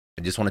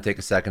I just want to take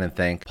a second and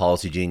thank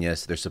Policy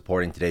Genius. They're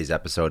supporting today's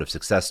episode of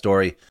Success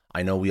Story.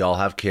 I know we all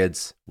have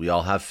kids, we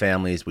all have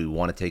families we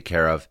want to take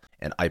care of,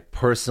 and I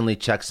personally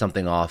checked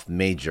something off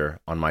major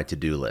on my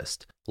to-do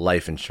list: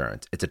 life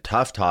insurance. It's a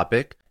tough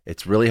topic.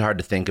 It's really hard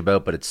to think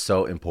about, but it's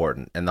so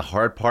important. And the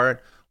hard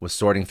part was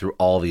sorting through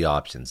all the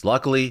options.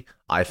 Luckily,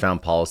 I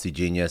found Policy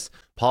Genius.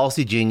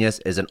 Policy Genius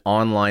is an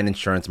online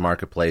insurance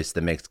marketplace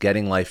that makes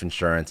getting life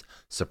insurance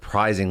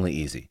surprisingly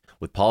easy.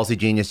 With Policy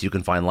Genius, you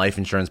can find life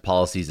insurance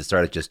policies that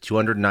start at just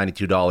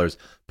 $292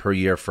 per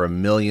year for $1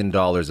 million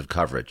of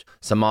coverage.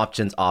 Some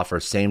options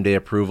offer same-day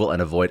approval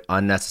and avoid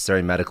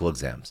unnecessary medical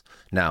exams.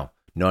 Now,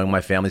 knowing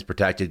my family's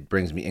protected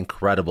brings me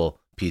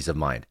incredible peace of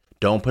mind.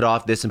 Don't put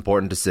off this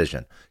important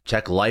decision.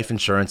 Check life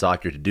insurance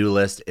off your to-do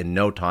list in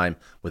no time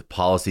with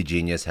Policy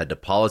Genius. Head to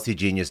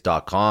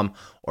policygenius.com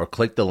or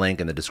click the link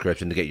in the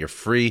description to get your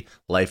free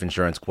life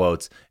insurance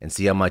quotes and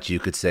see how much you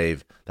could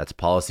save. That's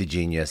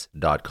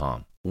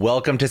policygenius.com.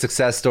 Welcome to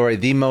Success Story,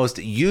 the most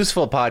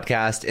useful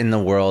podcast in the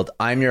world.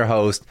 I'm your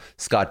host,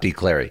 Scott B.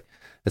 Clary.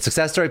 The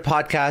Success Story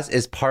podcast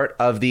is part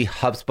of the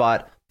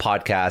HubSpot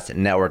Podcast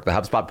Network. The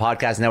HubSpot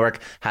Podcast Network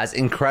has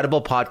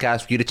incredible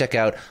podcasts for you to check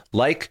out,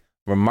 like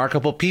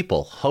Remarkable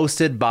People,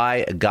 hosted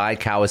by Guy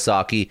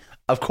Kawasaki,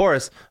 of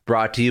course,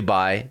 brought to you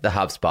by the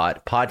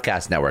HubSpot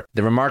Podcast Network.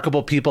 The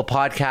Remarkable People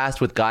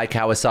podcast with Guy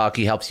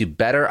Kawasaki helps you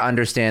better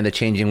understand the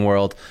changing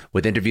world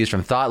with interviews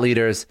from thought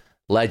leaders,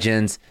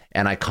 legends,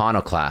 and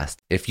iconoclasts.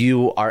 If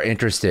you are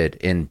interested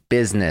in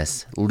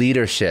business,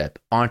 leadership,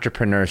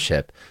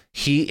 entrepreneurship,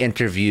 he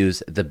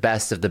interviews the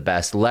best of the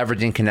best,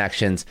 leveraging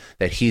connections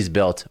that he's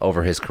built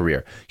over his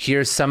career.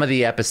 Here's some of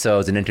the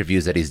episodes and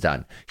interviews that he's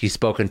done. He's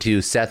spoken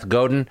to Seth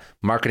Godin,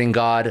 marketing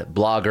god,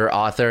 blogger,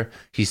 author.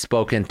 He's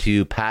spoken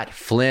to Pat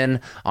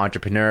Flynn,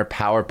 entrepreneur,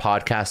 power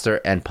podcaster,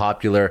 and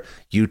popular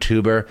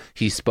YouTuber.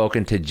 He's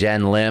spoken to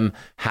Jen Lim,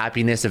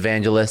 happiness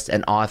evangelist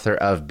and author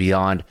of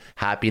Beyond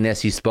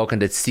Happiness. He's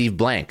spoken to Steve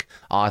Blank,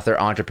 author,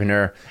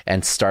 entrepreneur,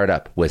 and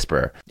startup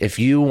whisperer. If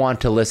you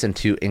want to listen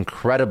to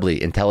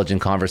incredibly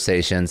intelligent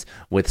conversations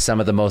with some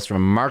of the most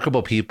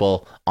remarkable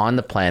people on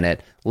the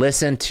planet,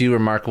 listen to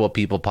Remarkable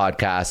People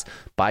podcast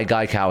by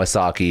Guy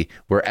Kawasaki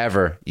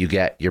wherever you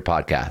get your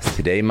podcasts.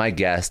 Today, my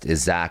guest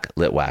is Zach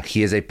Litwack.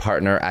 He is a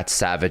partner at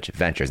Savage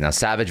Ventures. Now,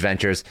 Savage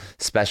Ventures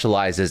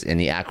specializes in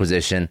the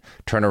acquisition,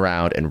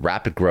 turnaround, and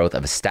rapid growth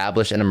of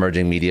established and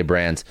emerging media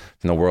brands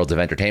from the worlds of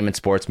entertainment,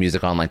 sports,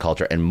 music, online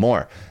culture, and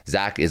more.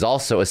 Zach is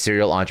also a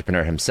serial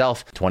entrepreneur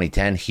himself. In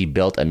 2010, he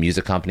built a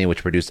music company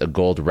which produced a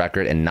gold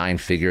record and 9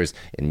 figures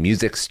in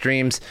music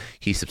streams.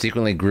 He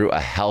subsequently grew a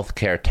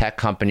healthcare tech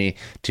company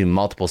to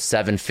multiple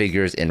 7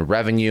 figures in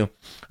revenue.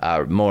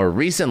 More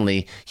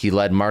recently, he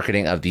led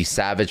marketing of the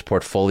Savage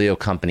portfolio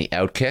company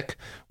Outkick,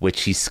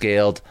 which he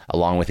scaled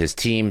along with his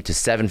team to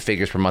 7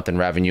 figures per month in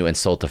revenue and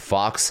sold to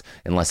Fox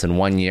in less than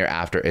 1 year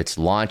after its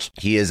launch.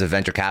 He is a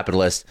venture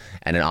capitalist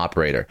and an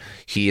operator.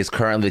 He is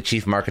currently the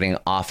chief marketing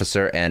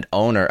officer and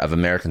owner of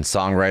American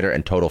Songwriter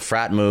and Total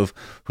Frat Move,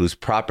 whose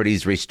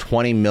properties reach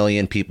 20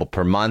 million people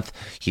per month.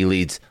 He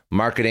leads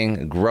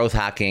marketing, growth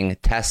hacking,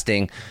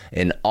 testing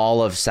in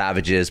all of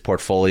Savage's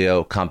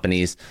portfolio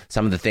companies.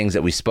 Some of the things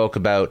that we spoke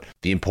about,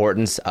 the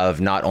importance of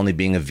not only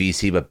being a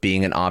VC, but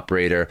being an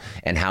operator,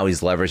 and how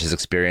he's leveraged his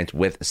experience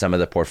with some of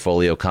the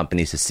portfolio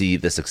companies to see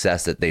the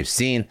success that they've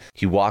seen.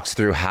 He walks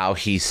through how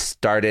he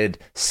started,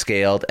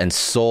 scaled, and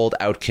sold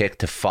Outkick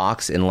to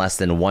Fox in less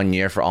than 1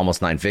 year for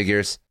almost 9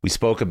 figures. We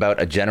spoke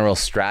about a general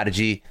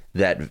strategy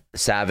that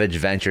Savage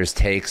Ventures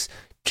takes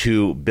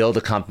to build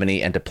a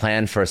company and to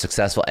plan for a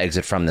successful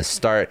exit from the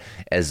start,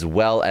 as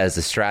well as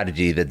the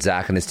strategy that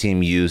Zach and his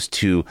team use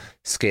to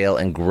scale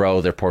and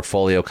grow their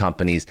portfolio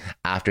companies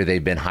after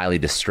they've been highly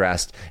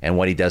distressed, and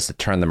what he does to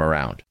turn them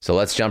around. So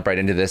let's jump right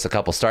into this. A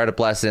couple startup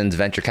lessons,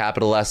 venture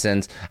capital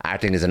lessons,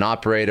 acting as an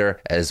operator,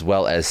 as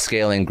well as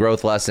scaling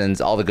growth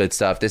lessons, all the good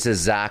stuff. This is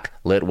Zach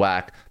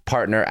Litwack,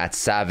 partner at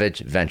Savage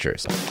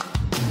Ventures.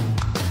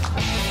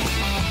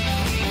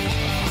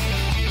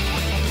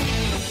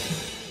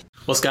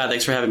 Well, Scott,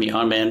 thanks for having me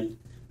on, man.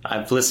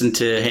 I've listened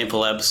to a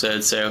handful of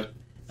episodes, so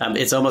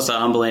it's almost a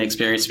humbling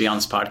experience to be on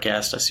this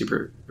podcast. I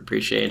super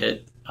appreciate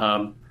it.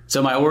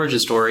 So my origin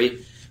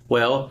story,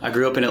 well, I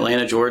grew up in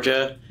Atlanta,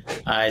 Georgia.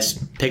 I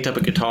picked up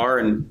a guitar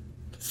and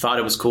thought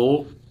it was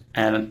cool.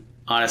 And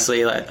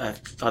honestly, I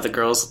thought the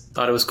girls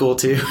thought it was cool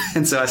too.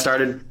 And so I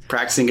started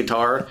practicing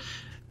guitar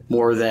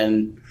more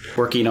than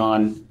working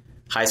on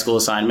high school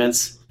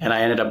assignments. And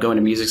I ended up going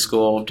to music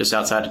school just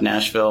outside of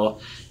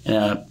Nashville in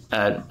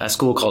a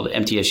school called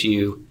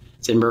MTSU.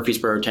 It's in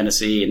Murfreesboro,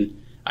 Tennessee.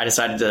 And I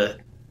decided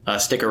to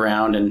stick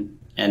around and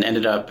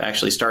ended up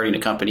actually starting a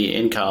company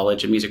in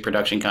college, a music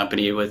production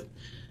company with,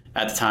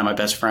 at the time, my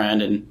best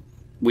friend. And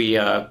we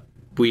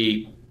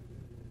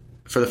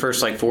for the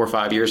first 4 or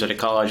 5 years out of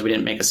college, we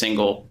didn't make a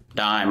single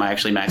dime. I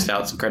actually maxed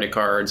out some credit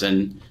cards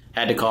and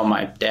had to call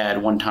my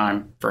dad one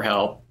time for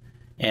help.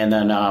 And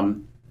then our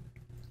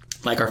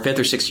 5th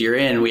or 6th year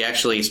in, we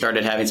actually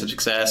started having some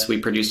success. We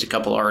produced a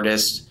couple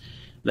artists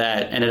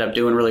that ended up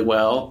doing really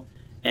well.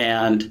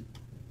 And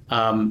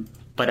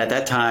But at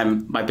that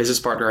time, my business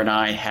partner and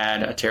I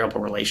had a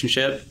terrible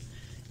relationship.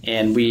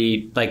 And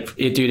we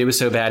it was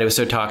so bad. It was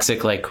so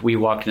toxic. Like we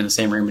walked in the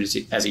same room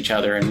as each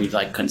other and we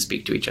like couldn't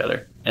speak to each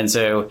other. And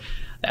so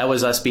that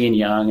was us being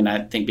young and I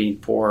think being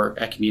poor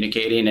at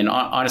communicating and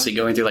honestly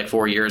going through like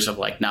 4 years of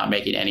like not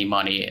making any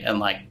money and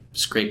like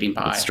scraping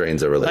by. It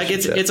strains a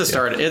relationship. Like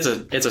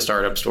it's a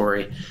startup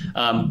story.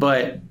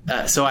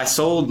 So I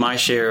sold my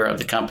share of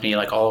the company,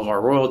 like all of our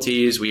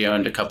royalties. We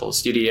owned a couple of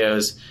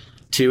studios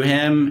to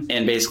him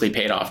and basically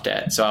paid off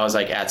debt. So I was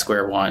like at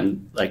square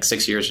one, like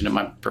 6 years into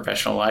my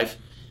professional life.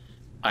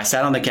 I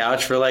sat on the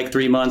couch for like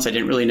 3 months. I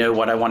didn't really know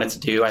what I wanted to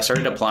do. I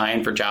started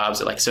applying for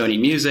jobs at like Sony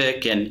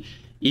Music. And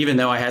even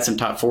though I had some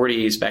top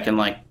 40s back in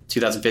like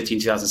 2015,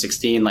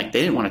 2016, like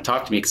they didn't want to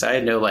talk to me because I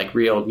had no like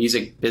real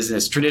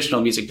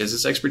traditional music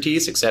business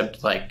expertise,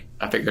 except like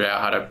I figured out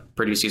how to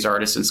produce these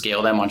artists and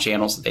scale them on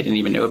channels that they didn't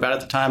even know about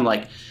at the time,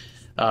 like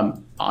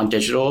on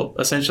digital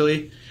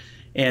essentially.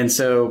 And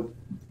so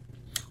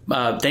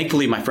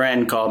thankfully, my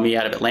friend called me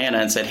out of Atlanta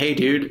and said, "Hey,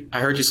 dude, I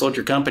heard you sold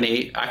your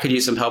company. I could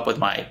use some help with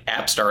my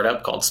app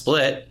startup called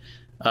Split.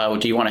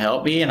 Do you want to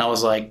help me?" And I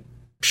was like,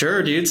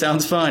 "Sure, dude,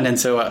 sounds fun." And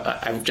so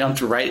I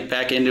jumped right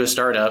back into a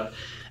startup.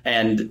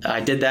 And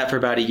I did that for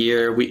about a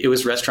year. It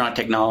was restaurant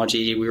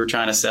technology. We were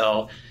trying to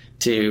sell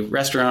to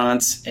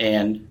restaurants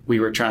and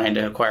we were trying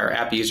to acquire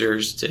app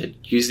users to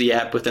use the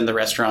app within the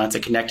restaurants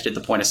and connect it to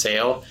the point of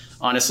sale.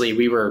 Honestly,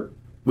 we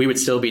would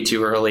still be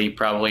too early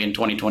probably in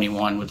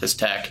 2021 with this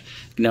tech,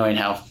 knowing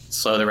how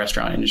slow the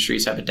restaurant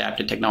industries have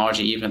adapted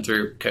technology even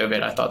through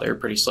COVID. I thought they were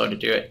pretty slow to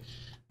do it.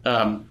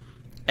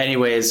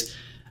 Anyways,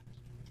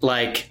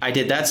 like I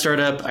did that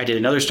startup, I did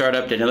another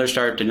startup, did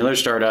another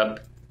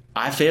startup.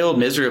 I failed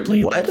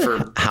miserably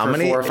for 4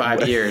 or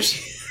 5 years.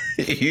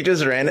 You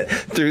just ran it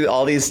through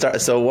all these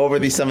So what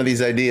were some of these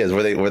ideas?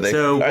 Were they?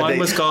 So one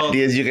was called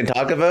ideas you can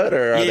talk about,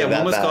 or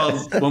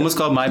one was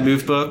called My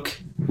Move Book.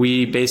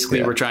 We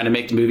basically were trying to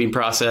make the moving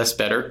process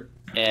better,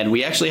 and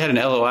we actually had an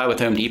LOI with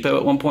Home Depot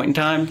at one point in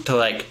time to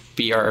like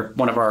be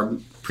one of our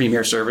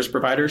premier service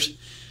providers.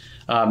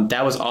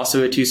 That was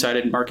also a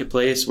two-sided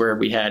marketplace where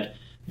we had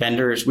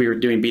vendors. We were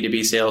doing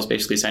B2B sales,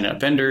 basically signing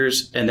up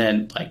vendors, and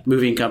then like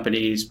moving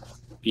companies,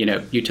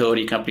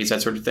 utility companies,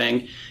 that sort of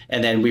thing.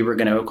 And then we were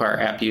going to acquire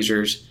app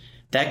users.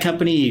 That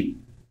company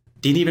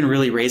didn't even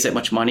really raise that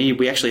much money.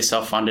 We actually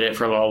self-funded it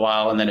for a little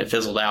while and then it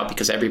fizzled out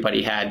because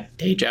everybody had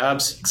day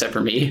jobs, except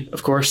for me,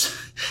 of course.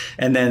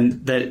 And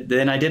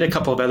then I did a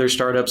couple of other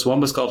startups. One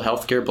was called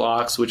Healthcare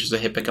Blocks, which is a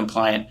HIPAA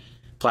compliant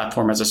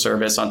platform as a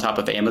service on top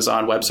of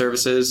Amazon Web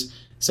Services.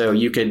 So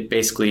you could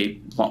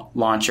basically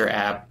launch your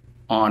app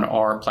on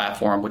our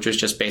platform, which was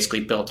just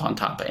basically built on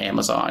top of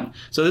Amazon.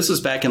 So this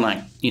was back in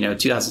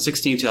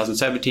 2016,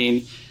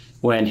 2017,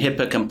 when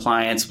HIPAA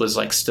compliance was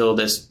like still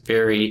this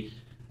very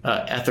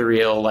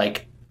ethereal,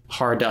 like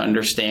hard to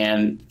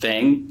understand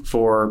thing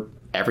for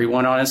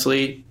everyone,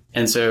 honestly.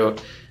 And so,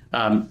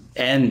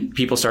 and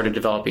people started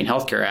developing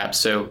healthcare apps.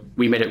 So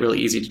we made it really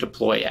easy to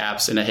deploy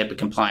apps in a HIPAA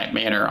compliant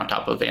manner on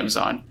top of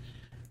Amazon.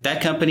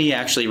 That company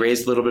actually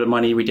raised a little bit of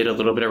money. We did a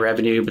little bit of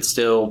revenue, but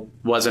still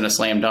wasn't a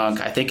slam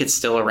dunk. I think it's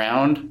still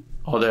around,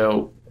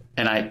 although,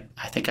 and I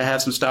think I have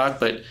some stock,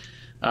 but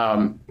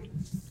I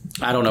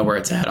don't know where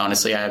it's at.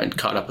 Honestly, I haven't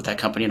caught up with that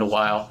company in a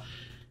while.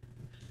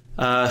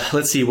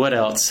 Let's see, what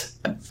else?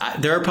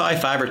 There are probably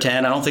 5 or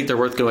 10. I don't think they're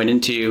worth going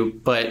into,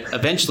 but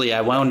eventually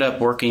I wound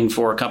up working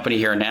for a company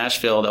here in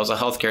Nashville that was a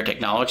healthcare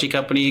technology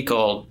company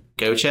called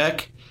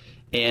GoCheck.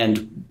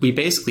 And we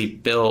basically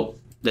built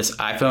this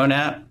iPhone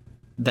app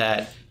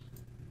that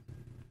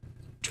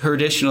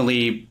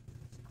traditionally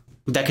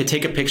that could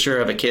take a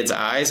picture of a kid's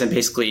eyes and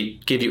basically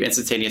give you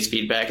instantaneous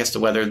feedback as to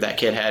whether that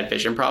kid had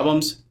vision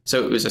problems.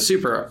 So it was a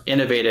super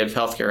innovative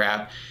healthcare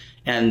app.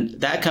 And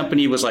that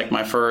company was like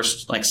my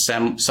first like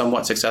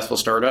somewhat successful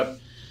startup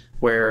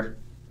where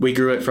we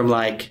grew it from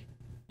like,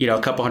 a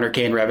couple $100K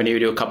in revenue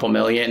to a couple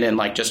million in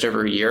like just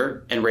over a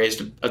year and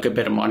raised a good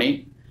bit of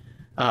money.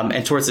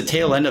 And towards the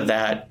tail end of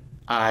that,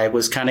 I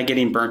was kind of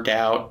getting burnt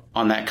out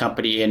on that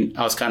company and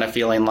I was kind of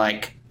feeling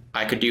like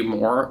I could do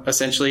more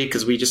essentially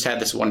because we just had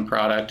this one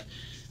product,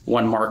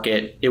 one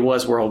market. It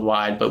was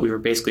worldwide, but we were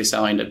basically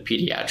selling to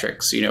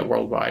pediatrics,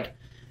 worldwide.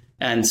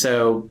 And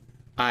so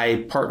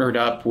I partnered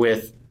up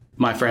with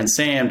my friend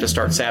Sam to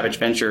start Savage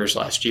Ventures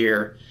last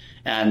year.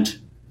 And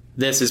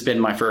this has been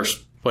my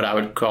first, what I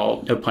would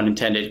call, no pun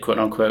intended, quote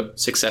unquote,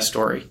 success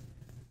story.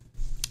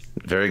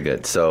 Very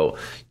good. So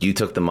you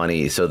took the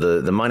money. So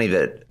the money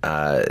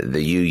that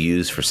you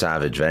used for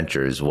Savage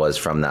Ventures was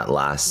from that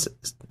last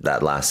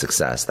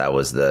success. That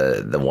was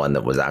the one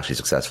that was actually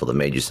successful, that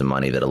made you some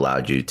money, that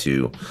allowed you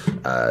to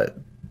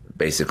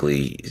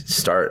basically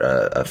start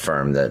a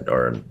firm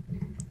or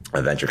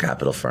a venture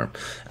capital firm.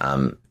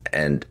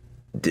 And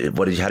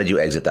how did you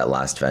exit that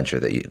last venture,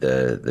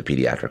 the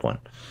pediatric one?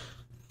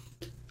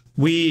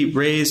 We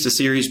raised a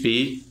Series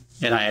B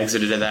and I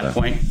exited at that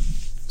point.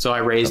 So I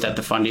raised at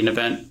the funding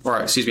event, I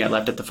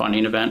left at the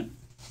funding event.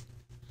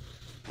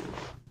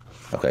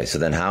 Okay. So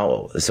then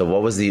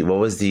what was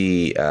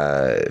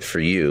the for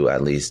you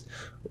at least,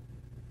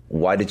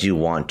 why did you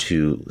want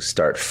to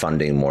start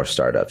funding more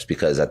startups?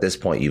 Because at this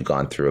point, you've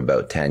gone through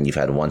about 10, you've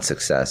had one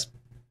success.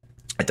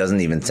 It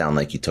doesn't even sound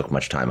like you took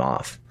much time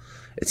off.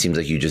 It seems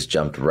like you just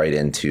jumped right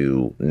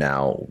into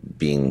now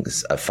being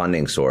a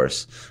funding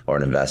source or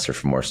an investor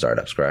for more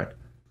startups, correct?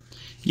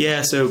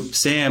 Yeah. So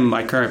Sam,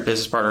 my current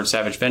business partner at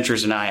Savage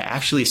Ventures, and I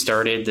actually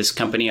started this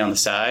company on the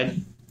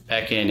side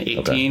back in 18.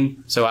 Okay.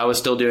 So I was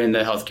still doing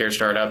the healthcare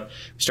startup.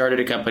 We started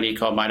a company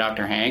called My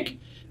Dr. Hank,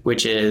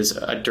 which is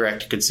a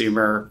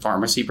direct-to-consumer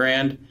pharmacy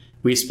brand.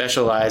 We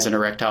specialize in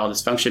erectile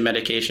dysfunction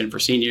medication for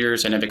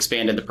seniors and have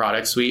expanded the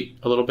product suite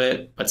a little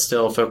bit, but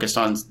still focused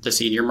on the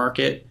senior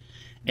market.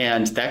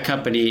 And that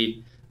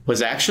company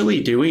was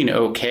actually doing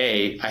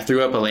okay. I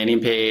threw up a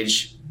landing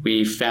page.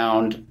 We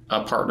found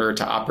a partner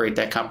to operate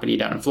that company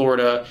down in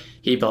Florida.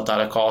 He built out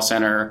a call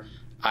center.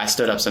 I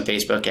stood up some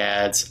Facebook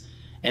ads.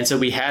 And so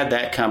we had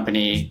that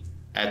company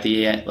at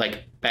the end,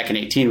 like back in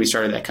 18, we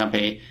started that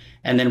company.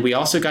 And then we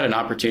also got an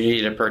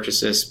opportunity to purchase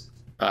this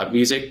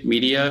music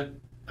media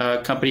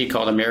company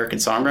called American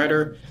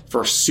Songwriter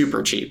for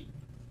super cheap.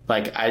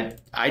 Like I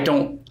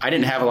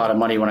didn't have a lot of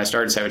money when I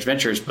started Savage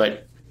Ventures,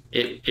 but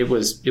it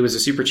was a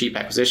super cheap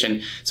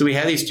acquisition. So we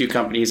had these two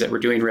companies that were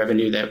doing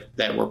revenue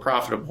that were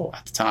profitable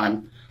at the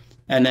time.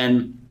 And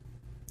then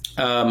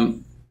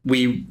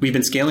we've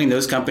been scaling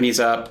those companies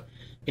up.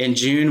 In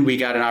June, we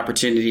got an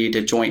opportunity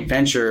to joint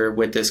venture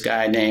with this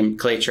guy named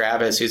Clay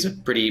Travis, who's a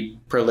pretty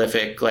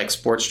prolific like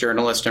sports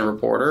journalist and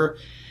reporter.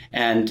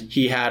 And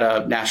he had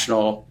a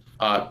national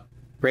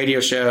radio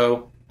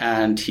show,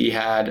 and he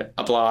had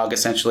a blog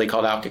essentially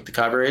called Outkick the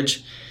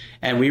Coverage.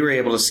 And we were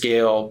able to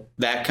scale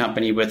that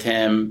company with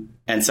him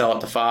and sell it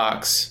to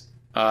Fox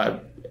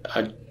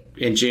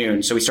in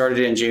June. So we started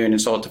it in June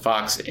and sold it to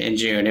Fox in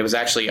June. It was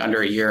actually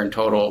under a year in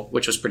total,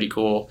 which was pretty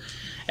cool.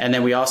 And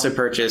then we also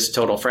purchased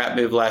Total Frat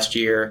Move last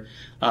year.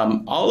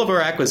 All of our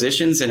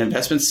acquisitions and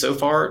investments so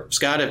far,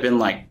 Scott, have been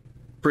like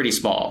pretty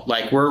small.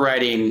 Like we're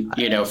writing,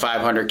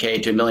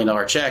 $500K to $1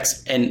 million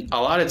checks. And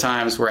a lot of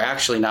times we're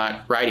actually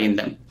not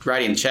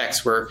writing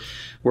checks. We're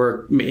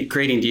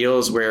creating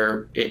deals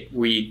where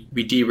we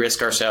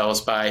de-risk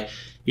ourselves by,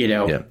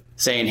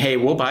 saying, hey,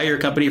 we'll buy your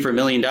company for $1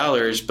 million,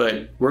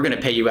 but we're going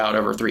to pay you out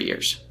over 3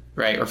 years.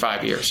 Right, or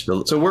 5 years.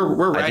 So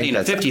we're writing a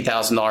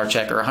 $50,000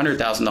 check or a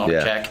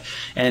 $100,000 check,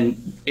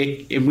 and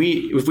if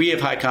we have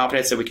high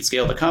confidence that we can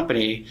scale the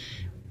company,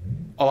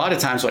 a lot of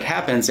times what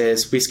happens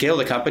is we scale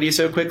the company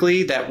so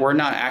quickly that we're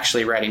not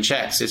actually writing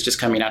checks. It's just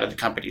coming out of the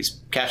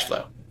company's cash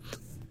flow.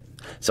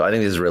 So I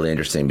think this is really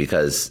interesting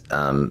because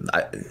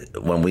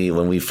when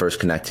we first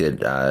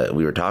connected,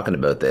 we were talking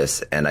about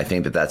this, and I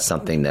think that that's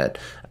something that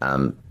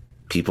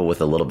people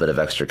with a little bit of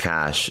extra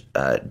cash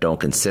don't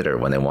consider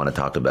when they want to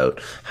talk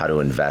about how to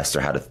invest or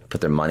how to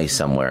put their money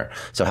somewhere.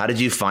 So how did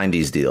you find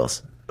these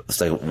deals?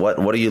 It's like, what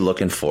are you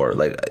looking for?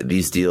 Like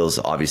these deals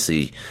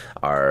obviously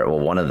are, well,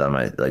 one of them,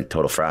 like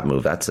Total Frat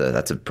Move, that's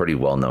a pretty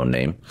well-known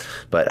name.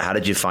 But how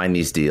did you find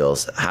these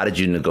deals? How did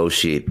you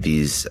negotiate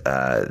these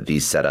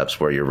setups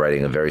where you're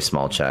writing a very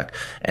small check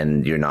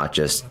and you're not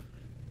just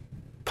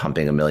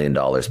pumping $1 million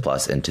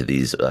plus into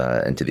these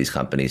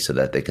companies so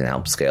that they can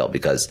help scale?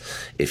 Because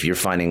if you're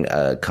finding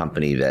a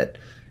company that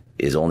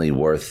is only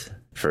worth,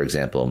 for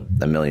example,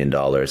 $1 million,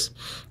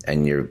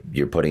 and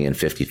you're putting in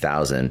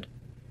 50,000,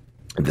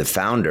 the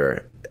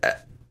founder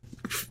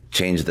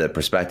changed the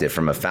perspective.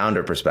 From a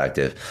founder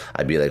perspective,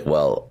 I'd be like,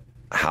 well,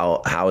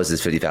 how is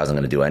this 50,000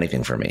 going to do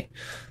anything for me?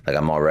 Like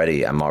I'm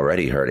already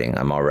hurting.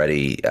 I'm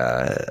already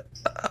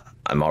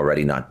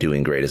not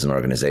doing great as an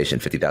organization.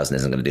 50,000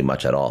 isn't going to do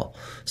much at all.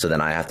 So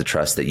then I have to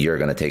trust that you're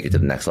going to take it to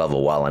the next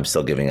level while I'm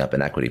still giving up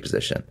an equity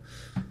position.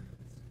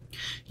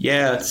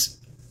 Yeah.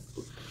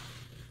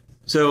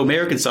 So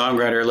American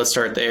Songwriter, let's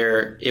start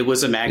there. It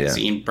was a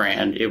magazine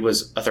brand. It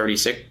was a at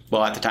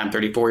the time,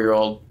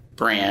 34-year-old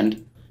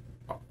brand.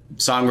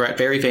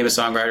 Very famous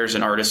songwriters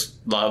and artists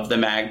love the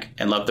mag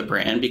and love the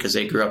brand because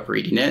they grew up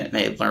reading it and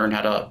they learned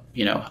how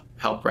to,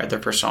 help write their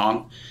first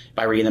song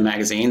by reading the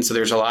magazine. So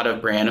there's a lot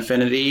of brand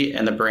affinity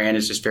and the brand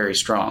is just very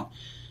strong.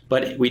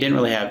 But we didn't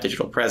really have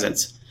digital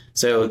presence.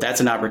 So that's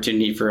an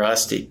opportunity for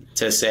us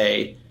to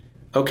say,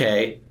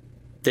 okay,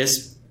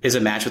 this is a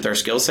match with our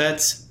skill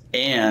sets,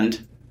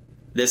 and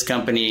this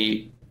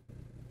company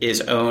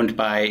is owned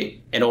by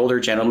an older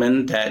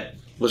gentleman that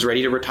was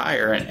ready to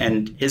retire,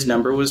 and his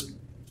number was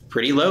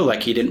pretty low.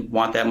 Like he didn't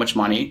want that much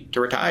money to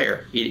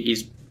retire.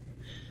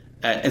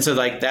 And so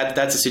like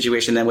that's a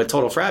situation. Then with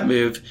Total Frat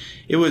Move,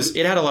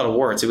 it had a lot of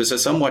warts. It was a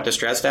somewhat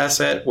distressed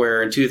asset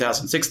where in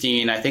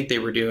 2016, I think they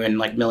were doing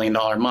like $1 million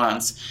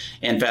months,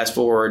 and fast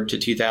forward to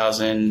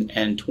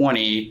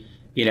 2020,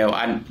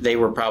 they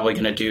were probably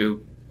going to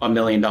do $1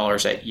 million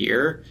a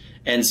year.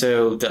 And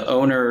so the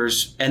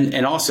owners,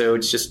 and also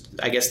it's just,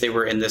 I guess they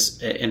were in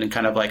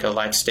kind of like a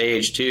life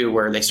stage too,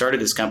 where they started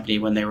this company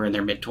when they were in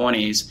their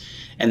mid-20s,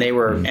 and they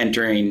were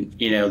entering,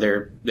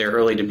 their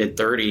early to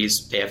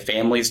mid-30s. They have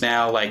families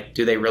now. Like,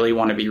 do they really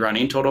want to be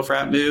running Total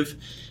Frat Move?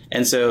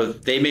 And so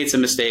they made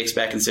some mistakes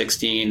back in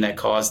 2016 that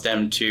caused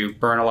them to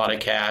burn a lot of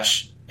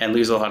cash and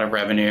lose a lot of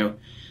revenue.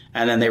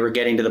 And then they were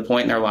getting to the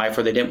point in their life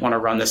where they didn't want to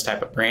run this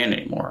type of brand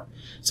anymore.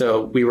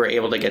 So we were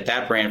able to get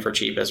that brand for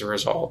cheap as a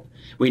result.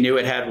 We knew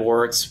it had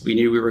warts. We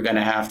knew we were going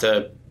to have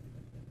to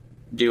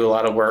do a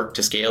lot of work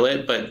to scale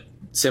it. But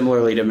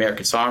similarly to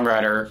American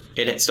Songwriter,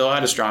 it still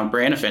had a strong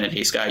brand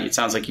affinity. Scott, it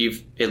sounds like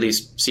you've at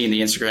least seen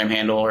the Instagram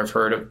handle or have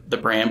heard of the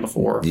brand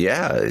before.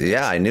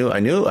 Yeah. I knew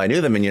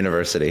them in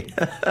university.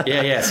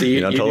 Yeah. So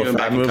you Total knew them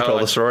Frat back in Move, college.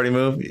 Total Sorority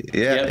Move.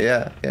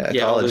 Yeah. All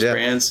College, those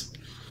brands.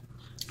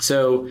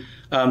 So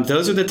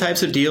those are the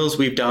types of deals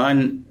we've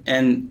done.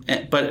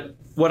 But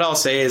what I'll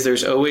say is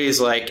there's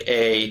always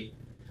and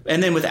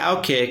then with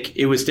Outkick,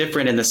 it was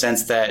different in the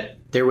sense that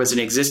there was an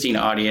existing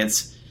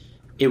audience.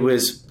 It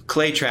was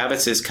Clay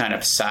Travis's kind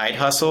of side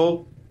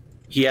hustle.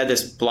 He had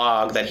this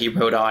blog that he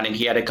wrote on, and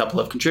he had a couple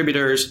of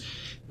contributors.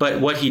 But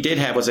what he did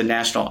have was a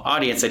national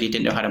audience that he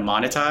didn't know how to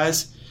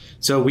monetize.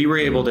 So we were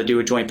able to do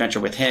a joint venture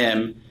with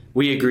him.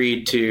 We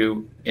agreed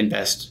to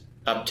invest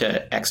up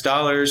to X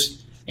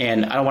dollars.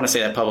 And I don't want to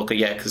say that publicly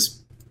yet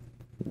because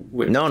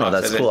no,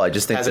 that's cool. I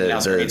just think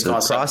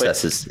the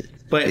process is.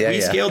 But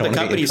we scaled the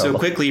company so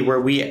quickly where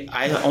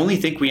I only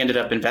think we ended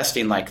up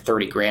investing like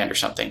 $30,000 or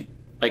something.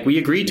 Like we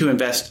agreed to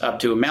invest up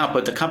to amount,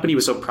 but the company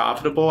was so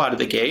profitable out of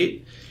the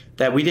gate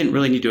that we didn't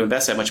really need to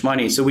invest that much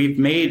money. So we've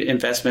made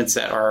investments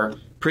that are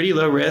pretty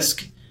low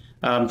risk.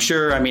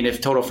 Sure, I mean,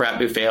 if Total Frat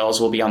Move fails,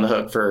 we'll be on the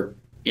hook for,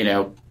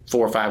 $400,000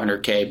 or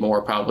 $500,000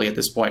 more probably at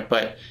this point.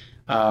 But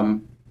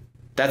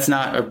that's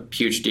not a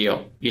huge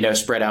deal,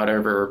 spread out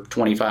over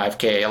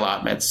 25K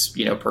allotments,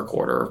 per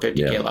quarter or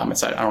 50K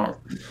allotments. I don't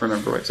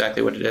remember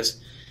exactly what it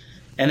is.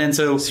 And then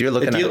so you're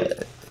looking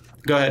at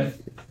Go ahead.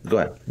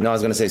 No, I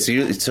was going to say,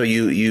 so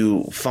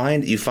you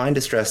find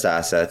distressed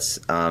assets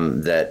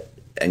that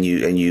and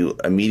you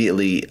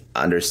immediately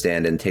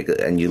understand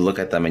and you look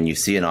at them and you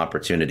see an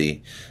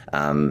opportunity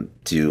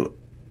to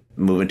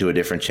move into a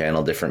different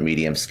channel, different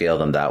medium, scale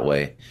them that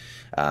way.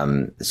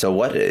 So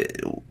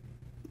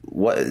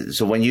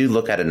when you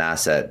look at an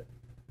asset,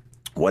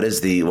 what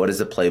is the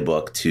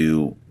playbook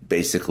to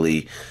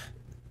basically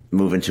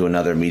move into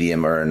another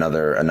medium or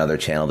another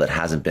channel that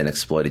hasn't been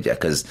exploited yet?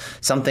 Because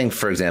something,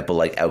 for example,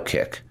 like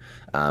Outkick,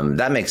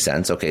 that makes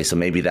sense. Okay, so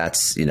maybe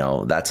that's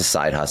a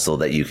side hustle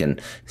that you can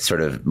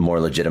sort of more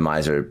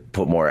legitimize or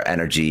put more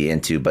energy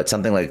into. But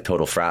something like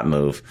Total Frat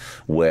Move,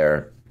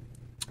 where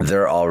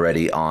they're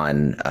already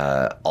on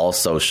all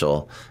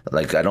social.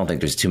 Like, I don't think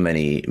there's too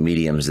many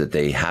mediums that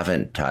they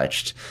haven't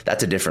touched.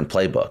 That's a different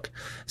playbook.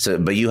 So,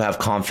 but you have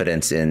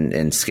confidence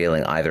in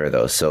scaling either of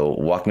those. So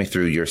walk me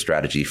through your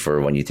strategy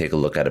for when you take a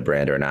look at a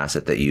brand or an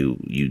asset that you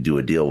do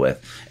a deal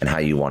with and how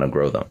you want to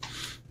grow them.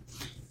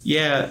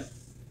 Yeah.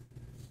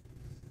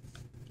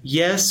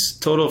 Yes,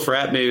 Total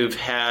Frat Move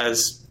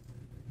has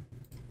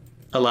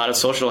a lot of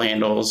social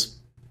handles,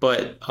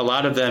 but a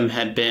lot of them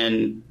had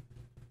been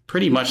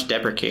pretty much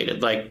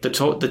deprecated. Like the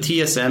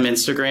TSM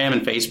Instagram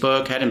and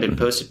Facebook hadn't been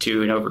posted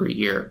to in over a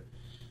year.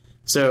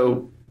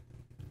 So,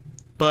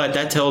 but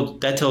that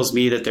tells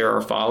me that there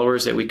are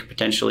followers that we could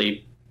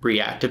potentially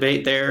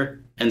reactivate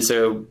there. And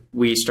so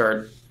we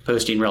start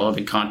posting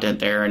relevant content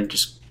there and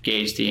just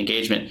gauge the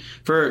engagement.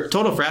 For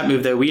Total Frat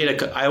Move, though,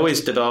 I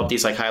always develop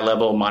these like high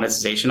level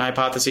monetization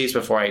hypotheses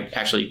before I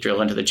actually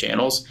drill into the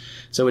channels.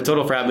 So with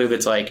Total Frat Move,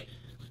 it's like,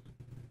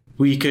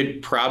 we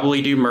could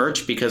probably do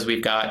merch because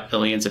we've got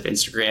millions of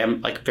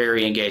Instagram, like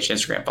very engaged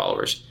Instagram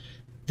followers.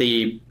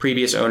 The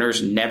previous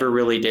owners never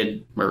really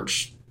did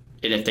merch.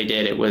 And if they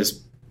did, it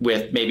was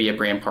with maybe a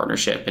brand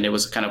partnership, and it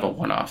was kind of a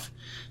one-off.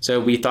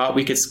 So we thought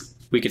we could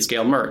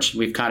scale merch.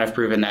 We've kind of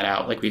proven that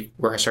out. Like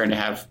we're starting to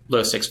have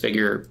low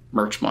six-figure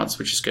merch months,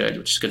 which is good,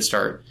 which is a good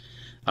start.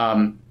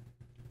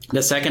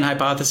 The second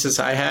hypothesis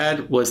I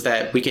had was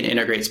that we can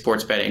integrate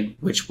sports betting,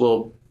 which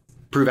will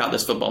prove out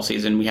this football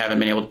season. We haven't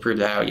been able to prove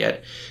that out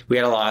yet. We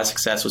had a lot of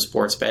success with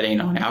sports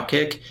betting on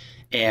Outkick,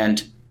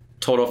 and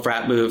Total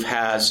Frat Move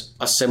has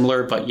a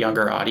similar but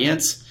younger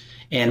audience.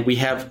 And we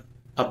have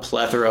a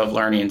plethora of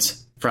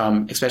learnings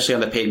from, especially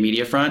on the paid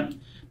media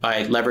front,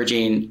 by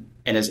leveraging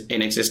an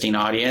existing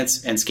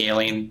audience and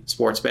scaling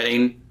sports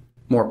betting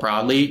more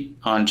broadly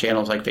on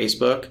channels like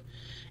Facebook.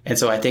 And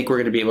so I think we're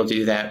going to be able to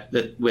do that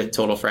with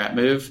Total Frat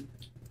Move,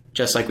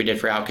 just like we did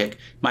for Outkick.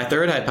 My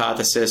third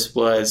hypothesis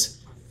was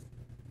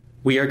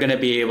we are going to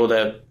be able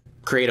to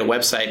create a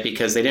website,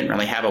 because they didn't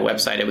really have a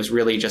website. It was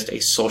really just a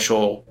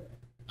social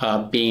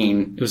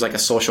being. It was like a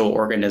social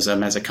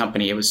organism as a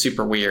company. It was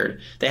super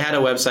weird. They had a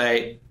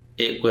website.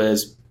 It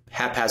was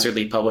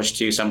haphazardly published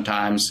to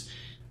sometimes.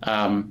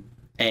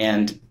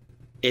 And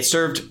it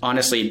served,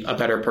 honestly, a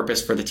better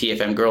purpose for the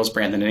TFM Girls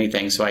brand than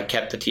anything. So I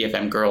kept the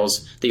TFM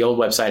Girls, the old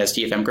website, as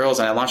TFM Girls,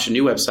 and I launched a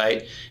new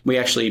website. We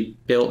actually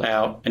built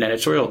out an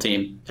editorial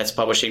team that's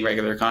publishing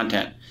regular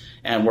content.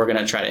 And we're going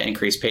to try to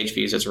increase page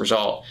views as a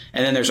result.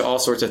 And then there's all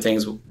sorts of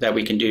things that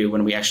we can do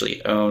when we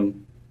actually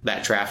own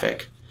that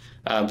traffic.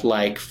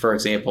 Like, for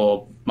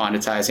example,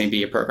 monetizing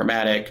via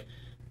programmatic,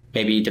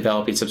 maybe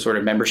developing some sort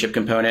of membership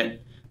component.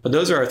 But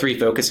those are our three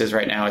focuses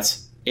right now.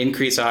 It's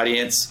increase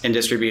audience and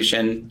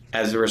distribution,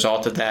 as a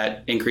result of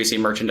that,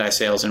 increasing merchandise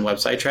sales and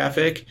website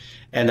traffic,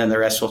 and then the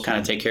rest will kind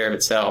of take care of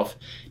itself.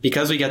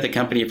 Because we got the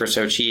company for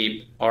so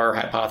cheap, our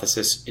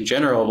hypothesis in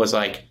general was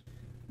like,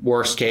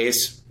 worst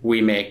case,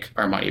 we make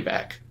our money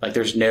back. Like,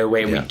 there's no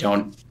way we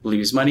don't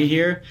lose money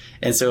here.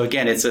 And so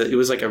again, it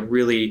was like a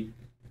really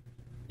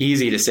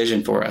easy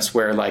decision for us,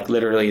 where like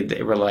literally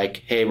they were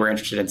like, hey, we're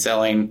interested in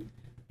selling.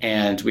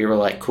 And we were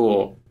like,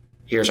 cool,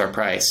 here's our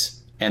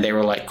price. And they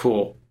were like,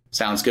 cool,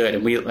 sounds good.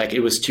 And we like, it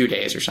was 2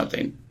 days or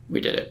something.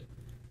 We did it.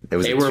 It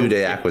was a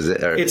 2-day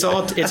acquisition.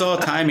 It's all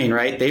timing,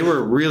 right? They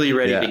were really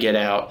ready to get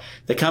out.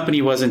 The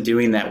company wasn't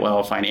doing that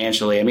well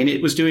financially. I mean,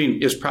 it was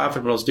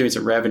profitable, it was doing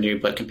some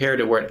revenue, but compared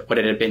to what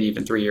it had been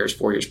even 3 years,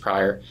 4 years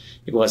prior,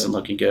 it wasn't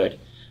looking good.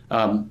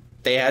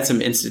 They had some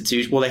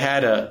they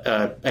had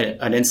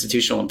an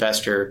institutional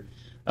investor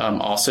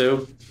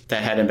also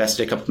that had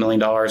invested $2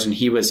 million, and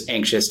he was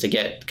anxious to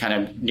get kind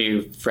of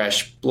new,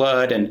 fresh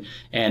blood and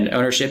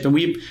ownership. And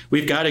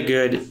we've got a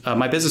good.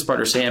 My business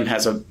partner Sam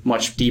has a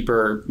much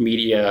deeper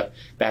media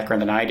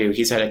background than I do.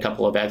 He's had a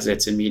couple of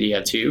exits in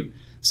media too.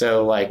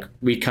 So like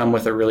we come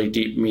with a really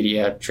deep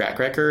media track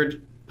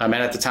record. And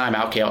at the time,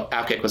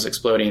 Outkick was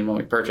exploding when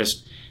we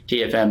purchased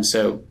TFM.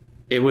 So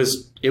it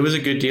was a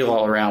good deal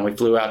all around. We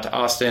flew out to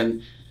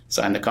Austin,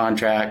 signed the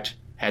contract,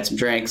 had some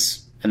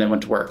drinks, and then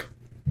went to work.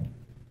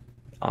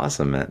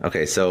 Awesome, man.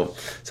 Okay, so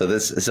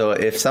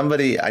if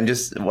somebody, I'm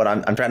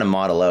trying to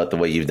model out the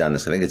way you've done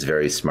this. I think it's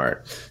very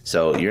smart.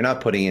 So you're not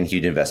putting in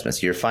huge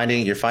investments. You're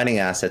finding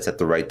assets at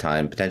the right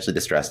time, potentially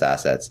distressed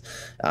assets.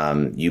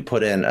 You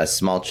put in a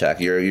small check.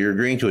 You're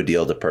agreeing to a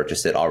deal to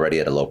purchase it already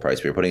at a low price.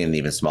 But you're putting in an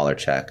even smaller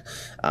check.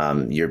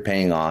 You're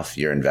paying off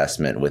your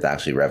investment with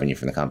actually revenue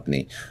from the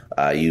company.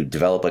 You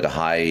develop like a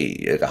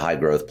high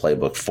growth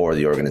playbook for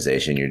the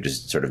organization. You're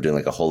just sort of doing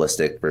like a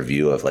holistic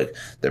review of like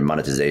their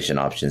monetization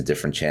options,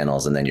 different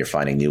channels, and then you're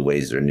finding new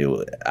ways or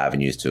new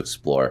avenues to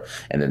explore,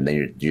 and then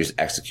you're just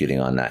executing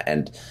on that.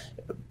 And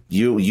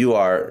you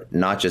are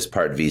not just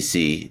part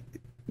VC,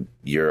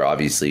 you're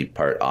obviously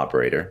part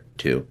operator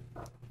too.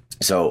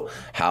 So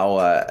how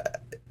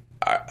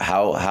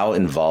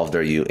involved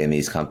are you in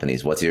these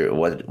companies? What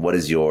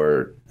is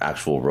your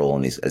actual role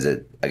in these? Is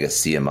it, I guess,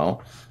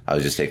 CMO? I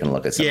was just taking a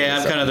look at some. Yeah,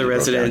 I'm kind of the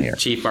resident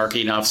chief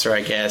marketing officer,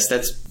 I guess.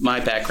 That's my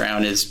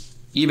background. Is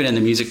even in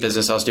the music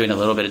business, I was doing a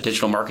little bit of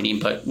digital marketing,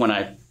 but when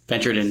I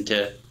ventured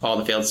into all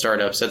the failed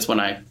startups, that's when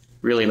I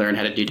really learned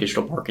how to do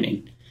digital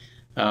marketing.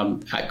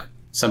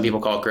 Some people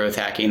call it growth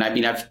hacking. I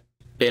mean, I've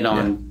been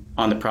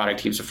on the product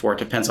teams before. It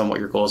depends on what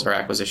your goals are,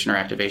 acquisition or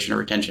activation or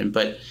retention.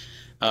 But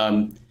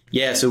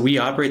so we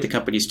operate the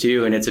companies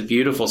too, and it's a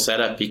beautiful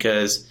setup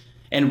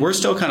and we're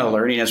still kind of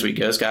learning as we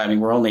go, Scott. I mean,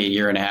 we're only 1.5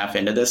 years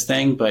into this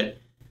thing, but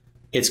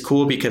it's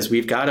cool because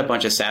we've got a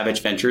bunch of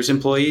Savage Ventures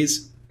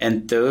employees,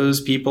 and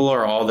those people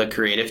are all the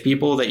creative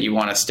people that you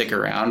want to stick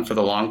around for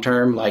the long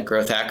term, like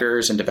growth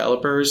hackers and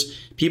developers,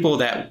 people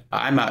that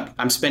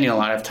I'm spending a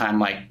lot of time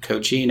like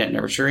coaching and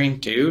nurturing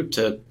too,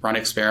 to run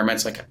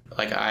experiments like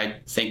I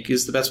think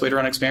is the best way to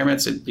run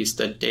experiments. At least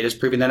the data's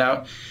proving that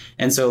out.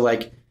 And so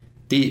like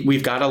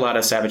we've got a lot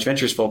of Savage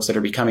Ventures folks that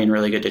are becoming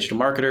really good digital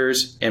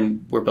marketers,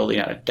 and we're building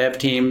out a dev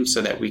team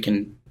so that we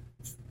can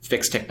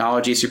fix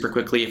technology super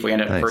quickly if we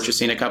end up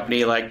purchasing a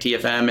company like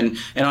TFM.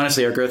 And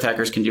honestly, our growth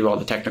hackers can do all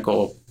the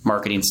technical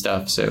marketing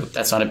stuff, so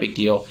that's not a big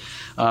deal.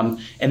 And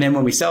then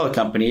when we sell a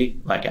company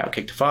like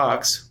Outkick to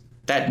Fox,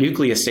 that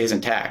nucleus stays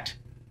intact.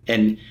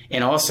 And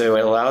also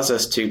it allows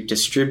us to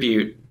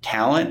distribute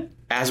talent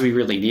as we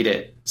really need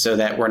it, so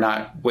that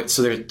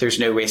there's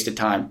no wasted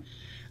time.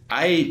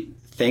 I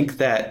think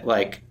that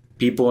like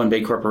people in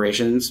big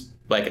corporations,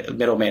 like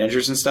middle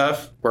managers and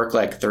stuff, work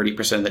like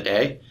 30% of the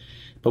day.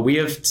 But we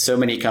have so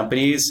many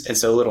companies and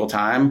so little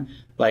time.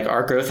 Like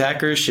our growth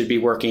hackers should be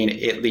working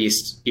at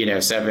least,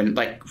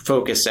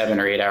 focus 7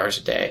 or 8 hours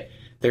a day.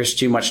 There's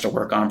too much to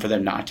work on for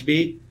them not to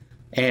be.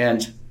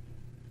 And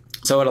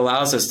so it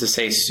allows us to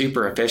stay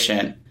super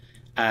efficient,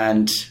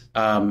 and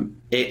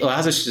it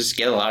allows us to just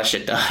get a lot of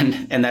shit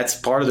done. And that's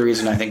part of the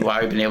reason I think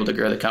why we've been able to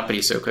grow the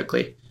company so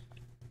quickly.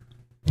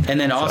 And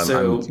then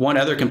also one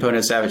other component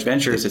of Savage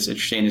Ventures that's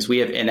interesting is we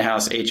have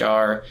in-house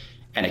HR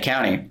and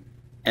accounting.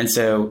 And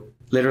so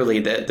literally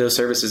those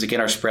services, again,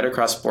 are spread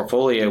across the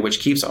portfolio, which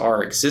keeps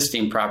our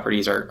existing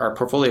properties, our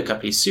portfolio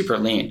companies, super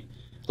lean.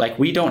 Like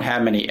we don't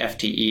have many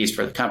FTEs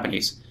for the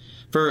companies.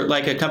 For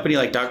like a company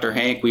like Dr.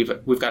 Hank,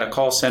 we've got a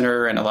call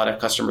center and a lot of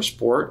customer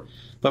support.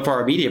 But for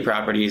our media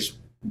properties,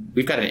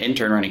 we've got an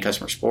intern running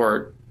customer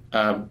support.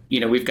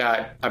 We've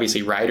got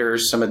obviously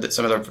writers. Some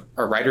of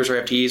our writers are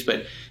FTEs,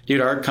 but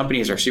dude, our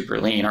companies are super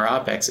lean. Our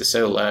OpEx is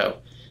so low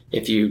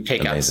if you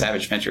take out the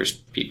Savage Ventures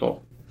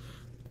people.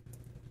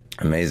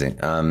 Amazing.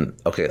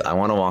 Okay, I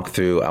want to walk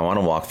through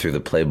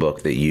the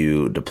playbook that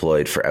you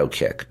deployed for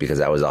Outkick, because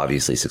that was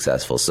obviously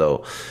successful.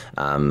 So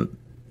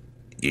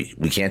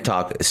we can't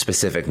talk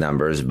specific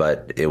numbers,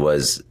 but it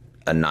was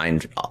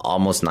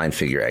almost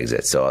 9-figure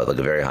exit. So like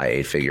a very high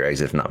 8-figure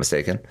exit, if I'm not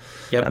mistaken.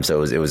 Yep.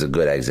 So it was a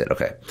good exit.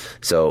 Okay.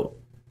 So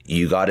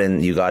you got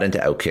into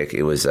Outkick.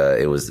 It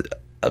was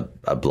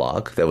a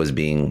blog that was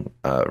being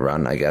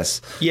run, I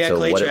guess. Yeah, so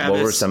Clay Travis.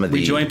 What were some of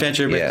we joint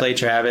ventured with Clay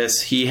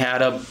Travis. He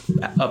had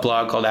a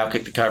blog called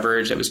Outkick the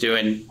Coverage that was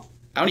doing,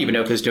 I don't even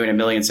know if it was doing 1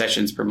 million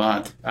sessions per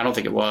month. I don't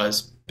think it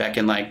was back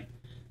in like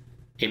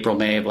April,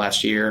 May of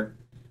last year.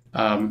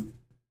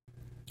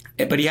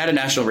 But he had a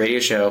national radio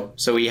show,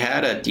 so he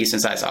had a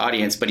decent sized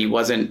audience, but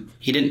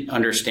he didn't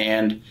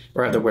understand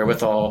or have the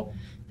wherewithal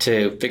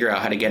to figure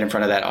out how to get in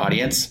front of that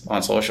audience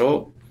on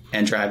social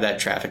and drive that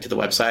traffic to the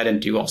website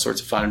and do all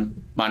sorts of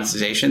fun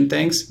monetization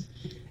things.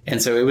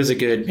 And so it was a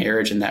good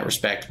marriage in that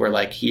respect, where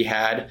like he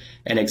had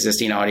an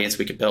existing audience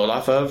we could build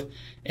off of.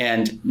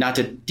 And not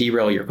to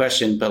derail your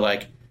question, but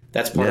like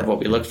that's part of what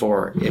we look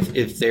for.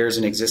 If there's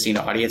an existing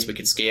audience we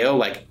could scale,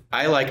 like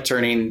I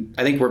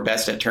think we're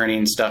best at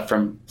turning stuff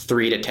from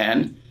 3 to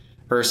 10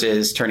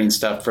 versus turning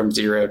stuff from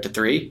 0 to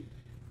 3,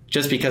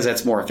 just because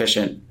that's more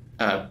efficient.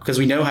 Because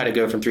we know how to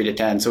go from 3 to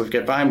 10. So we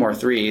could find more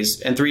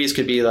threes, and threes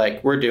could be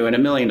like, we're doing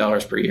 $1 million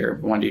per year.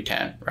 We want to do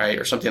 10, right?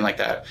 Or something like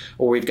that.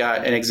 Or we've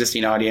got an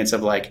existing audience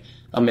of like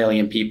 1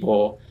 million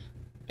people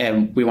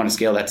and we want to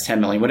scale that to 10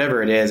 million,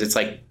 whatever it is. It's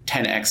like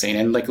 10Xing.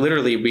 And like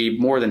literally we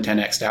more than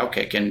 10X'd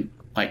Outkick in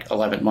like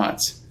 11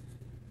 months.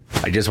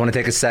 I just want to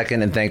take a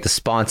second and thank the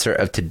sponsor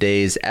of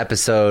today's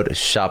episode,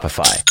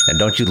 Shopify. And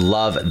don't you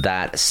love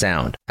that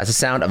sound? That's the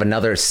sound of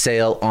another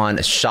sale on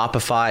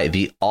Shopify,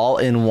 the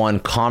all-in-one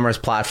commerce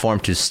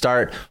platform to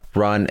start,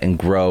 run, and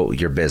grow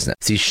your business.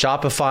 See,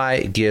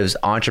 Shopify gives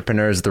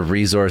entrepreneurs the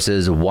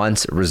resources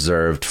once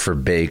reserved for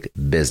big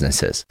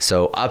businesses.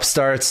 So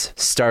upstarts,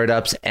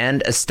 startups,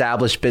 and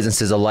established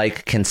businesses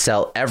alike can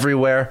sell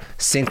everywhere,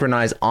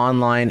 synchronize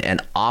online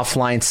and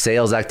offline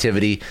sales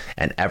activity,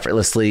 and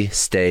effortlessly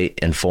stay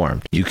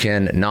informed. You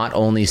can not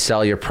only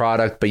sell your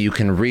product, but you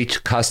can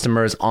reach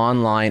customers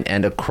online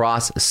and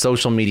across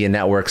social media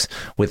networks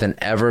with an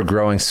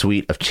ever-growing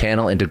suite of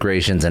channel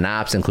integrations and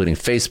apps, including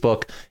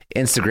Facebook,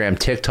 Instagram,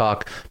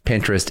 TikTok,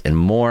 Pinterest, and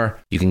more.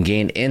 You can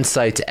gain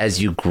insights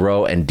as you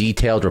grow and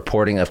detailed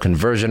reporting of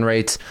conversion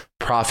rates,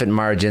 profit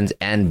margins,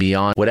 and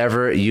beyond.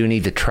 Whatever you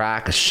need to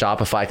track,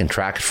 Shopify can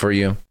track it for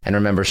you. And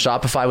remember,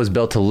 Shopify was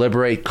built to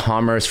liberate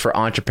commerce for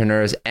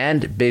entrepreneurs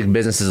and big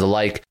businesses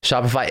alike.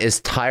 Shopify is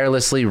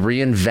tirelessly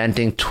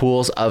reinventing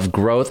tools of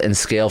growth and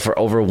scale for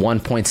over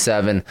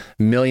 1.7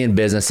 million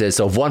businesses.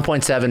 So if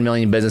 1.7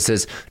 million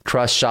businesses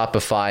trust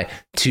Shopify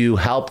to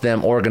help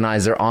them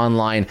organize their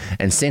online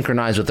and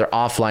synchronize with their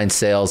offline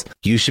sales,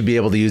 you should be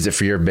able to use it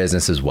for your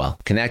business as well.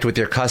 Connect with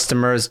your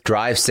customers,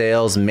 drive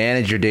sales,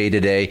 manage your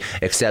day-to-day,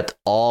 accept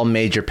all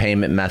major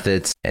payment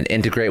methods, and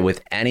integrate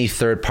with any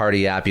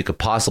third-party app you could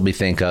possibly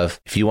think of.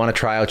 If you want to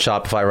try out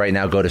Shopify right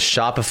now, go to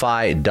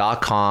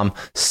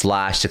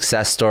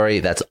shopify.com/success story.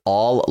 That's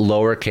all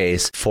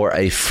lowercase for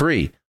a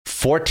free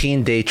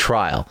 14-day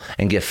trial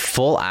and get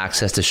full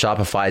access to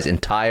Shopify's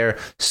entire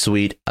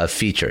suite of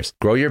features.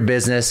 Grow your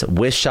business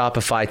with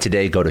Shopify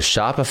today. Go to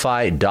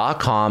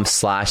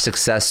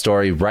shopify.com/success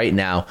story right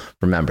now.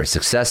 Remember,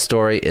 success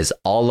story is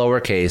all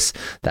lowercase.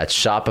 That's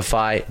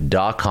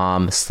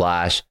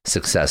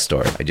shopify.com/success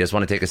story. I just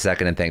want to take a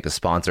second and thank the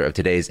sponsor of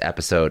today's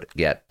episode,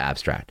 Get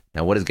Abstract.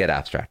 Now, what is Get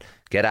Abstract?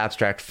 Get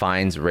Abstract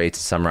finds, rates,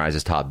 and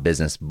summarizes top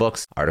business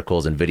books,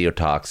 articles, and video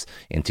talks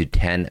into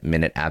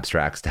 10-minute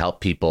abstracts to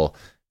help people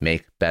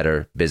make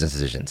better business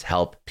decisions,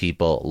 help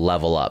people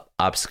level up,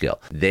 upskill.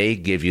 They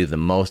give you the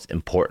most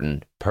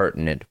important,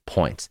 pertinent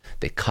points.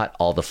 They cut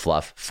all the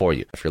fluff for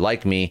you. If you're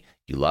like me,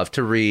 you love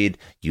to read,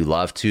 you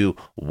love to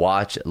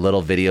watch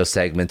little video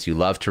segments, you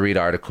love to read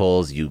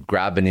articles, you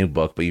grab a new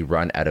book, but you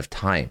run out of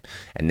time.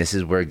 And this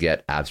is where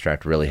Get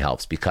Abstract really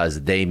helps,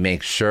 because they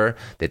make sure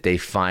that they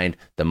find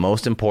the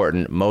most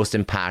important, most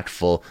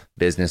impactful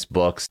business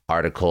books,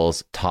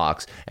 articles,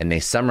 talks, and they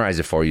summarize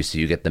it for you so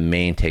you get the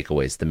main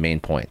takeaways, the main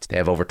points. They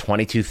have over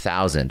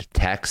 22,000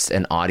 text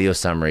and audio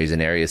summaries in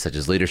areas such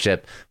as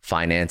leadership,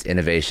 finance,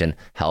 innovation,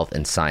 health,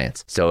 and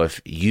science. So if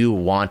you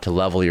want to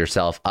level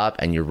yourself up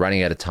and you're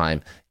running out of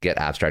time, Get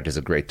Abstract is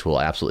a great tool.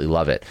 I absolutely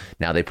love it.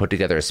 Now they put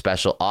together a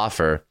special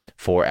offer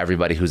for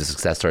everybody who's a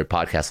Success Story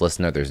podcast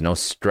listener. There's no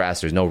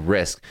stress, there's no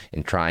risk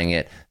in trying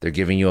it. They're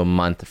giving you a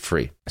month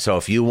free. So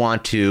if you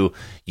want to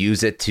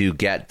use it to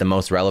get the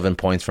most relevant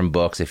points from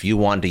books, if you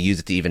want to use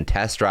it to even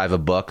test drive a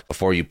book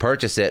before you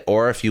purchase it,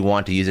 or if you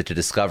want to use it to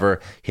discover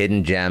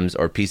hidden gems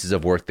or pieces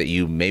of work that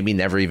you maybe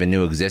never even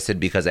knew existed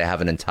because they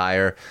have an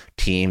entire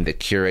team that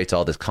curates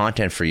all this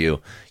content for you,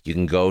 you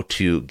can go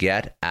to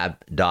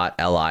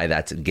getab.li.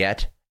 That's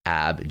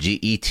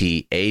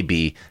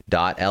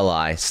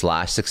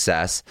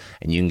getab.li/success,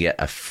 and you can get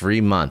a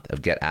free month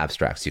of Get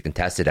Abstracts. You can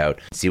test it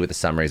out, see what the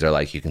summaries are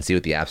like, you can see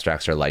what the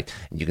abstracts are like,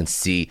 and you can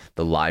see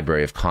the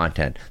library of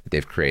content that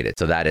they've created.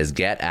 So that is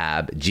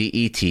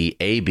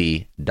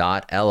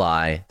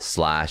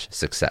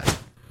getab.li/success.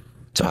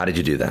 So how did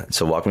you do that?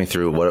 So walk me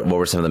through what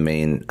were some of the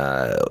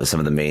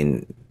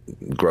main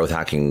growth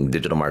hacking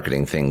digital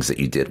marketing things that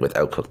you did with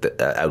Outkick,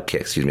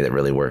 that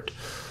really worked?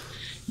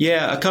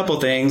 Yeah, a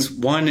couple things.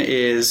 One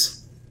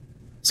is,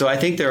 so I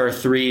think there are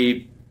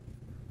 3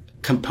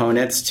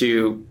 components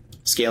to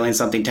scaling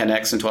something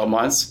 10x in 12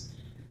 months.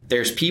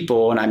 there's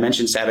people, and I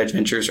mentioned Savage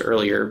Ventures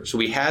earlier. So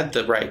we had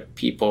the right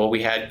people.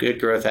 We had good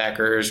growth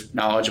hackers,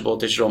 knowledgeable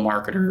digital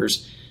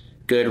marketers,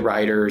 good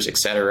writers, et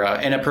cetera,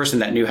 and a person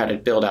that knew how to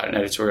build out an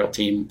editorial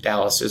team.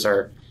 Dallas is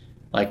our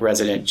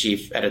resident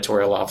chief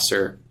editorial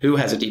officer who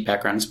has a deep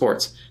background in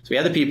sports. So we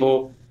had the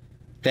people.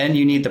 Then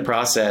you need the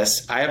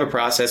process. I have a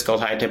process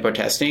called high tempo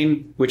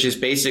testing, which is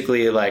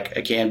basically like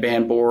a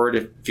Kanban board,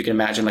 if you can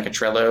imagine like a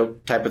Trello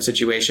type of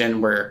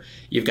situation where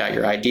you've got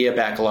your idea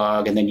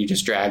backlog and then you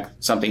just drag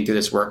something through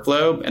this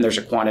workflow, and there's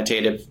a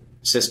quantitative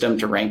system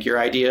to rank your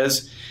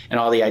ideas, and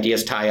all the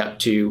ideas tie up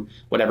to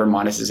whatever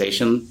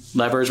monetization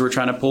levers we're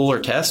trying to pull or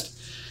test.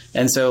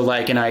 And so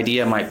like an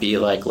idea might be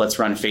like, let's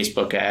run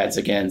Facebook ads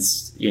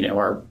against,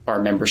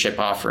 our membership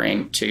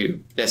offering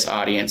to this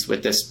audience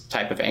with this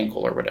type of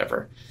angle or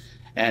whatever.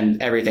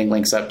 And everything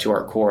links up to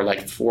our core,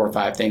 like 4 or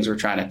 5 things we're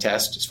trying to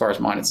test as far as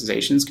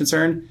monetization is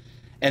concerned.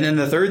 And then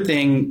the third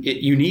thing,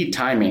 you need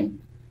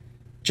timing.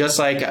 Just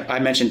like I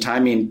mentioned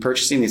timing,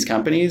 purchasing these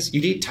companies,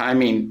 you need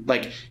timing.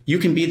 Like you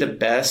can be the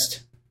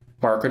best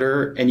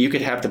marketer and you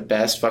could have the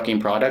best fucking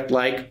product,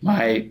 like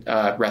my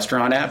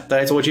restaurant app that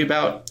I told you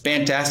about.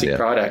 Fantastic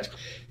product.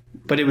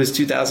 But it was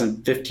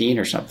 2015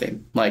 or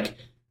something. Like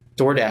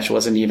DoorDash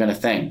wasn't even a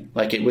thing.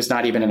 Like it was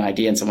not even an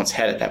idea in someone's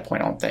head at that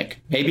point, I don't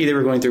think. Maybe they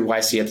were going through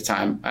YC at the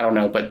time. I don't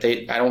know, but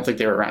I don't think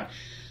they were around.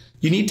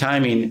 You need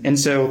timing. And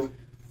so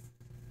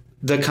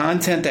the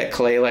content that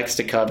Clay likes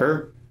to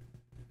cover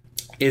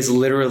is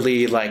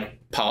literally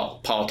like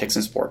politics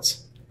and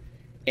sports.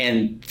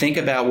 And think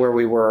about where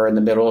we were in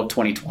the middle of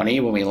 2020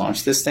 when we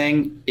launched this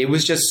thing. It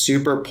was just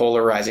super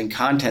polarizing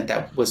content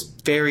that was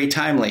very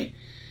timely.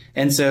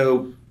 And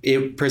so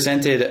it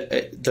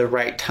presented the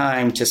right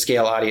time to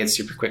scale audience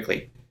super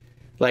quickly.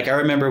 Like I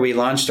remember we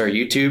launched our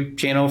YouTube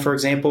channel, for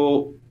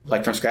example,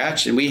 like from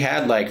scratch, and we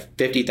had like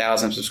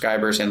 50,000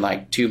 subscribers in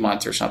like 2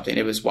 months or something.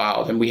 It was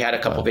wild. And we had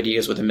a couple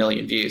videos with 1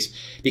 million views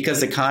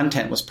because the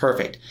content was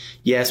perfect.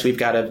 Yes, we've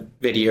got a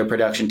video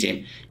production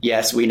team.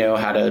 Yes, we know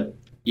how to,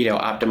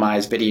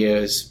 optimize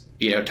videos,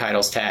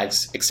 titles,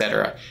 tags,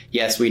 etc.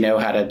 Yes, we know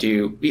how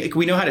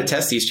to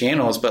test these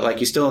channels, but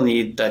like you still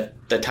need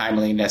the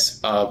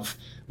timeliness of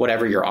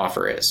whatever your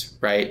offer is,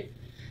 right?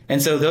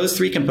 And so those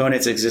 3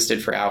 components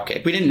existed for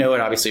Outkick. We didn't know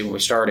it obviously when we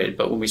started,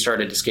 but when we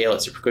started to scale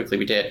it super quickly,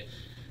 we did.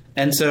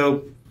 And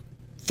so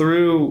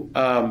through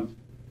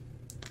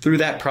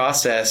that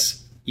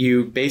process,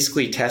 you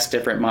basically test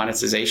different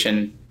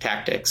monetization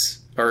tactics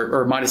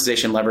or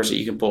monetization levers that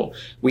you can pull.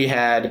 We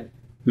had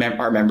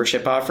our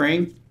membership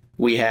offering.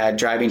 We had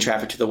driving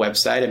traffic to the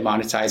website and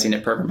monetizing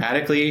it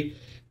programmatically.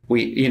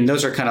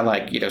 Those are kind of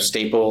like,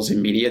 staples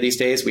in media these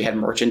days. We had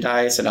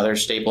merchandise, another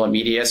staple in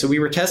media. So we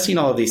were testing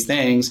all of these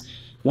things.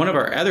 One of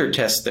our other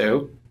tests,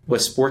 though,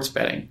 was sports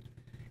betting.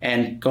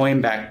 And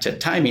going back to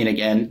timing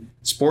again,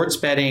 sports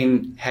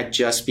betting had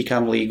just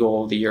become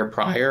legal the year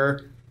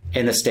prior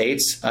in the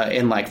States,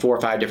 in like 4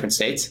 or 5 different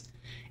states.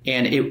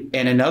 And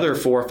another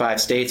 4 or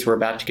 5 states were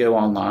about to go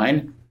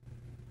online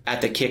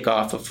at the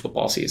kickoff of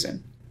football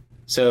season.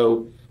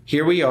 So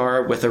here we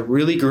are with a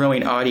really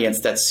growing audience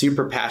that's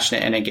super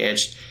passionate and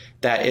engaged,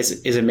 that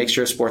is a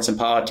mixture of sports and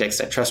politics,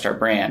 that trust our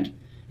brand.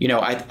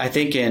 I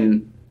think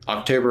in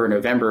October or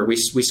November, we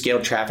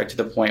scaled traffic to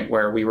the point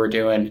where we were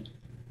doing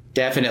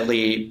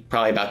definitely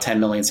probably about 10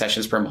 million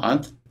sessions per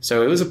month.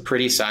 So it was a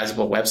pretty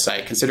sizable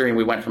website, considering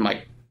we went from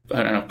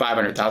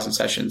 500,000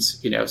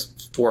 sessions,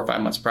 4 or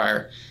 5 months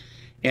prior.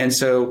 And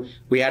so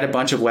we had a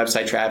bunch of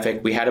website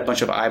traffic. We had a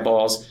bunch of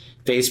eyeballs.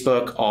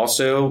 Facebook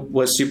also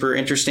was super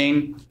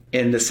interesting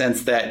in the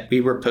sense that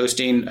we were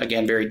posting,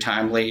 again, very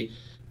timely,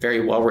 very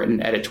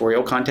well-written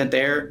editorial content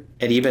there.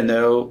 And even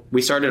though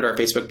we started our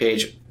Facebook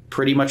page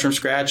pretty much from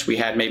scratch, we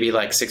had maybe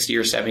like 60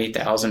 or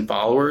 70,000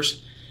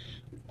 followers.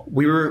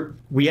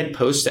 We had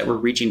posts that were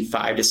reaching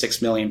 5 to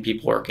 6 million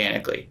people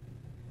organically.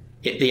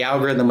 The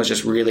algorithm was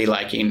just really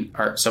liking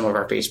some of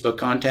our Facebook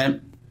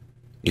content.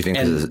 You think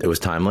it was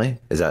timely?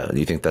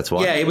 You think that's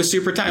why? Yeah, it was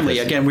super timely.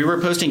 Again, we were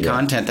posting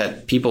content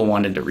that people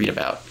wanted to read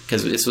about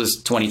because this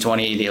was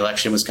 2020. The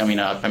election was coming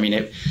up. I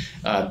mean,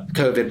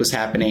 COVID was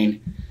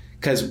happening.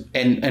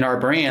 And our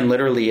brand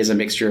literally is a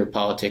mixture of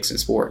politics and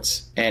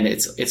sports. And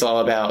it's all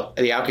about,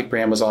 the Outkick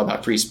brand was all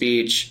about free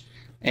speech.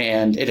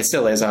 And it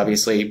still is,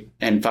 obviously.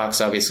 And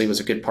Fox obviously was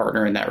a good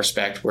partner in that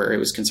respect, where it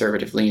was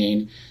conservative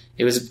leaning.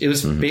 It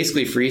was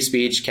basically free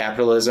speech,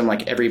 capitalism,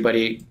 like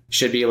everybody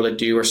should be able to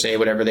do or say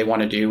whatever they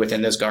want to do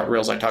within those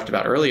guardrails I talked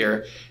about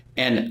earlier.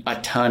 And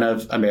a ton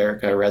of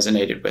America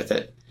resonated with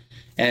it.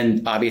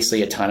 And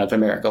obviously a ton of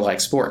America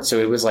likes sports. So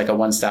it was like a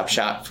one-stop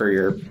shop for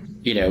your,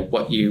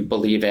 what you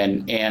believe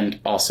in, and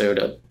also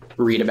to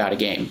read about a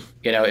game.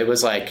 It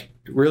was like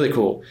really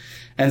cool.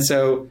 And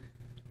so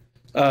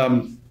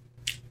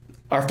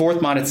our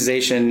fourth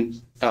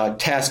monetization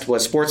test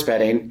was sports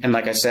betting. And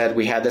like I said,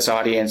 we had this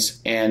audience,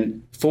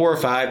 and 4 or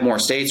 5 more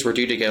states were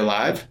due to go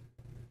live.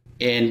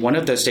 And one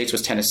of those states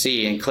was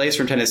Tennessee. And Clay's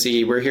from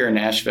Tennessee. We're here in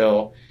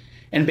Nashville.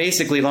 And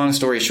basically, long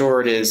story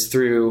short, is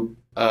through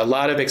a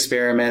lot of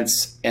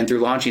experiments and through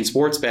launching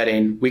sports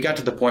betting, we got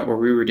to the point where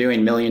we were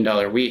doing $1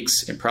 million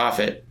weeks in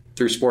profit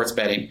through sports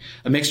betting,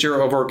 a mixture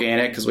of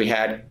organic because we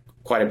had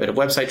quite a bit of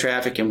website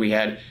traffic and we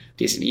had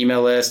decent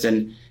email list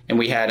and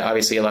we had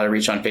obviously a lot of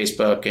reach on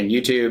Facebook and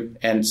YouTube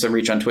and some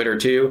reach on Twitter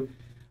too.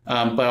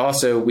 But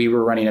also we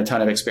were running a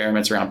ton of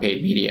experiments around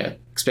paid media,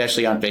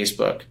 especially on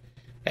Facebook.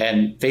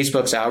 And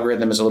Facebook's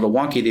algorithm is a little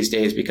wonky these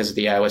days because of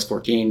the iOS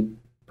 14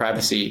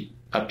 privacy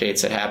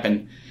updates that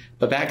happen.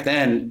 But back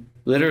then,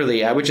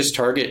 literally, I would just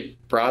target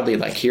broadly,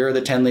 like here are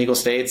the 10 legal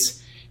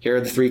states, here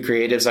are the 3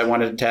 creatives I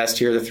wanted to test,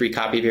 here are the 3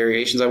 copy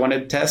variations I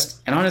wanted to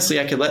test. And honestly,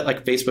 I could let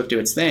like Facebook do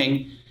its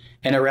thing.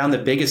 And around the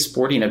biggest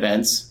sporting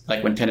events,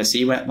 like when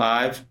Tennessee went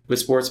live with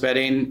sports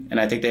betting, and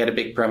I think they had a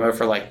big promo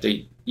for like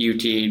the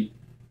UT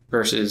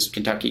versus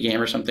Kentucky game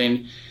or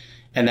something,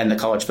 and then the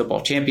college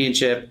football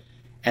championship.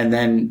 And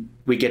then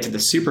we get to the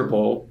Super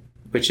Bowl,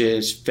 which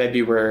is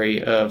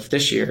February of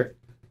this year.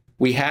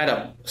 We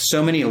had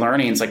so many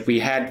learnings. Like we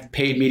had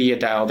paid media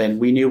dialed in.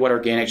 We knew what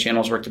organic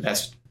channels worked the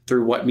best,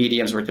 through what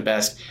mediums worked the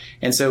best.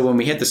 And so when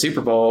we hit the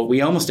Super Bowl,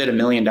 we almost did $1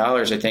 million,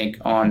 I think,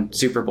 on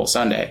Super Bowl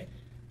Sunday,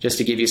 just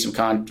to give you some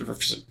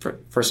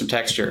for some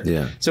texture.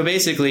 Yeah. So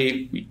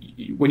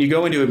basically, when you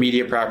go into a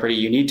media property,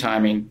 you need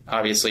timing,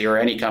 obviously, or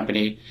any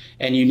company,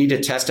 and you need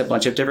to test a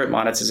bunch of different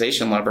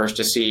monetization levers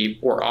to see,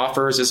 or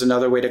offers is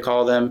another way to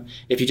call them.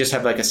 If you just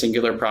have like a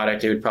singular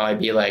product, it would probably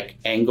be like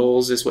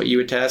angles is what you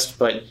would test.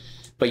 But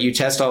you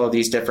test all of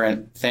these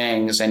different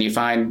things and you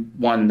find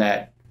one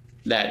that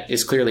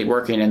is clearly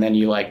working, and then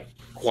you like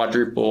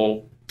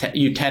quadruple,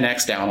 you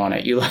 10x down on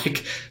it. You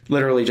like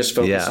literally just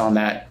focus on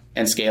that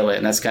and scale it.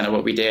 And that's kind of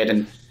what we did.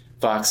 And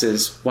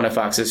one of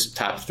Fox's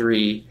top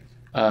 3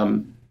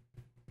 kind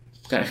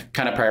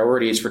of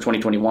priorities for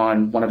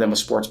 2021, one of them was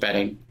sports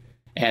betting.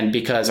 And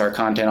because our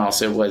content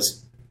also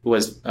was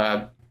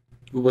a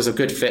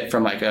good fit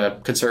from like a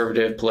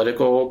conservative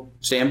political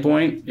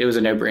standpoint, it was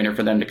a no-brainer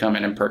for them to come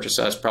in and purchase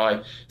us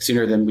probably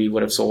sooner than we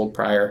would have sold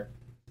prior.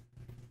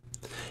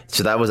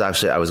 So that was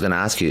actually, I was going to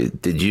ask you,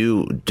 did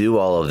you do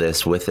all of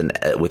this with an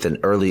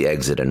early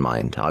exit in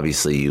mind?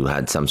 Obviously, you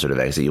had some sort of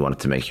exit. You wanted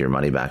to make your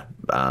money back.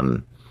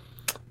 And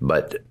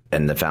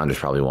the founders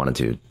probably wanted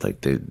to,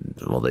 like, the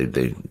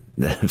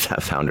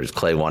founders,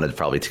 Clay wanted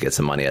probably to get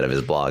some money out of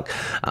his blog.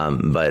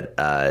 But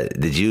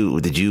did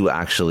you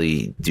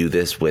actually do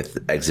this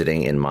with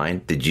exiting in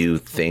mind? Did you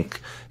think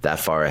that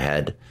far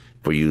ahead?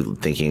 Were you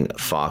thinking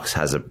Fox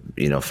has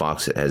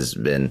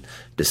been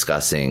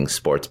discussing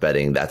sports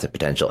betting, that's a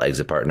potential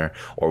exit partner?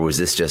 Or was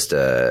this just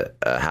a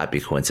happy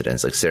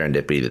coincidence, like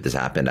serendipity, that this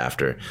happened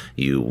after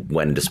you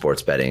went into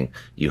sports betting?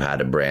 You had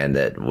a brand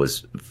that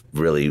was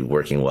really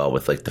working well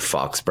with like the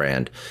Fox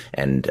brand.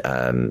 And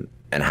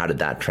how did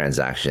that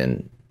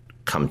transaction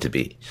come to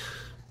be?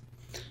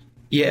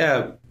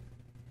 Yeah.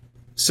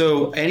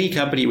 So any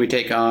company we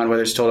take on,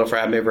 whether it's Total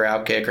Frat Mover,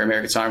 Outkick, or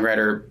American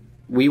Songwriter,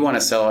 we want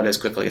to sell it as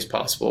quickly as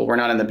possible. We're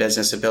not in the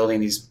business of building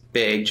these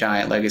big,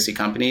 giant legacy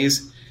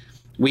companies.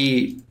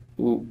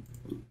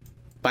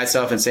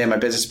 Myself and Sam, my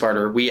business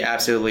partner, we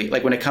absolutely,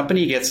 like when a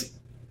company gets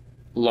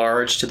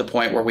large to the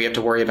point where we have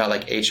to worry about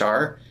like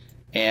HR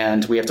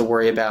and we have to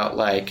worry about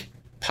like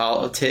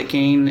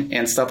politicking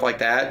and stuff like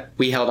that,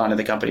 we held on to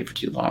the company for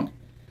too long.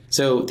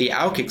 So the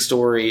Outkick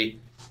story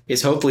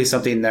is hopefully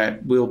something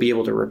that we'll be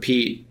able to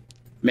repeat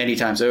many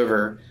times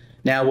over.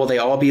 Now, will they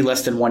all be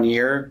less than 1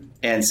 year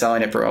and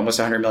selling it for almost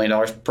 $100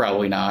 million?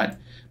 Probably not.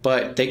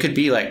 But they could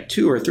be like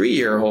 2 or 3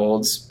 year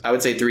holds. I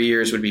would say 3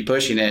 years would be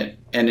pushing it,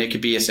 and it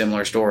could be a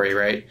similar story,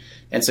 right?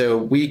 And so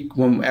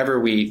whenever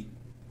we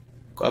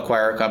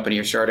acquire a company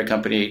or start a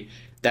company,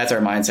 that's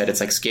our mindset. It's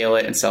like scale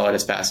it and sell it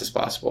as fast as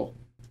possible.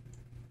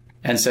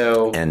 And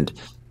so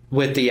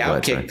with the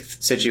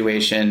Outkick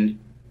situation,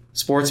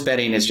 sports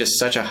betting is just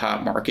such a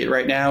hot market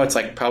right now. It's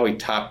like probably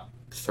top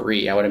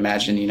 3, I would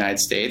imagine, in the United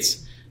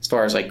States as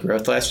far as like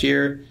growth last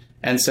year.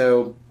 And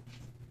so,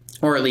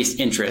 or at least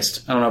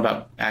interest. I don't know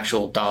about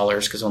actual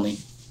dollars because only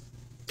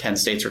 10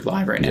 states are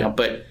live right now.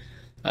 But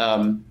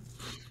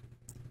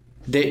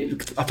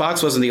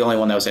Fox wasn't the only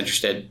one that was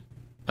interested.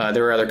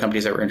 There were other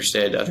companies that were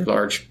interested, other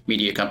large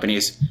media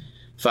companies.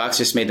 Fox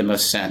just made the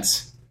most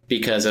sense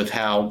because of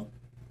how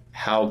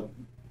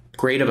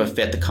great of a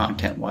fit the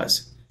content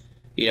was.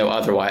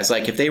 Otherwise,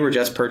 like if they were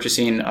just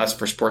purchasing us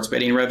for sports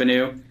betting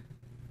revenue,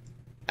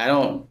 I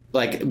don't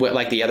like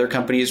the other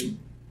companies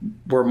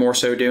were more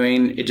so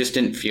doing. It just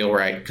didn't feel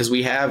right because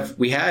we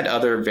had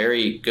other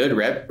very good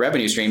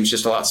revenue streams,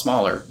 just a lot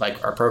smaller.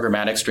 Like our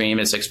programmatic stream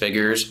is 6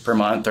 figures per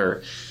month,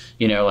 or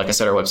like I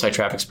said, our website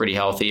traffic's pretty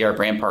healthy. Our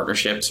brand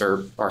partnerships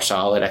are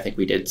solid. I think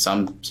we did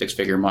some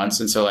 6-figure months,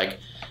 and so like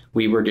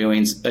we were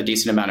doing a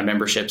decent amount of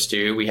memberships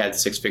too. We had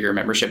 6-figure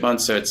membership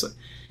months, so it's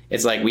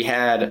like we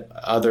had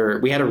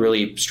a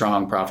really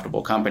strong,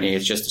 profitable company.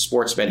 It's just the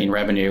sports betting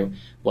revenue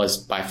was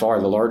by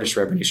far the largest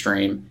revenue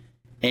stream,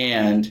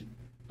 and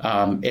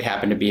it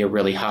happened to be a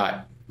really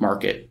hot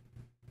market,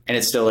 and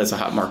it still is a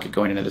hot market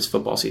going into this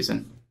football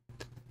season.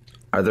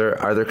 Are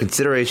there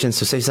considerations?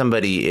 So say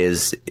somebody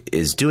is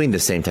doing the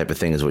same type of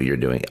thing as what you're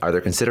doing. Are there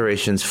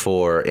considerations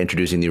for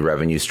introducing new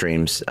revenue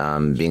streams,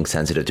 being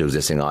sensitive to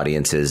existing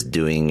audiences,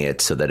 doing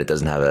it so that it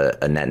doesn't have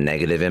a net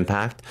negative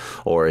impact?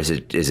 Or is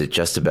it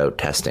just about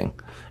testing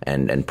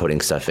and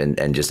putting stuff in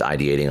and just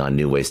ideating on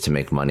new ways to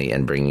make money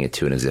and bringing it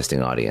to an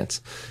existing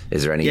audience?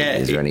 Is there any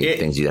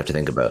things you have to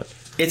think about?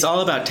 It's all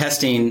about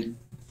testing.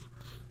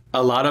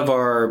 A lot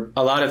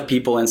of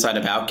people inside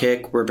of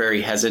Outkick were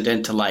very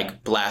hesitant to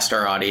like blast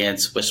our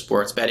audience with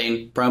sports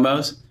betting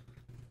promos.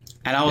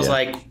 And I was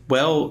like,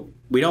 well,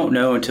 we don't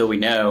know until we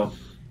know.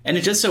 And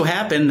it just so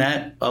happened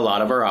that a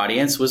lot of our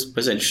audience was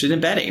interested in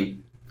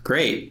betting.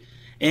 Great.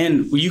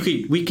 And we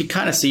could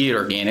kind of see it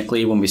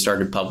organically when we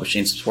started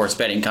publishing some sports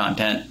betting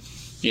content,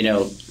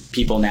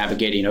 people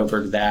navigating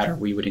over to that, or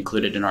we would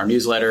include it in our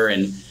newsletter.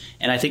 And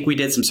I think we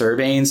did some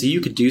surveying. So you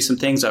could do some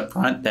things up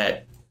front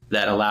that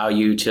allow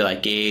you to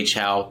like gauge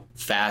how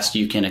fast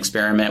you can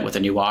experiment with a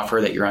new offer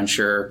that you're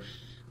unsure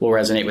will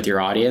resonate with your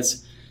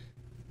audience.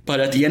 But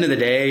at the end of the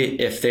day,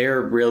 if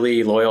they're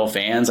really loyal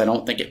fans, I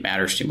don't think it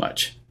matters too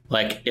much.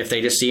 Like if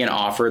they just see an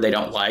offer they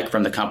don't like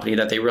from the company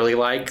that they really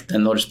like,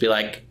 then they'll just be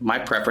like, my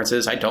preference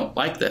is I don't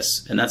like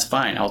this. And that's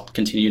fine. I'll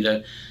continue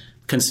to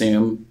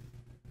consume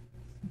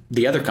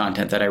the other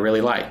content that I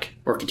really like,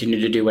 or continue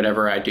to do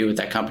whatever I do with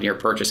that company or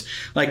purchase.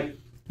 Like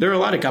there are a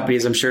lot of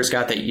companies, I'm sure,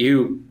 Scott, that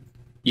you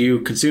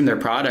consume their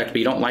product, but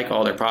you don't like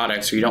all their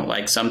products, or you don't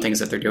like some things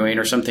that they're doing,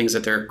 or some things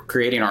that they're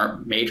creating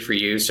aren't made for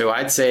you. So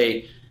I'd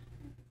say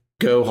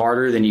go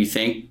harder than you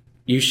think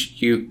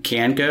you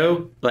can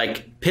go.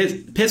 Like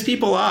piss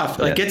people off.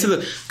 Like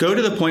go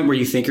to the point where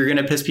you think you're going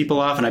to piss people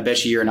off, and I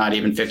bet you're not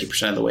even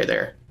 50% of the way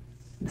there.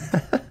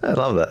 I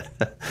love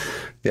that.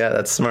 Yeah,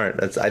 that's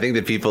smart. I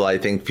think people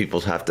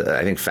have to,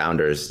 I think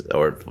founders,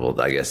 or,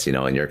 well, I guess,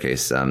 in your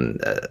case,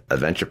 a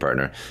venture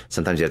partner,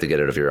 sometimes you have to get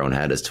out of your own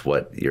head as to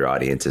what your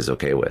audience is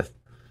okay with.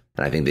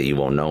 And I think that you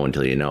won't know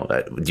until you know.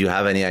 Do you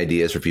have any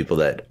ideas for people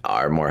that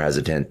are more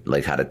hesitant,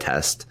 like how to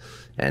test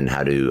and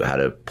how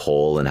to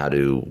poll and how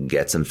to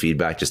get some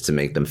feedback just to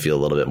make them feel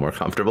a little bit more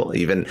comfortable?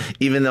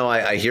 Even though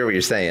I hear what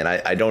you're saying,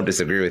 I don't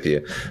disagree with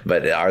you.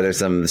 But are there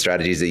some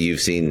strategies that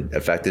you've seen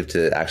effective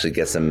to actually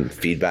get some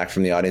feedback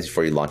from the audience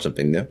before you launch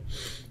something new?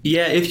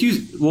 Yeah,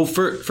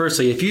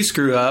 firstly, if you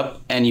screw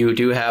up and you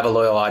do have a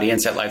loyal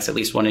audience that likes at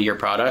least one of your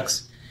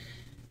products,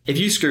 if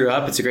you screw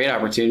up, it's a great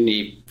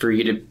opportunity for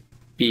you to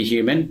be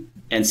human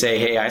and say,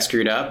 hey, I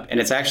screwed up. And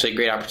it's actually a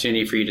great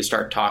opportunity for you to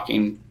start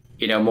talking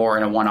more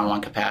in a one-on-one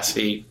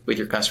capacity with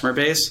your customer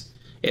base,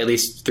 at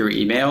least through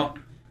email.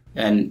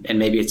 And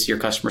maybe it's your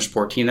customer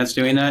support team that's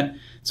doing that.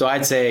 So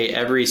I'd say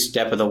every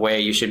step of the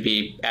way, you should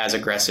be as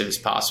aggressive as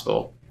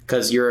possible,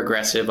 because your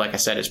aggressive, like I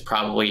said, is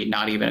probably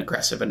not even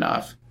aggressive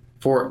enough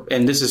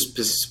and this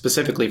is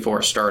specifically for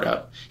a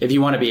startup. If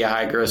you want to be a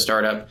high growth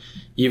startup,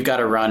 you've got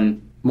to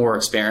run more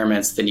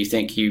experiments than you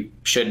think you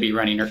should be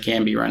running or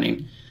can be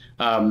running.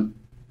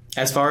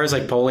 As far as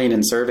like polling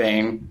and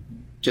surveying,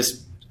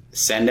 just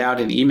send out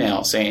an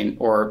email saying,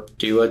 or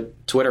do a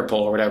Twitter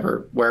poll or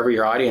whatever, wherever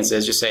your audience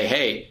is, just say,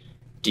 hey,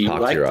 do you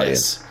like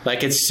this? Audience.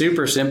 Like, it's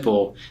super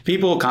simple.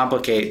 People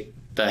complicate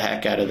the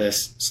heck out of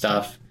this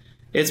stuff.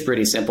 It's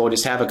pretty simple.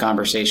 Just have a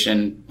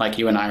conversation like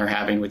you and I are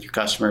having with your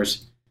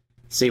customers,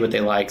 see what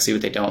they like, see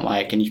what they don't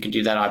like. And you can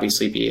do that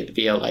obviously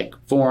via like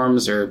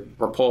forums or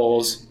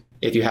polls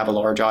if you have a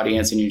large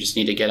audience and you just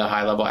need to get a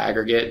high level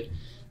aggregate.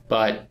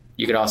 But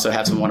you could also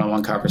have some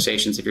one-on-one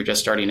conversations if you're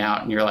just starting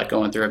out and you're like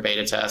going through a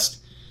beta test.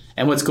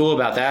 And what's cool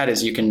about that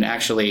is you can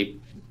actually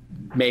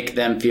make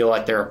them feel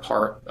like they're a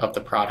part of the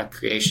product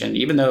creation,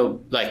 even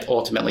though like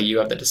ultimately you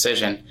have the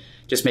decision.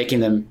 Just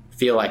making them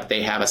feel like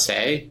they have a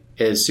say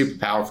is super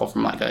powerful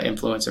from like an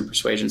influence and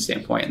persuasion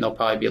standpoint, and they'll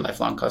probably be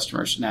lifelong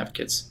customers and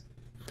advocates.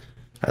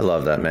 I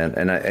love that, man.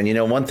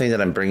 And one thing that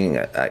I'm bringing,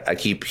 I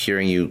keep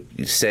hearing you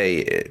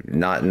say,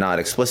 not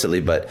explicitly,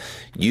 but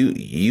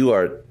you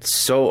are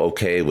so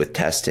okay with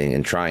testing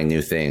and trying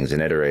new things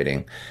and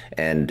iterating.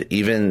 And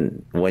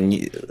even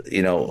when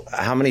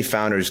how many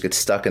founders get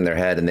stuck in their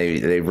head and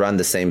they run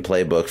the same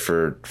playbook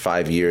for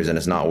 5 years and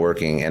it's not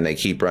working and they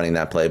keep running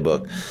that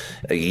playbook.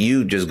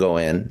 You just go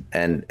in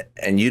and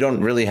you don't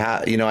really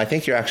have, I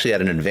think you're actually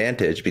at an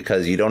advantage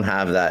because you don't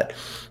have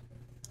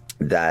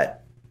that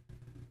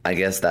I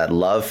guess that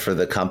love for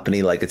the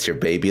company, like it's your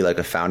baby, like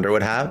a founder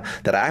would have,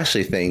 that I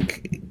actually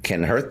think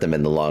can hurt them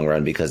in the long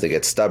run because they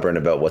get stubborn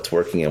about what's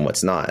working and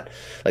what's not.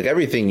 Like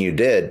everything you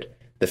did,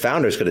 the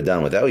founders could have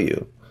done without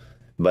you,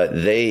 but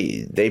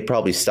they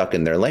probably stuck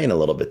in their lane a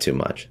little bit too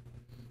much.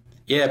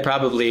 Yeah,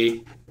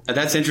 probably.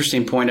 That's an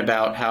interesting point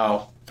about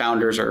how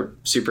founders are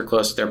super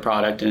close to their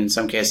product. And in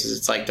some cases,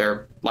 it's like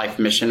their life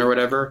mission or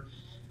whatever.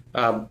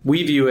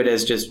 We view it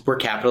as just, we're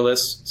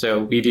capitalists. So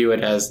we view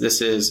it as this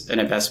is an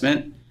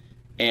investment.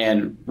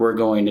 And we're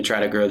going to try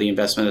to grow the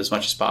investment as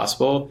much as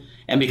possible.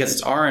 And because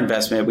it's our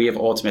investment, we have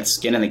ultimate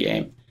skin in the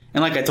game.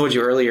 And like I told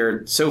you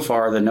earlier, so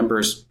far, the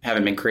numbers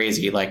haven't been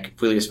crazy. Like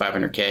if we lose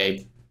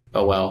 $500K,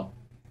 oh, well,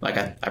 like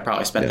I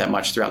probably spent that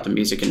much throughout the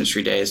music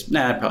industry days.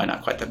 Nah, probably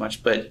not quite that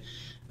much. But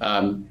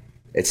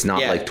It's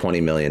not like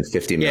 20 million,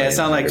 50 million. Yeah, it's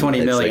not like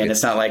 20 million.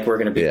 It's not like we're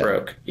going to be Yeah.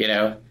 broke, you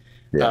know?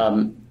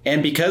 Yeah.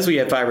 And because we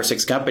have 5 or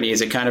 6 companies,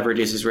 it kind of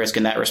reduces risk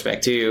in that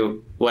respect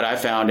too. What I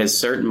found is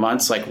certain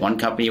months, like one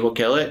company will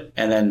kill it.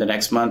 And then the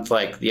next month,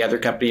 like the other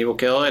company will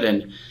kill it.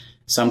 And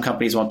some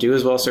companies won't do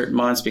as well certain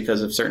months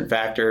because of certain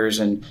factors.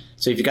 And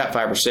so if you got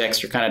 5 or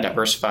 6, you're kind of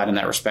diversified in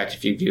that respect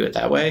if you view it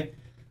that way.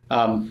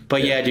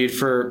 But yeah, dude,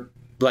 for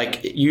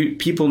like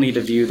people need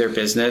to view their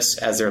business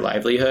as their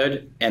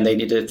livelihood, and they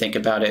need to think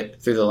about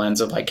it through the lens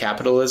of like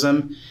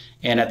capitalism.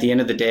 And at the end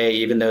of the day,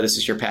 even though this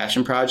is your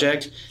passion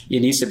project,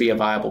 it needs to be a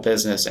viable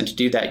business. And to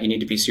do that, you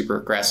need to be super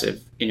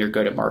aggressive in your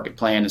go-to-market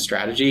plan and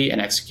strategy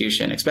and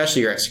execution,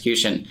 especially your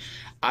execution.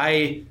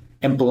 I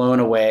am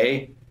blown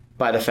away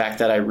by the fact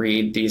that I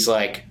read these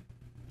like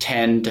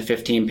 10 to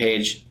 15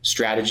 page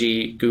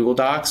strategy Google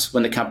Docs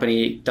when the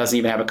company doesn't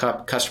even have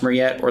a customer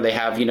yet, or they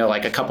have, you know,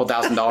 like a couple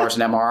 $1,000s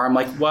in MRR. I'm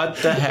like, what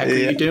the heck are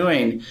you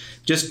doing?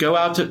 Just go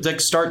out to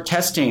like start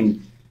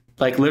testing.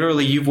 Like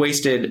literally you've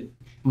wasted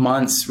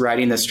months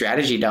writing the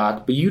strategy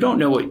doc, but you don't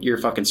know what your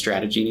fucking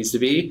strategy needs to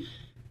be.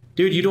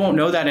 Dude, you don't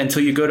know that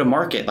until you go to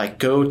market. Like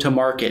go to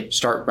market,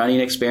 start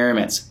running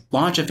experiments,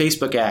 launch a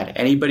Facebook ad.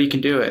 Anybody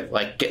can do it.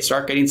 Like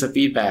start getting some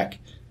feedback.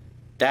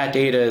 That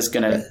data is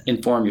going to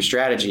inform your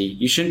strategy.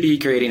 You shouldn't be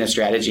creating a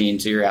strategy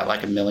until you're at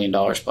like $1 million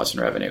plus in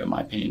revenue, in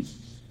my opinion.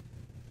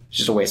 It's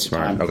just a waste of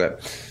time. Okay.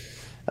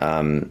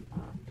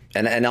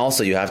 And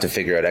also you have to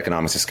figure out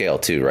economics of scale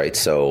too, right?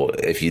 So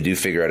if you do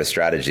figure out a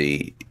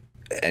strategy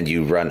and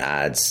you run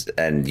ads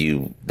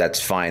and that's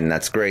fine,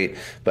 that's great.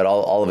 But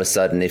all of a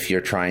sudden, if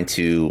you're trying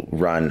to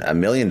run $1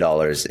 million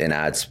in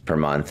ads per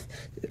month,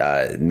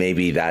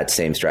 maybe that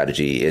same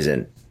strategy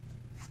isn't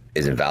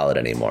valid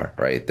anymore,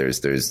 right?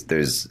 There's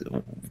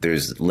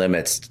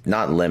limits,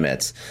 not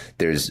limits.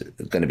 There's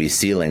going to be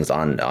ceilings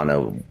on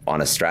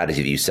a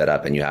strategy that you set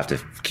up, and you have to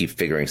keep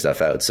figuring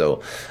stuff out.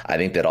 So I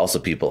think that also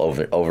people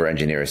over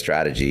engineer a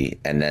strategy,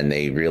 and then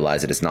they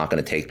realize that it's not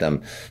going to take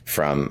them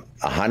from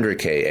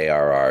 100K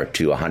ARR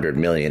to 100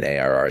 million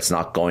ARR. It's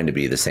not going to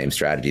be the same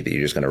strategy that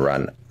you're just going to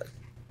run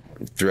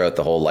throughout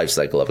the whole life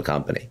cycle of a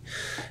company.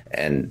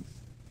 And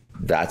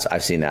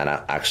I've seen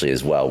that actually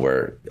as well,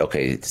 where,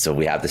 okay, so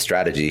we have the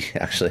strategy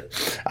actually.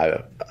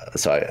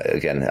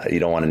 Again, you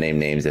don't want to name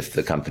names if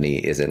the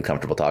company isn't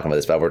comfortable talking about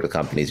this, but I've worked with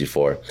companies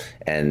before,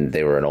 and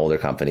they were an older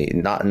company,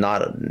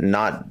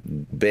 not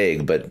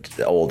big, but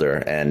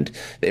older. And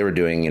they were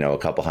doing, a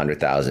couple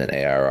 100,000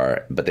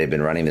 ARR, but they've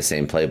been running the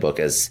same playbook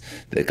as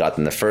they got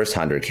them the first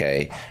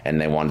 100K,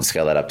 and they wanted to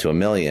scale that up to 1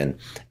 million.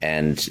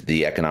 And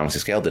the economics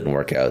of scale didn't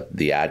work out.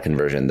 The ad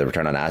conversion, the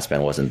return on ad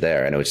spend wasn't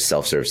there. And it was just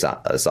self-serve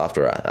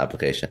software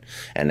application,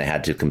 and they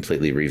had to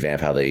completely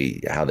revamp how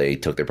they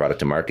took their product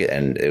to market.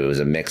 And it was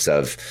a mix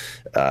of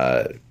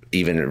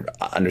even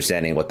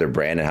understanding what their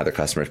brand and how their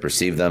customers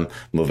perceive them,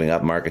 moving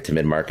up market to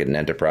mid-market and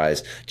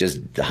enterprise, just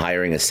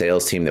hiring a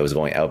sales team that was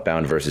going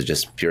outbound versus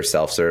just pure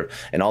self-serve,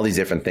 and all these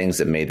different things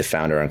that made the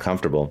founder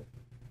uncomfortable,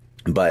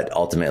 but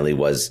ultimately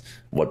was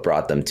what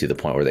brought them to the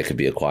point where they could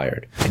be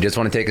acquired. I just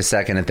want to take a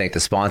second and thank the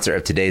sponsor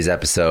of today's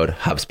episode,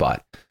 HubSpot.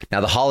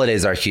 Now, the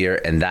holidays are here,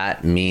 and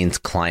that means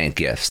client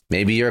gifts.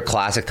 Maybe you're a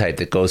classic type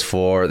that goes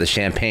for the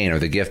champagne or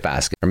the gift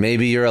basket. Or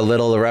maybe you're a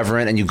little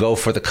irreverent and you go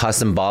for the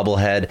custom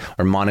bobblehead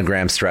or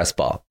monogram stress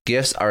ball.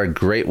 Gifts are a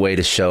great way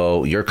to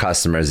show your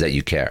customers that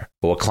you care.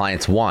 But what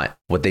clients want,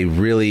 what they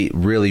really,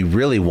 really,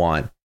 really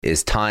want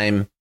is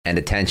time and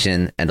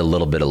attention and a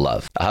little bit of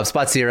love. A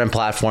HubSpot CRM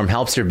platform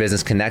helps your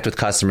business connect with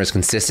customers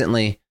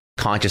consistently,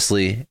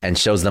 consciously, and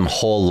shows them a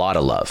whole lot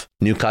of love.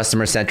 New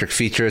customer-centric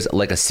features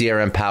like a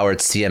CRM-powered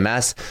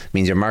CMS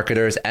means your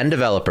marketers and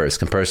developers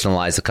can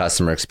personalize the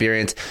customer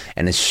experience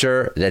and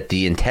ensure that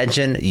the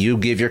intention you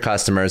give your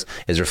customers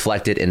is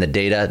reflected in the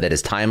data that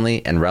is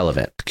timely and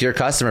relevant. Secure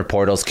customer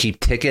portals keep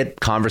ticket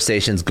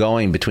conversations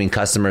going between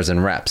customers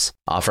and reps,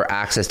 offer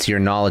access to your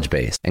knowledge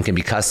base, and can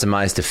be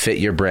customized to fit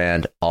your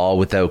brand, all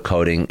without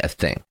coding a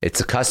thing.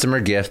 It's a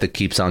customer gift that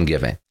keeps on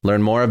giving.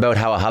 Learn more about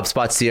how a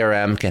HubSpot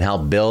CRM can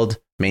help build,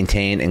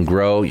 maintain, and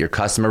grow your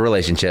customer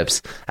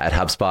relationships at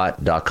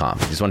HubSpot.com.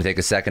 I just want to take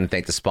a second and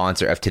thank the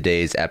sponsor of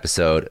today's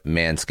episode,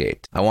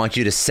 Manscaped. I want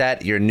you to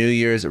set your New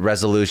Year's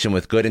resolution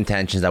with good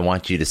intentions. I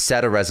want you to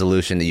set a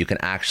resolution that you can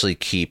actually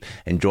keep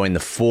and join the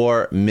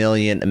 4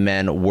 million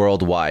men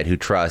worldwide who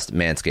trust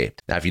Manscaped.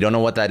 Now, if you don't know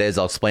what that is,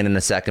 I'll explain in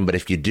a second, but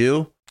if you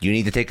do, you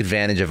need to take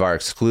advantage of our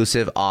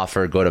exclusive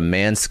offer. Go to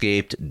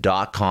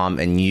manscaped.com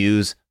and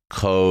use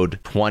code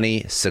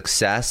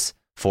 20success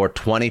for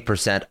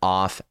 20%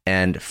 off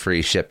and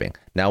free shipping.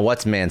 Now,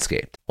 what's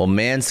Manscaped? Well,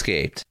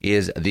 Manscaped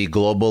is the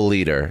global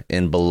leader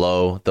in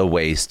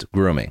below-the-waist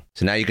grooming.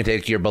 So now you can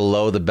take your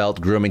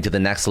below-the-belt grooming to the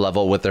next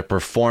level with their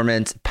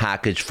Performance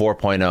Package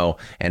 4.0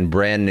 and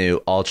brand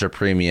new Ultra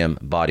Premium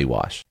Body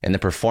Wash. In the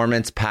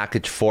Performance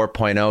Package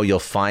 4.0, you'll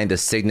find the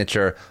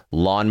signature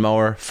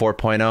Lawnmower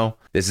 4.0.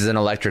 This is an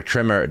electric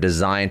trimmer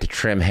designed to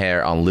trim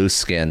hair on loose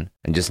skin.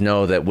 And just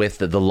know that with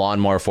the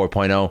Lawnmower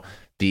 4.0,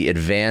 The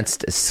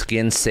advanced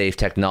skin-safe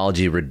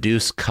technology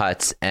reduces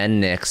cuts and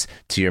nicks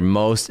to your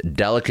most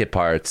delicate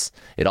parts.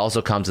 It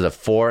also comes with a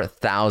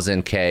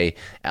 4000K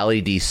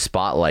LED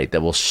spotlight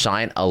that will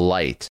shine a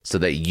light so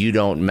that you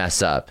don't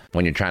mess up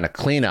when you're trying to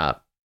clean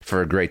up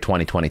for a great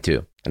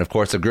 2022. And of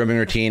course, a grooming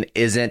routine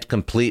isn't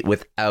complete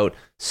without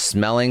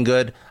smelling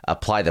good.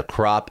 Apply the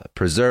Crop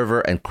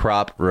Preserver and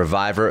Crop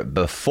Reviver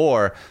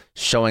before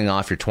showing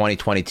off your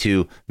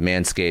 2022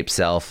 Manscaped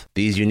self.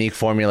 These unique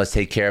formulas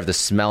take care of the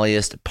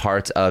smelliest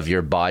parts of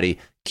your body,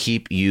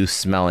 keep you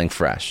smelling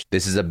fresh.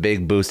 This is a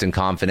big boost in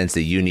confidence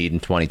that you need in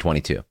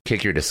 2022.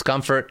 Kick your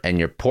discomfort and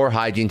your poor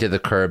hygiene to the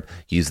curb.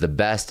 Use the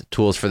best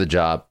tools for the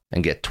job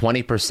and get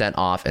 20%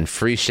 off and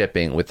free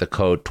shipping with the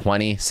code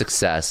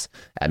 20success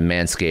at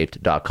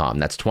manscaped.com.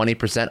 That's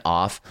 20%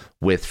 off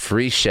with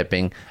free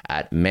shipping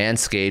at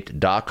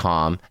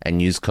manscaped.com and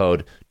use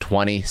code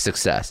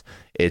 20success.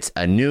 It's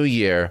a new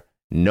year,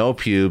 no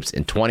pubes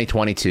in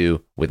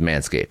 2022 with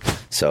Manscaped.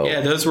 So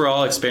yeah, those were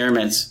all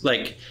experiments.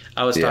 Like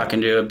I was talking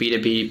to a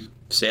B2B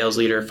sales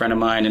leader, a friend of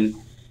mine, and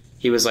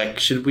he was like,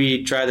 should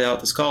we try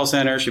out this call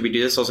center? Should we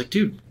do this? I was like,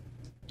 dude,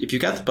 if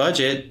you've got the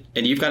budget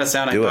and you've got a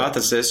sound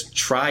hypothesis,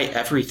 try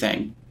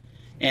everything.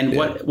 And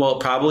what will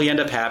probably end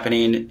up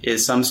happening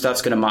is some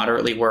stuff's going to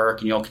moderately work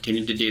and you'll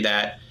continue to do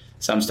that.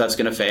 Some stuff's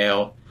going to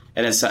fail.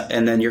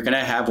 And then you're going to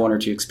have one or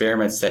two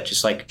experiments that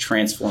just like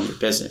transform your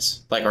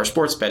business, like our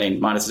sports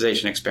betting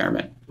monetization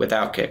experiment with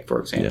Outkick,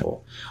 for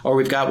example. Yeah. Or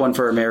we've got one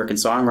for American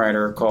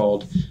Songwriter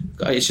called,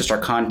 it's just our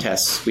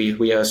contests.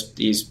 We host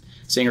these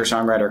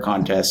singer-songwriter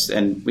contests,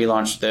 and we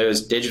launched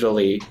those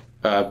digitally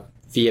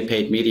via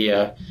paid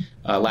media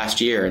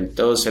last year. And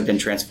those have been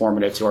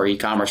transformative to our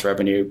e-commerce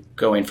revenue,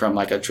 going from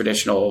like a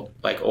traditional,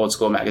 like old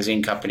school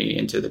magazine company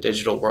into the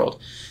digital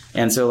world.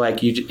 And so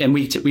like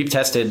we've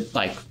tested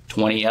like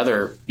 20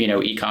 other,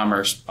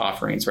 e-commerce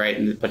offerings,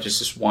 right? But just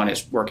this one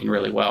is working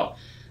really well.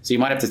 So you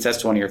might have to test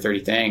 20 or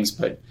 30 things,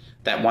 but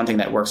that one thing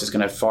that works is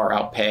going to far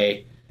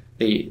outpay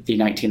the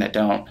 19 that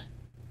don't.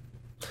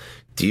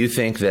 Do you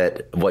think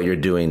that what you're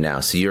doing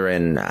now, so you're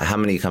in, how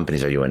many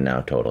companies are you in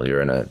now total?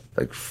 You're in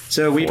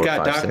so we've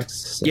got,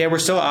 we're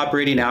still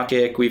operating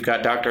Outkick. We've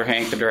got Dr.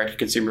 Hank, the direct to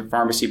consumer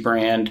pharmacy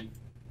brand.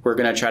 We're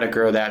going to try to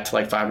grow that to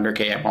like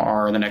 500K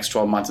MRR in the next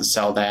 12 months and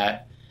sell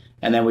that.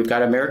 And then we've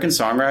got American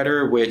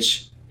Songwriter,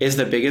 which is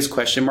the biggest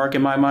question mark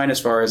in my mind as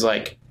far as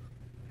like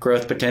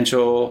growth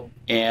potential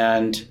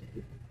and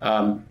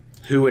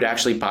who would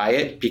actually buy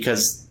it.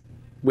 Because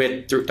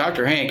with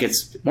Dr. Hank,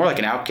 it's more like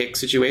an Outkick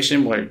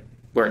situation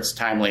where it's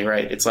timely,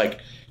 right? It's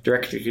like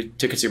direct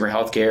to consumer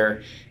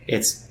healthcare.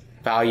 It's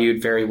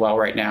valued very well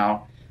right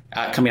now.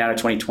 Coming out of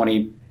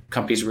 2020,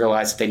 companies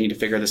realize that they need to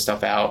figure this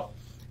stuff out.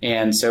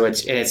 And so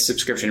it's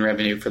subscription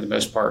revenue for the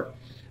most part.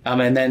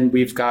 And then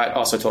we've got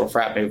also Total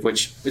Frat Move,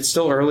 which it's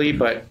still early,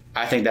 but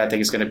I think that thing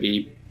is going to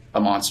be a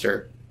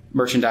monster.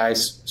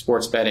 Merchandise,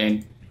 sports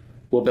betting,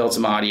 we'll build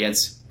some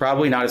audience.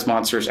 Probably not as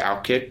monster as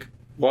Outkick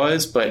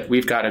was, but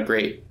we've got a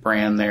great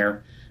brand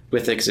there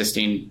with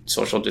existing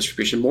social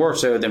distribution, more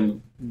so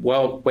than,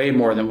 way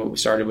more than what we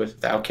started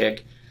with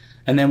Outkick.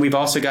 And then we've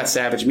also got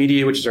Savage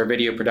Media, which is our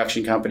video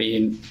production company,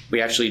 and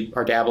we actually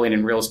are dabbling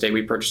in real estate.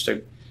 We purchased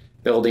a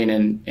building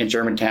in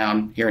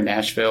Germantown here in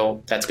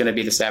Nashville. That's going to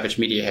be the Savage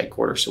Media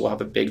headquarters. So we'll have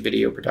a big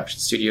video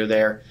production studio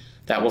there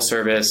that will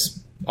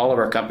service all of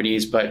our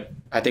companies. But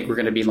I think we're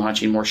going to be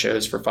launching more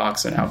shows for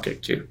Fox and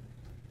Outkick too.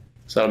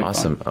 So that'll be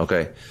awesome. Fun.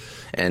 Okay.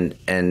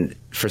 And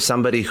for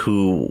somebody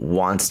who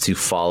wants to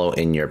follow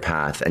in your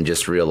path and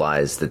just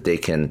realize that they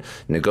can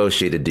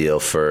negotiate a deal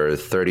for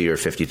 $30,000 or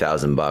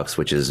 $50,000,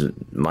 which is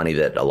money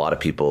that a lot of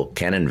people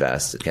can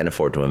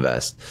afford to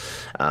invest.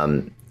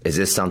 Is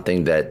this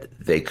something that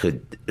they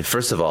could,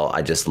 first of all,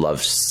 I just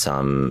love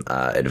some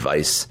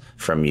advice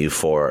from you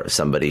for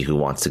somebody who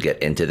wants to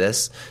get into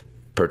this,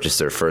 purchase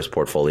their first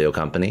portfolio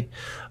company,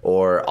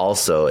 or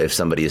also if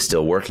somebody is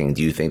still working,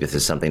 do you think this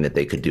is something that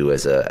they could do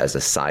as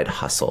a side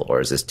hustle, or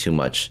is this too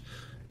much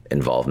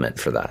involvement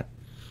for that?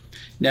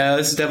 No,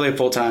 this is definitely a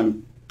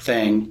full-time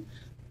thing.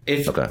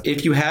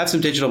 If you have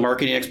some digital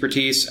marketing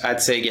expertise, I'd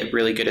say get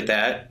really good at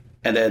that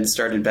and then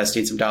start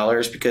investing some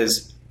dollars,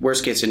 because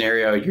worst case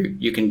scenario,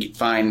 you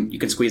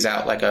can squeeze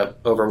out like a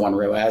over one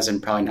ROAS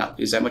and probably not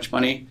lose that much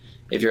money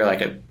if you're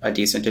like a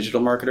decent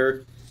digital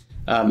marketer.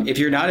 If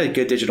you're not a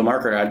good digital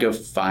marketer, I'd go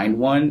find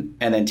one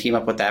and then team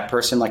up with that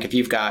person. Like if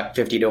you've got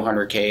 50 to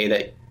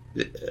 100K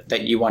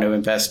that you want to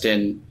invest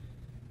in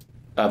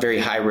very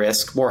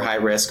more high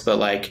risk, but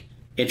like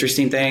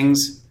interesting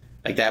things,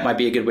 like that might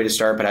be a good way to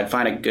start. But I'd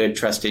find a good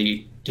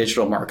trusted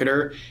digital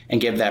marketer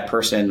and give that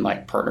person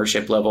like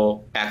partnership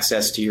level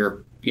access to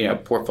your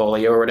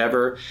portfolio or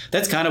whatever.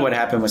 That's kind of what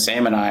happened with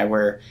Sam and I,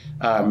 where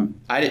I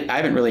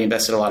haven't really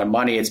invested a lot of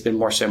money. It's been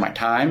more so my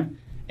time,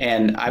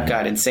 and I've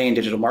got insane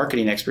digital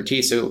marketing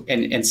expertise. So,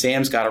 and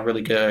Sam's got a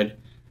really good,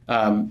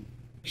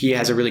 he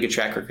has a really good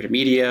track record of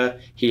media.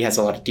 He has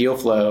a lot of deal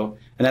flow.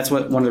 And that's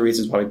one of the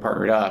reasons why we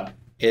partnered up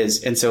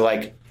and so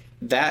like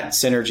that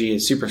synergy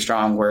is super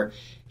strong, where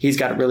he's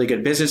got a really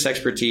good business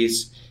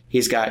expertise.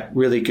 He's got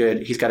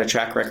a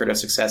track record of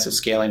success of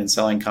scaling and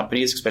selling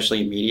companies,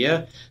 especially in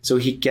media. So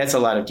he gets a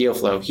lot of deal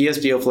flow. He has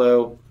deal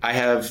flow. I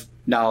have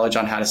knowledge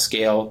on how to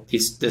scale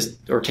this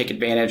or take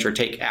advantage or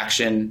take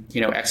action,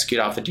 execute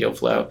off the deal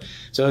flow.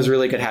 So it was a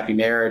really good, happy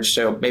marriage.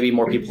 So maybe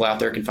more people out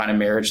there can find a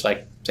marriage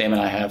like Sam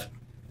and I have.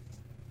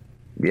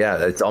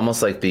 Yeah, it's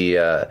almost like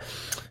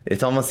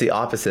it's almost the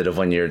opposite of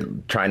when you're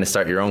trying to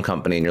start your own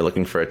company and you're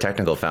looking for a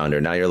technical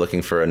founder. Now you're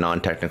looking for a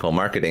non-technical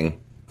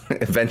marketing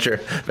venture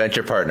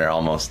partner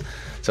almost.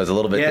 So it's a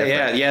little bit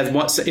different.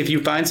 Yeah. If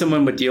you find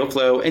someone with deal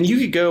flow, and you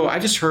could go, I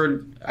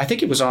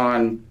think it was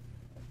on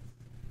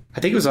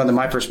the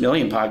My First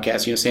Million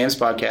podcast, Sam's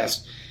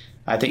podcast.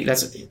 I think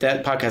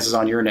that podcast is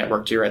on your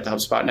network too, right? The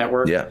HubSpot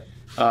network. Yeah.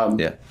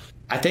 Yeah.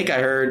 I think I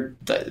heard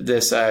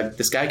this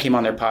guy came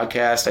on their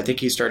podcast. I think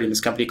he's starting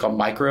this company called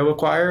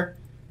MicroAcquire.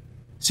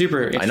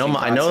 Super interesting.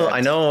 I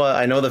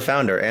know the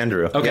founder,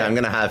 Andrew. Okay. Yeah, I'm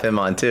going to have him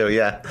on too.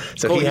 Yeah.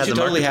 So cool. He has you should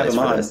totally have him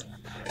on.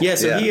 Yeah.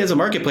 So he has a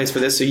marketplace for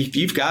this. So if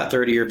you've got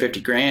 30 or 50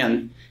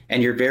 grand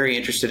and you're very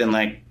interested in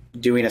like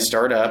doing a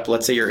startup,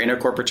 let's say you're in a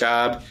corporate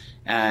job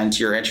and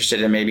you're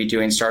interested in maybe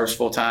doing startups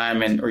full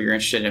time or you're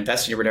interested in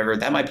investing or whatever,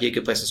 that might be a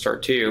good place to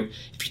start too.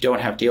 If you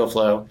don't have deal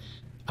flow,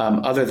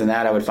 other than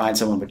that, I would find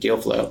someone with deal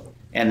flow.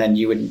 And then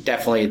you would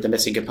definitely, the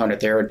missing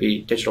component there would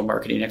be digital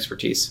marketing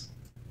expertise,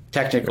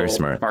 technical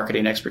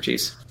marketing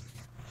expertise.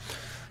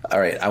 All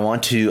right, I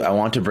want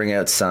to bring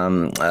out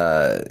some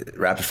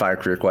rapid fire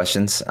career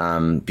questions.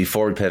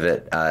 Before we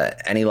pivot,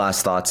 any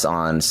last thoughts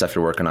on stuff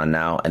you're working on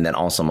now? And then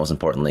also, most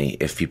importantly,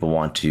 if people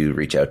want to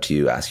reach out to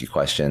you, ask you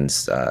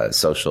questions,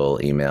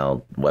 social,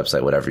 email,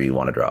 website, whatever you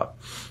want to drop.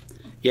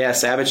 Yeah,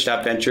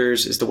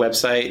 Savage.Ventures is the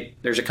website.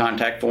 There's a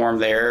contact form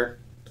there.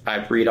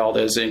 I read all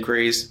those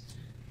inquiries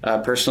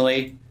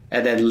personally.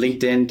 And then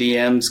LinkedIn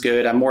DM's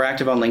good. I'm more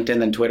active on LinkedIn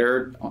than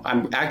Twitter.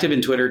 I'm active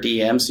in Twitter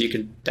DM, so you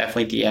can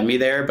definitely DM me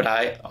there. But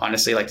I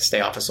honestly like to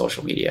stay off of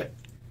social media.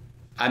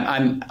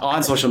 I'm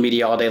on social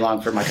media all day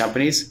long for my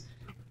companies.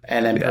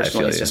 And then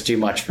personally, it's just too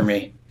much for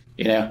me,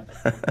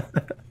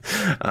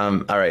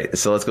 All right.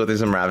 So let's go through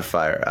some rapid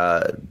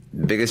fire.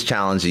 Biggest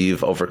challenge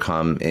you've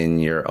overcome in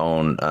your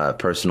own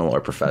personal or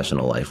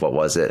professional life. What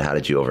was it? How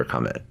did you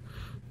overcome it?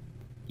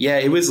 Yeah,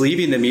 it was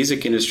leaving the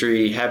music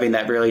industry, having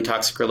that really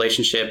toxic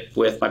relationship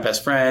with my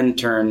best friend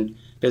turned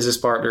business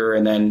partner.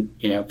 And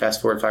then,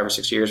 fast forward 5 or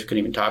 6 years, we couldn't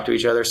even talk to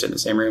each other, sit in the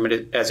same room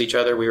as each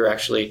other.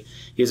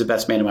 He was the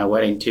best man at my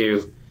wedding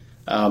too.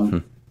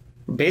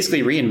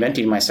 Basically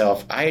reinventing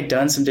myself. I had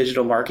done some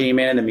digital marketing,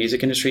 in the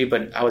music industry,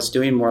 but I was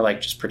doing more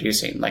like just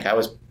producing. Like I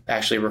was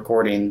actually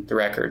recording the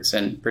records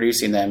and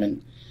producing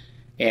them.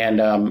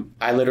 And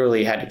I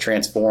literally had to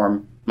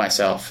transform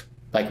myself,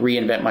 like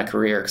reinvent my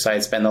career, because I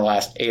had spent the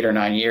last 8 or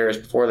 9 years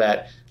before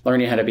that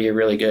learning how to be a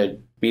really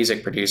good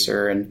music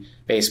producer and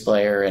bass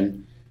player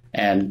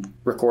and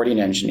recording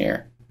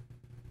engineer.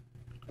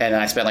 And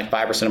I spent like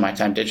 5% of my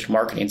time digital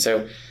marketing.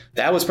 So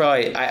that was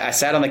probably, I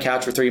sat on the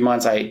couch for 3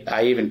 months.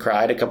 I even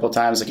cried a couple of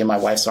times, like in my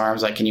wife's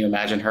arms. Like, can you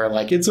imagine her?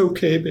 Like, it's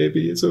okay,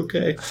 baby, it's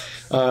okay.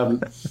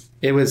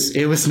 I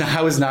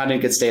was not in a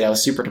good state. I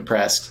was super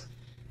depressed.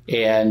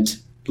 And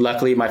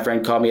luckily, my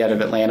friend called me out of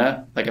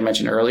Atlanta, like I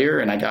mentioned earlier,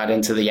 and I got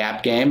into the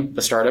app game,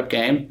 the startup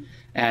game,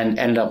 and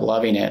ended up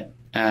loving it.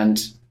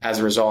 And as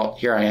a result,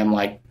 here I am,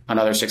 like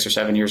another 6 or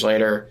 7 years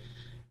later,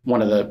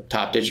 one of the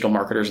top digital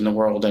marketers in the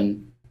world.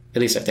 And at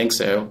least I think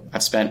so.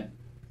 I've spent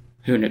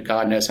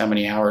God knows how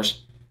many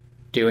hours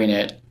doing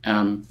it,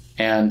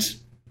 and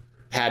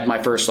had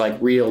my first like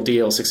real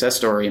deal success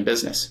story in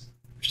business,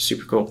 which is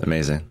super cool.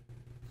 Amazing.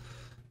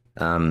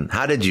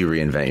 How did you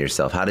reinvent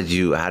yourself? How did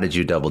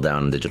you double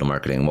down on digital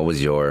marketing?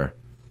 Was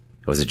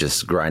it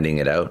just grinding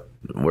it out?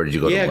 Where did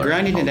you go? Yeah, to learn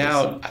grinding it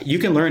out. You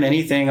can learn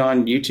anything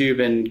on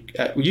YouTube and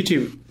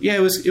YouTube. Yeah,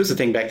 it was a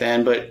thing back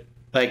then, but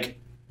like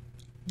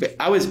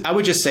I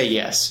would just say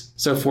yes.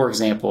 So for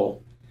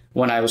example,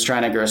 when I was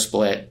trying to grow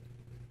Split,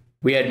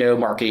 we had no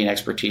marketing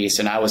expertise,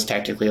 and I was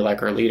technically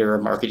like our leader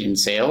of marketing and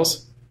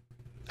sales.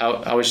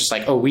 I was just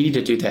like, oh, we need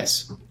to do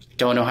this.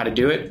 Don't know how to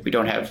do it. We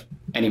don't have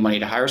any money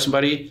to hire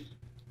somebody.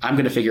 I'm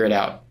going to figure it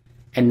out.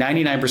 And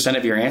 99%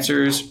 of your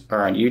answers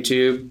are on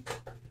YouTube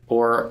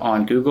or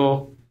on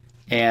Google,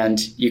 and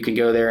you can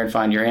go there and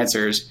find your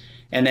answers.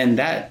 And then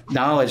that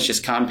knowledge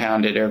just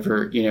compounded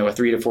over, a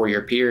 3 to 4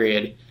 year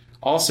period.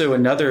 Also,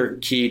 another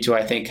key to,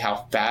 I think,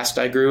 how fast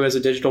I grew as a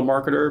digital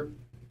marketer,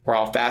 or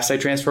how fast I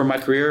transformed my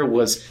career,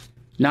 was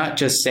not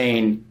just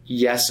saying,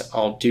 yes,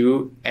 I'll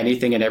do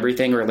anything and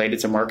everything related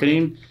to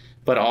marketing,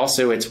 but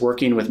also it's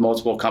working with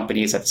multiple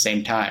companies at the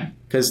same time.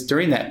 Because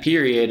during that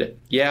period,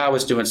 I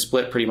was doing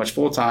Split pretty much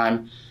full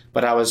time,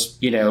 but I was,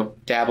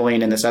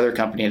 dabbling in this other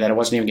company that I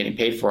wasn't even getting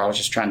paid for. I was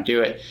just trying to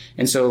do it.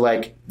 And so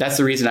like, that's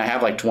the reason I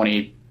have like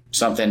 20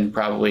 something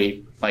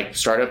probably like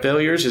startup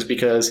failures, is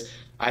because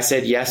I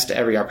said yes to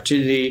every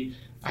opportunity.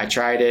 I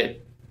tried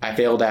it. I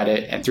failed at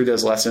it. And through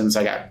those lessons,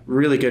 I got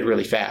really good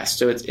really fast.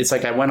 So it's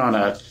like I went on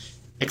a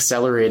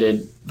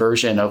accelerated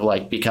version of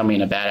like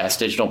becoming a badass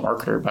digital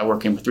marketer by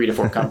working with 3 to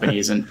 4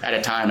 companies and at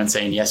a time and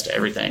saying yes to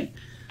everything.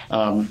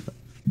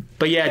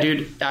 But yeah,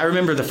 dude, I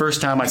remember the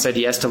first time I said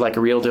yes to like a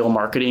Real Deal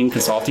marketing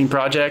consulting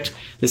project.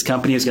 This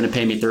company was going to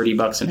pay me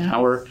 $30 an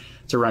hour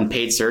to run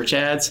paid search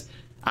ads.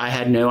 I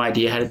had no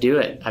idea how to do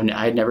it.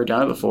 I had never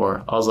done it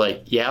before. I was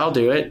like, yeah, I'll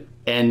do it.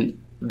 And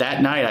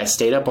that night I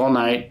stayed up all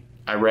night.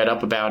 I read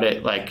up about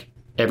it, like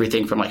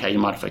everything from like how you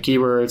modify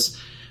keywords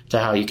to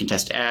how you can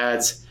test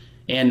ads.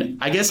 And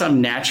I guess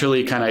I'm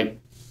naturally kind of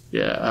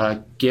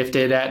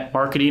gifted at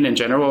marketing in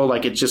general.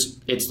 Like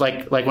it's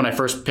like when I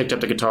first picked up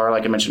the guitar,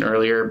 like I mentioned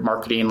earlier,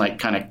 marketing like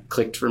kind of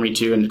clicked for me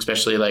too. And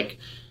especially like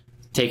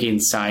taking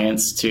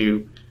science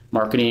to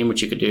marketing,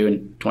 which you could do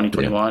in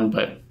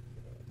 2021.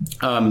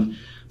 Yeah.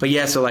 But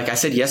yeah, so like I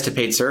said yes to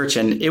paid search,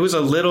 and it was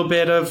a little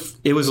bit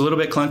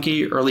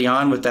clunky early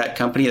on with that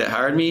company that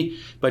hired me.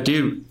 But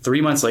dude,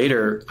 3 months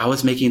later, I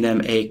was making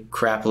them a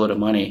crap load of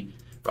money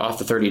off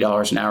the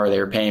 $30 an hour they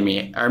were paying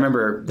me. I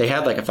remember they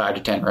had like a 5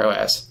 to 10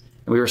 ROAS.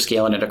 We were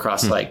scaling it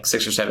across like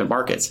 6 or 7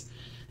 markets.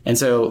 And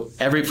so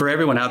for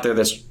everyone out there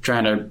that's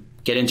trying to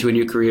get into a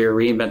new career,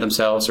 reinvent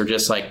themselves, or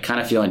just like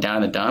kind of feeling down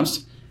in the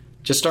dumps,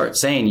 just start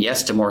saying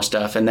yes to more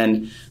stuff. And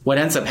then what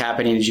ends up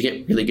happening is you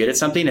get really good at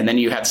something, and then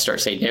you have to start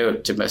saying no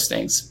to most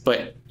things.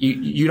 But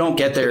you don't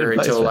get there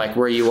until like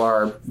where you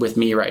are with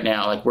me right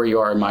now, like where you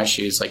are in my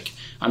shoes. Like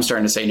I'm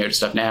starting to say no to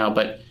stuff now,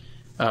 but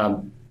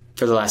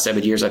for the last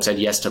 7 years, I've said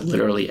yes to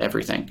literally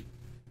everything.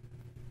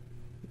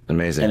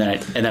 Amazing.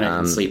 And then I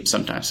can sleep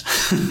sometimes.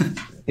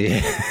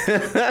 Yeah.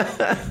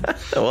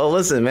 Well,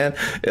 listen, man,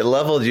 it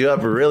leveled you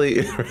up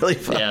really, really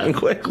fucking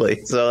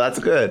quickly. So that's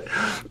good.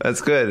 That's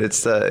good.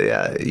 It's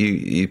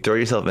you throw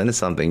yourself into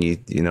something,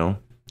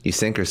 you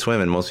sink or swim,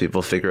 and most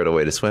people figure out a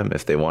way to swim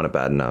if they want it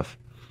bad enough.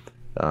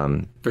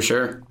 For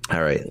sure.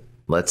 All right.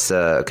 Let's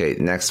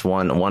next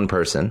one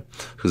person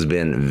who's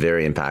been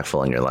very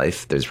impactful in your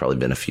life. There's probably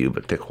been a few,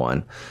 but pick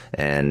one.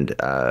 And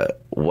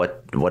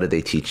what did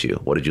they teach you?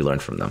 What did you learn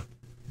from them?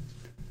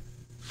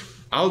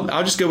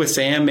 I'll just go with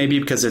Sam, maybe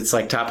because it's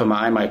like top of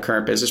mind, my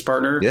current business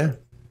partner. Yeah.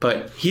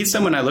 But he's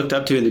someone I looked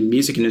up to in the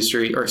music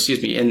industry, or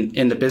excuse me,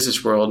 in the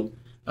business world.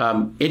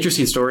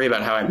 Interesting story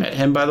about how I met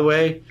him, by the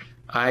way.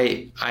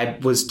 I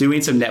was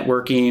doing some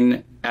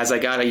networking as I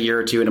got a year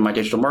or two into my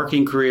digital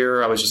marketing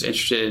career. I was just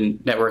interested in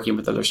networking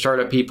with other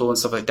startup people and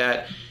stuff like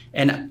that.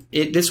 And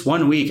this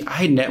one week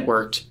I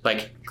networked,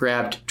 like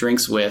grabbed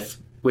drinks with,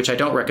 which I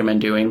don't recommend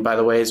doing, by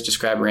the way, is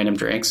just grab random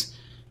drinks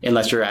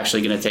unless you're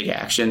actually going to take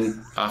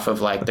action off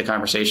of like the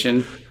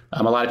conversation.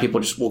 A lot of people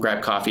just will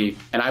grab coffee,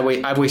 and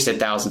I've wasted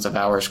thousands of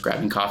hours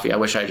grabbing coffee. I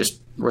wish I just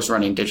was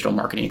running digital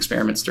marketing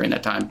experiments during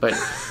that time. But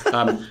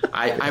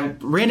I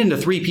ran into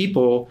 3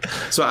 people.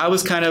 So I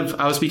was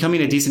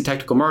becoming a decent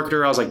technical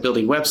marketer. I was like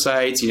building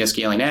websites,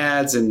 scaling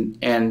ads,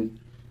 and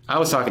I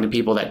was talking to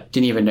people that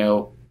didn't even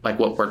know like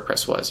what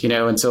WordPress was,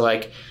 and so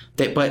like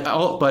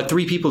but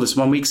 3 people this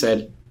one week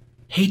said,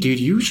 "Hey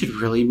dude, you should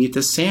really meet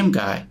this Sam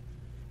guy."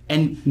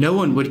 And no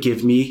one would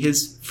give me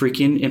his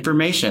freaking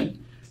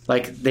information.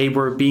 Like they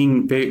were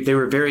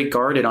very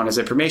guarded on his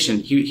information.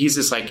 He's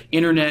this like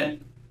internet,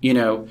 he's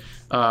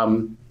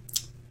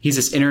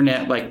this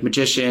internet like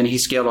magician. He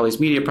scaled all these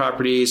media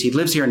properties. He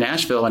lives here in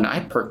Nashville, and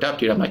I perked up,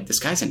 dude. I'm like, this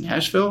guy's in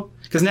Nashville?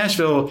 Because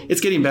Nashville,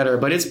 it's getting better,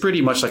 but it's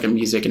pretty much like a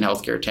music and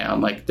healthcare town.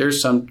 Like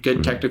there's some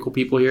good technical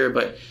people here,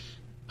 but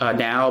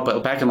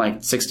but back in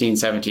like 16,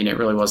 17, it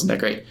really wasn't that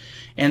great.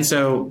 And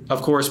so,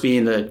 of course,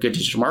 being the good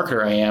digital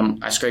marketer I am,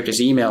 I scraped his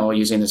email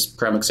using this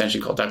Chrome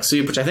extension called Duck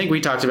Soup, which I think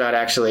we talked about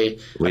actually.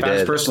 I found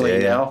his personal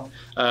email.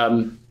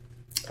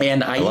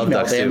 And I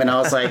emailed him, and I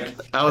was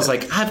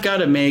like, I've got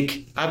to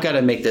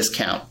make this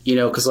count,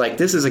 because like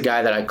this is a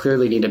guy that I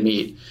clearly need to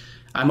meet.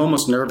 I'm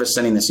almost nervous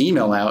sending this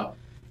email out.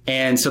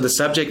 And so the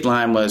subject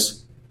line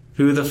was,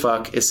 "Who the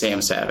fuck is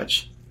Sam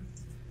Savage?"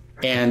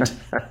 And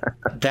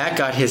that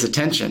got his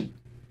attention.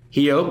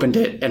 He opened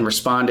it and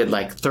responded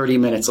like 30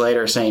 minutes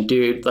later saying,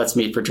 "Dude, let's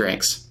meet for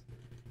drinks."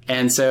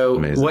 And so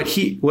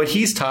Amazing. what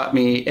he's taught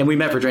me, and we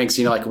met for drinks,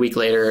 like a week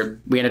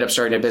later, we ended up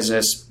starting a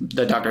business,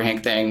 the Dr.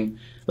 Hank thing,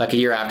 like a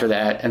year after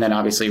that. And then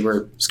obviously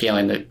we're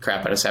scaling the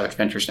crap out of Savage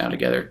Ventures now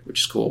together, which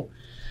is cool.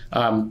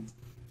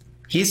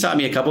 He's taught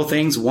me a couple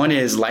things. One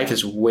is life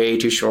is way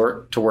too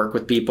short to work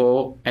with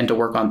people and to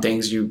work on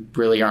things you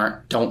really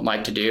don't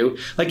like to do.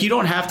 Like you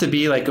don't have to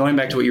be like, going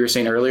back to what you were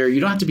saying earlier, you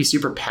don't have to be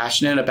super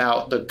passionate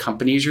about the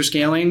companies you're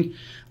scaling.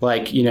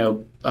 Like,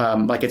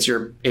 like it's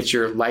your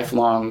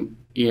lifelong,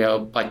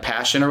 like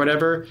passion or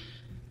whatever,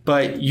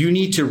 but you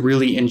need to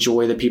really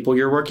enjoy the people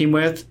you're working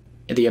with,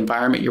 the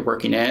environment you're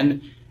working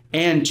in,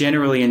 and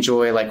generally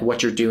enjoy like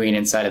what you're doing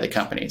inside of the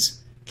companies.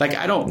 Like,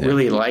 I don't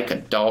really like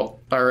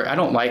I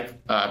don't like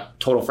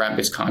total frat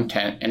based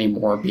content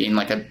anymore being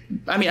like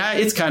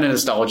it's kind of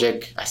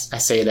nostalgic. I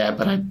say that,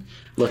 but I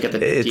look at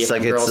the it's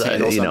like it's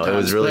it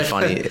was really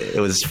funny. It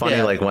was funny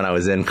like when I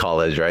was in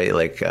college, right?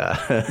 Like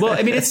well,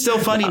 it's still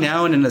funny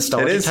now in a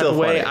nostalgic type of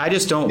way. Funny. I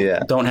just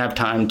don't have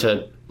time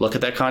to look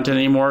at that content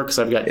anymore because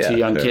I've got 2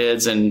 young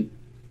kids and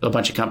a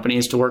bunch of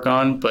companies to work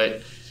on.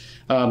 But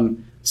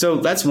So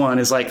that's one,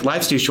 is like,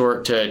 life's too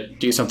short to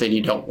do something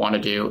you don't want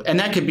to do. And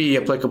that could be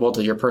applicable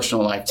to your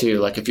personal life too.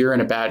 Like if you're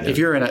in if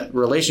you're in a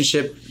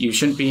relationship you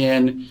shouldn't be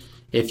in,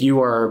 if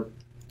you are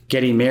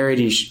getting married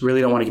and you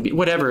really don't want to be,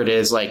 whatever it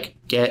is, like,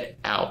 get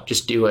out,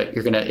 just do it.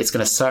 It's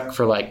going to suck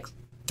for like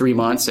 3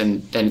 months,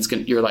 and then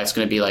your life's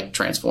going to be like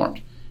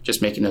transformed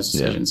just making those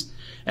decisions. Yeah.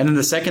 And then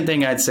the second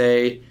thing I'd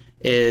say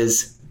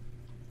is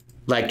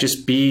like,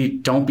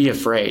 don't be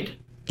afraid.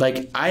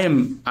 Like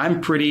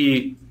I'm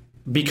pretty,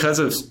 because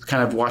of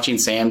kind of watching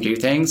Sam do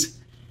things,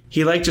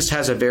 he like just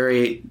has a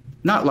very,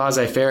 not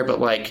laissez-faire, but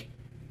like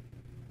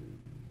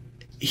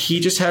he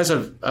just has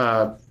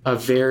a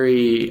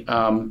very,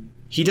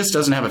 he just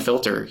doesn't have a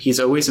filter. He's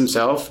always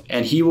himself,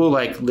 and he will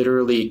like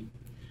literally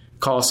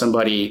call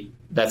somebody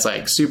that's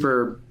like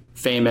super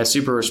famous,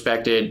 super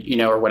respected,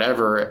 or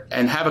whatever,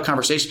 and have a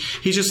conversation.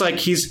 He's just like,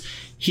 he's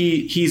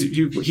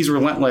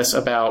relentless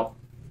about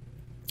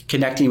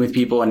connecting with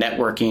people and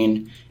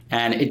networking,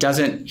 and he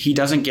doesn't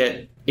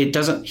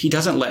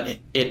let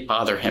it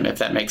bother him, if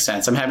that makes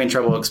sense. I'm having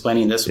trouble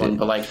explaining this one,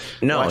 but like,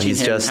 no,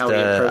 he's just,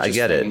 I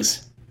get things,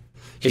 it.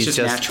 He's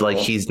just like,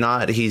 he's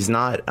not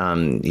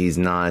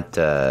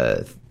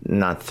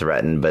not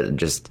threatened, but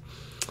just,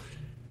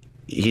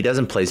 he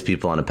doesn't place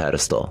people on a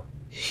pedestal.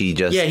 He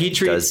just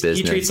does business.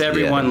 He treats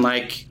everyone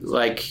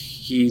like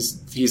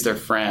he's their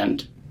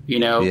friend,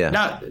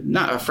 not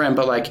a friend,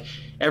 but like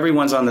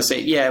everyone's on the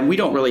same. Yeah. And we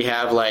don't really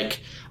have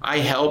like,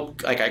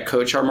 I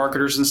coach our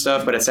marketers and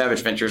stuff, but at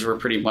Savage Ventures, we're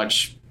pretty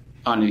much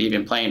on an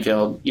even playing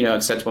field,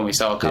 except when we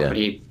sell a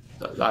company,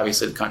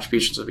 obviously the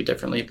contributions will be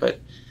differently, but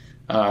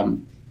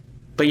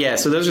yeah,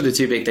 so those are the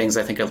two big things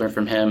I think I learned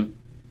from him.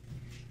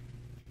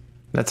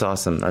 That's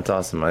awesome.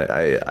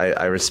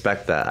 I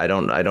respect that. I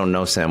don't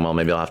know Sam well.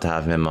 Maybe I'll have to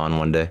have him on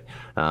one day.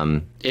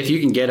 If you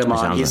can get him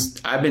on,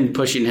 I've been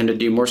pushing him to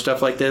do more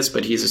stuff like this,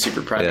 but he's a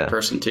super private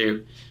person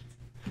too.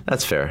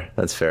 That's fair.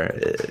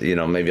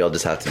 Maybe I'll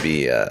just have to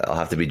be, I'll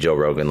have to be Joe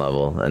Rogan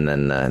level, and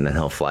then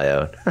he'll fly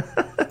out.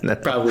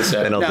 Probably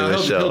so.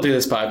 He'll do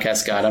this podcast,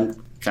 Scott.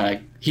 I'm kind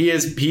of, he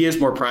is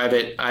more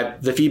private.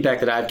 The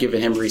feedback that I've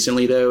given him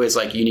recently though, is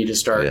like, you need to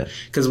start,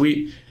 because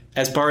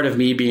as part of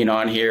me being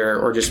on here,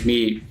 or just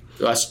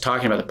us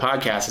talking about the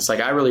podcast, it's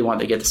like, I really want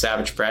to get the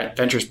Savage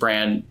Ventures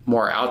brand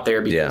more out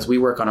there, because we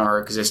work on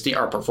our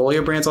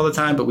portfolio brands all the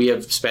time, but we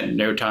have spent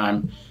no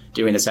time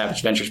doing the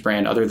Savage Ventures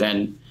brand, other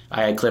than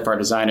I had Cliff, our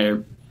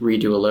designer,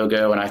 redo a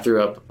logo, and I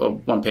threw up a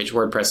 1-page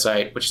WordPress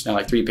site, which is now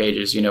like 3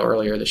 pages,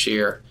 earlier this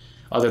year.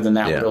 Other than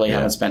that, we really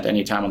haven't spent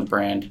any time on the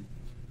brand.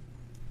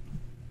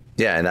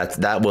 Yeah, and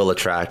that will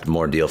attract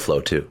more deal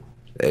flow too.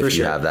 If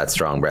you have that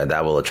strong brand,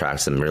 that will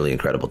attract some really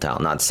incredible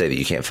talent. Not to say that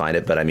you can't find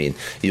it, but I mean,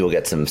 you will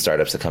get some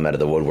startups that come out of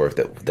the woodwork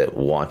that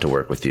want to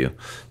work with you,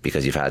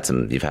 because you've had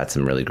some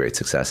really great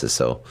successes.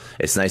 So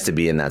it's nice to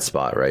be in that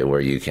spot, right,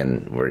 where you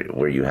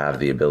have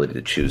the ability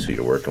to choose who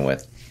you're working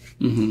with,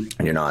 and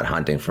you're not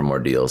hunting for more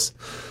deals.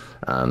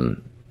 But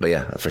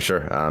yeah, for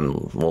sure,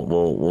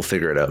 we'll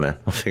figure it out, man.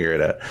 We'll figure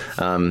it out.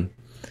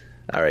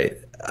 All right.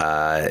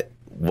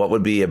 What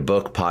would be a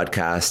book,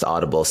 podcast,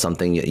 Audible,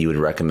 something that you would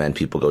recommend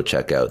people go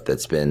check out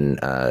that's been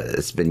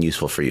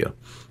useful for you?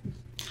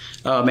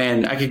 Oh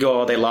man, I could go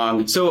all day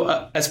long.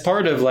 So as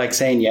part of like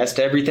saying yes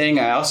to everything,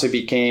 I also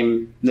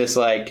became this,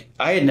 like,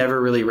 I had never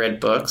really read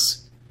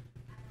books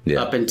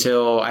up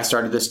until I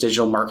started this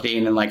digital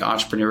marketing and like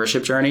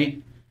entrepreneurship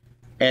journey.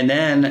 And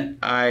then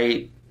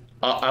I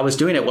was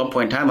doing at one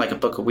point in time like a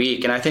book a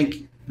week, and I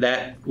think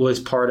that was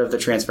part of the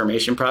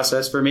transformation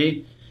process for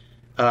me.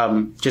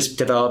 Just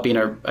developing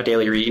a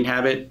daily reading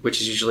habit,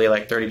 which is usually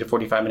like 30 to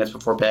 45 minutes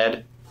before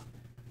bed.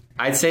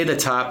 I'd say the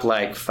top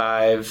like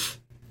 5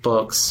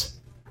 books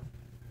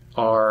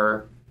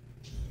are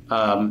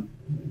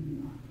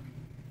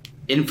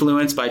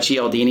Influence by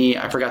Cialdini.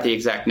 I forgot the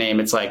exact name.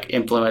 It's like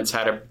Influence,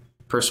 How to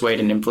Persuade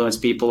and Influence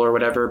People or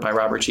whatever, by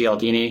Robert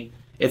Cialdini.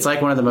 It's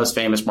like one of the most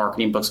famous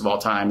marketing books of all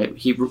time.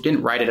 He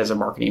didn't write it as a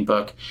marketing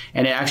book.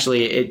 And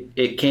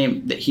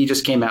he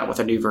just came out with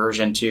a new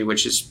version too,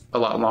 which is a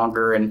lot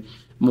longer and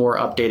more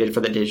updated for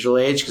the digital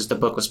age, because the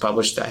book was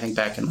published, I think,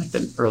 back in like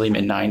the early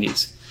mid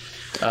 90s.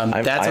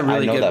 That's a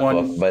really good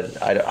one. Book,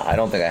 but I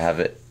don't think I have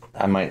it.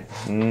 I might.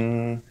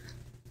 No,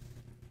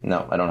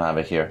 I don't have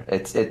it here.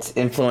 It's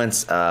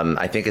Influence.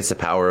 I think it's The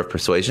Power of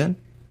Persuasion,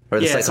 or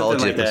The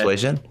Psychology of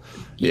Persuasion.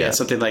 Yeah,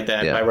 something like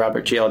that, by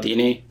Robert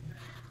Cialdini.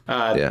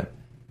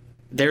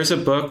 There's a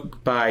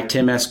book by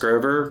Tim S.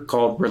 Grover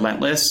called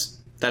Relentless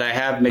that I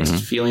have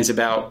mixed feelings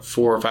about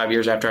 4 or 5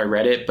 years after I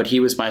read it, but he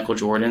was Michael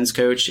Jordan's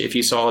coach. If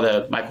you saw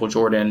the Michael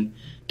Jordan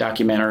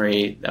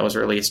documentary that was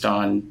released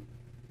on,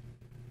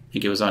 I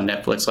think it was on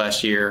Netflix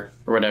last year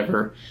or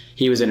whatever,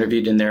 he was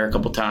interviewed in there a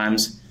couple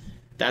times.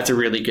 That's a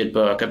really good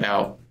book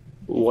about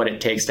what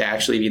it takes to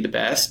actually be the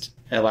best.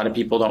 And a lot of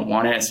people don't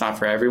want it. It's not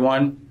for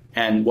everyone.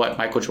 And what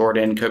Michael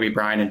Jordan, Kobe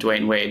Bryant, and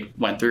Dwayne Wade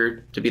went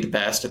through to be the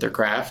best at their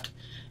craft,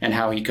 and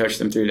how he coached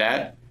them through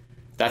that.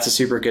 That's a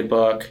super good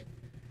book.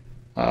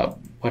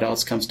 What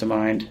else comes to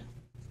mind?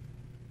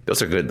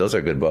 Those are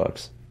good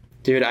books.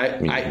 Dude,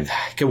 I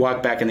could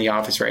walk back in the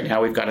office right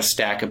now. We've got a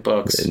stack of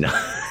books. No.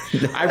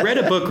 I read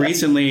a book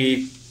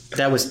recently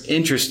that was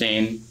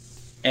interesting,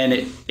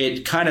 and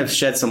it kind of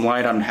shed some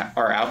light on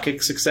our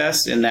Outkick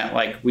success in that,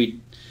 like, we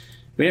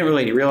didn't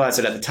really realize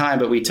it at the time,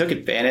 but we took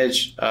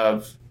advantage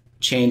of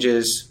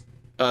changes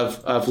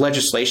of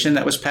legislation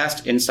that was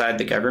passed inside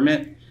the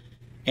government.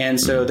 And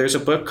so there's a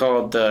book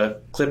called The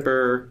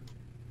Clipper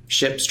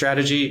Ship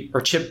Strategy,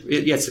 or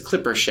it's the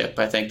Clipper Ship,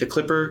 I think, the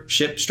Clipper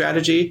Ship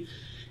Strategy.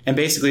 And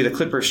basically, the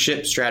Clipper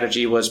Ship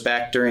Strategy was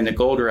back during the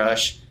gold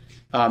rush.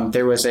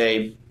 There was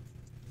a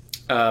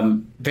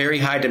very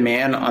high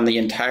demand on the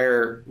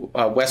entire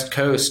west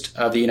coast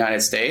of the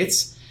United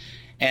States,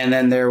 and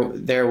then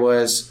there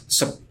was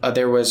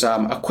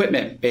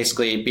equipment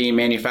basically being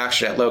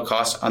manufactured at low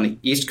cost on the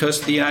east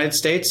coast of the United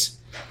States.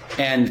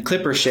 And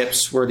Clipper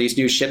ships were these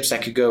new ships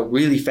that could go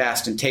really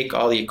fast and take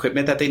all the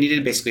equipment that they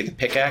needed, basically the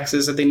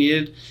pickaxes that they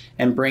needed,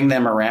 and bring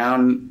them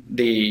around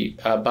the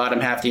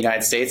bottom half of the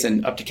United States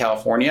and up to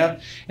California.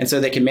 And so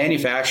they can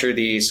manufacture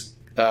these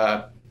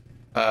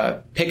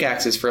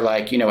pickaxes for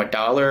like,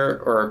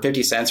 $1 or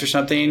 50 cents or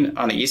something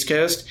on the East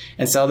Coast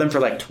and sell them for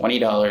like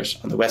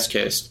 $20 on the West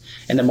Coast.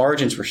 And the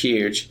margins were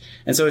huge.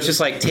 And so it's just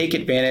like take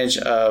advantage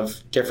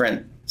of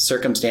different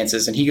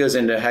circumstances. And he goes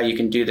into how you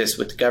can do this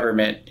with the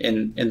government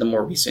in the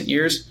more recent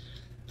years,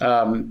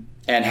 and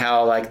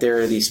how like there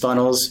are these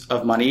funnels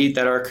of money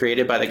that are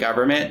created by the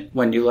government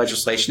when new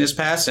legislation is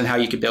passed, and how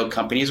you could build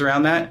companies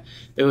around that.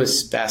 It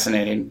was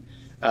fascinating.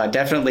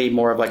 Definitely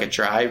more of like a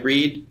dry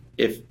read.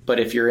 But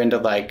if you're into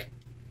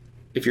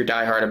if you're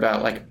diehard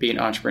about like being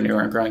an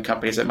entrepreneur and growing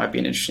companies, that might be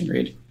an interesting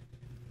read.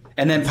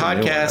 And then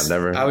podcasts,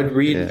 I would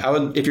read.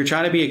 Yeah. If you're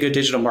trying to be a good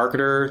digital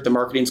marketer, the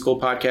Marketing School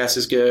podcast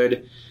is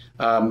good.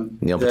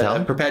 Neil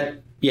Patel? With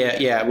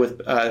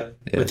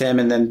him,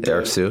 and then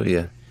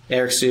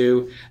Eric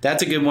Sue.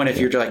 That's a good one if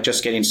you're like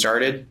just getting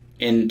started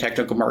in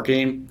technical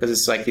marketing, because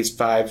it's like these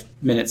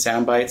 5-minute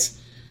sound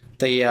bites.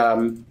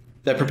 The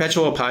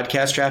Perpetual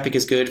Podcast Traffic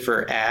is good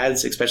for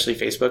ads, especially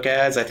Facebook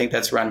ads. I think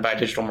that's run by a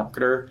digital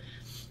marketer.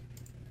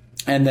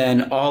 And then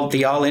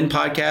the All In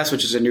podcast,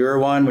 which is a newer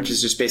one, which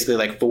is just basically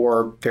like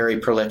 4 very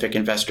prolific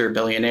investor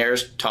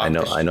billionaires talk. I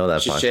know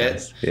that podcast.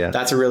 Shit. Yeah,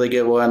 that's a really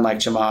good one. Like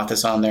Chamath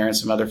is on there and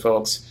some other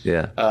folks.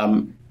 Yeah.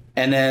 And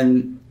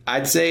then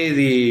I'd say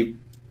the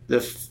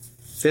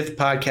 5th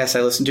podcast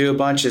I listen to a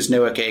bunch is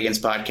Noah Kagan's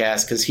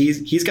podcast, because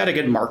he's got a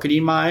good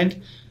marketing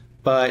mind,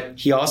 but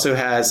he also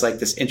has like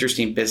this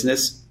interesting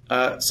business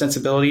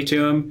sensibility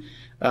to him.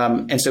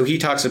 And so he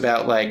talks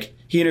about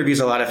he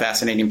interviews a lot of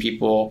fascinating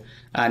people,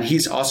 and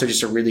he's also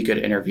just a really good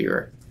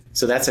interviewer.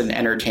 So that's an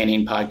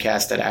entertaining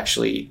podcast that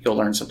actually you'll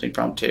learn something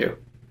from too.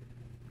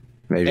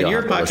 Maybe and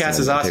your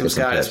podcast is awesome,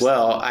 Scott, as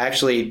well. I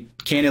actually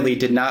candidly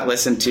did not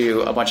listen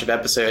to a bunch of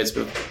episodes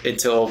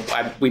until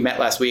we met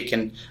last week,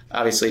 and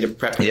obviously to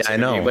prep for this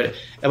interview. I know. But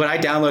when I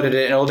downloaded it,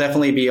 it'll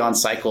definitely be on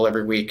cycle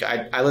every week.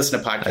 I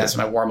listen to podcasts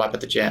when I warm up at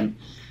the gym.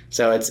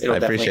 So it'll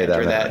definitely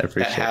enter that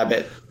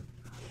habit.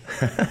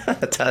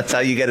 That's how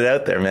you get it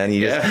out there, man.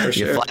 You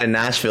fly to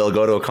Nashville,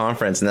 go to a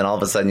conference, and then all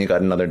of a sudden you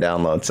got another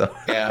download. So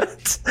yeah,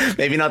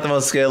 maybe not the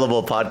most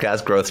scalable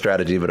podcast growth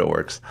strategy, but it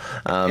works.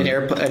 An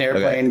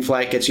airplane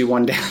flight gets you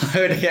one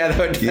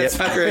download. That's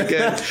not very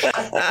good.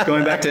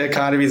 Going back to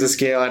economies of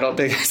scale, I don't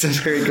think that's a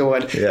very good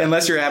one. Yeah.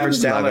 Unless your average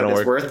download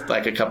is worth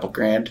like a couple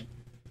grand.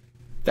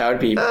 That would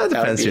be.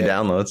 Depends who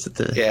downloads.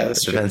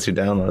 That's true. Depends who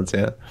downloads.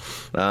 Yeah.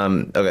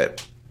 Okay.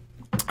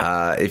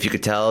 If you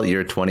could tell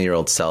your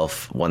 20-year-old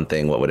self one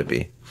thing, what would it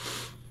be?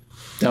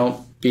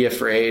 Don't be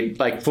afraid.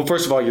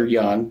 First of all, you're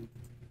young,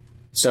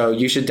 so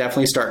you should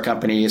definitely start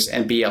companies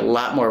and be a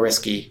lot more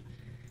risky.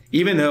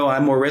 Even though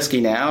I'm more risky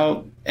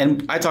now,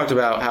 and I talked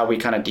about how we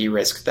kind of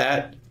de-risked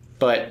that,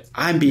 but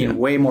I'm being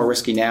way more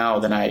risky now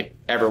than I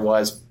ever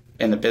was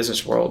in the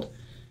business world.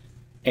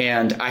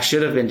 And I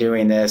should have been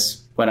doing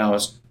this when I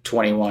was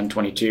 21,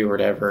 22 or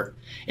whatever.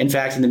 In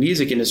fact, in the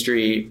music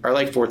industry, our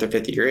 4th or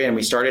 5th year in,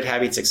 we started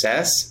having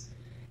success.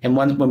 And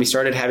when we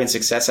started having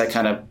success, I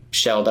kind of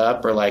shelled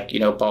up or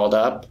balled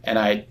up. And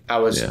I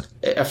was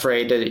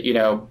afraid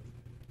to,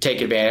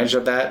 take advantage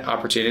of that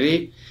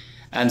opportunity.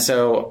 And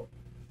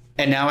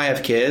now I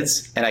have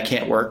kids and I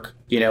can't work,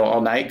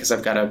 all night because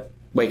I've got to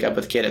wake up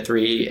with a kid at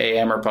 3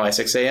 a.m. or probably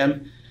 6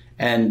 a.m.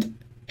 And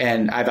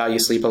I value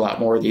sleep a lot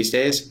more these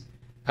days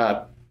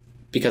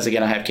because,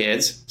 again, I have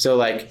kids.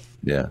 So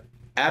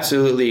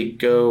absolutely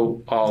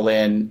go all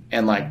in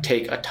and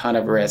take a ton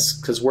of risks,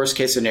 because worst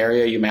case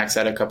scenario, you max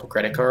out a couple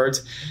credit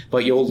cards,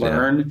 but you'll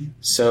learn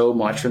so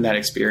much from that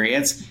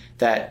experience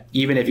that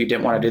even if you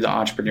didn't want to do the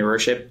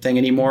entrepreneurship thing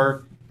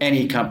anymore,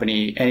 any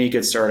company, any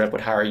good startup would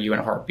hire you in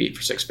a heartbeat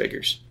for 6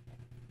 figures.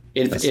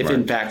 If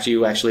in fact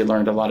you actually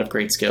learned a lot of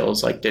great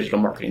skills like digital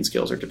marketing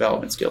skills or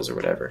development skills or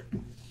whatever.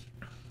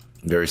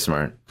 Very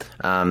smart.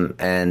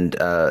 And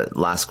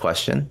last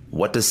question,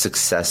 what does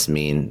success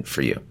mean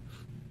for you?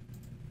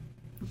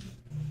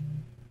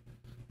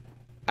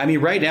 I mean,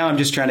 right now I'm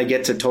just trying to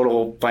get to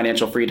total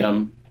financial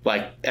freedom,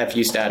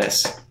 FU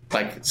status,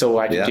 so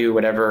I can do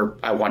whatever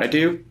I want to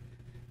do.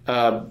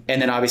 And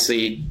then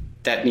obviously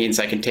that means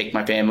I can take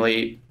my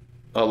family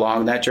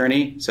along that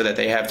journey so that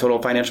they have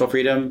total financial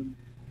freedom.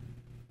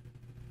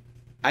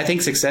 I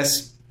think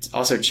success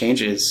also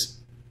changes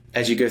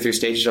as you go through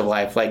stages of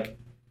life. Like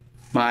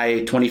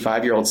my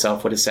 25-year-old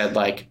self would have said,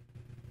 like,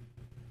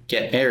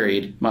 get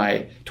married.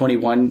 My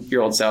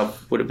 21-year-old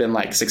self would have been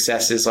like,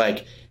 success is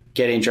like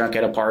getting drunk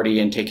at a party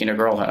and taking a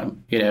girl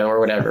home, or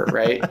whatever,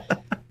 right?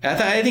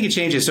 I think it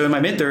changes. So in my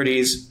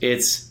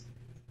mid-30s,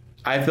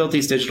 I've built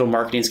these digital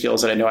marketing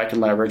skills that I know I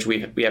can leverage.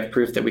 We have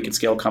proof that we can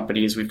scale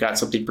companies. We've got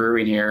something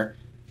brewing here.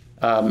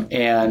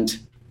 And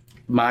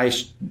my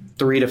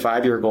 3 to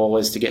 5 year goal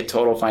is to get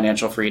total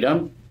financial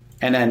freedom.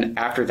 And then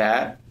after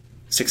that,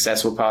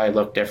 success will probably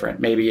look different.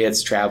 Maybe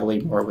it's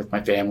traveling more with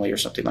my family or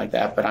something like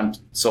that, but I'm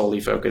solely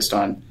focused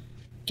on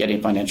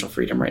getting financial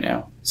freedom right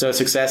now. So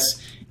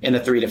success in the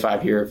 3 to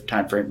 5 year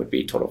time frame would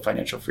be total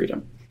financial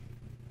freedom.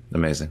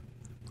 Amazing.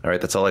 All right,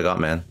 that's all I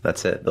got, man.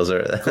 That's it. Those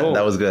are cool.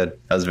 That was good.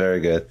 That was very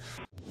good.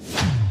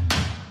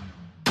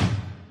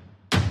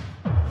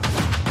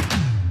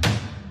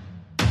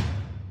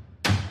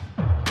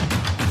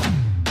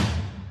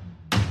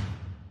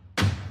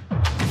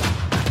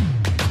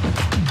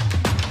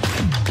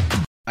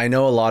 I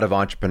know a lot of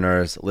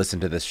entrepreneurs listen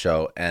to this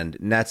show, and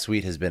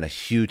NetSuite has been a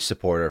huge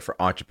supporter for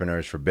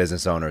entrepreneurs, for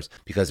business owners,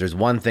 because there's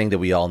one thing that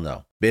we all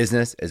know.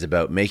 Business is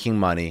about making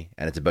money,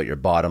 and it's about your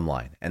bottom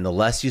line. And the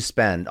less you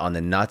spend on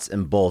the nuts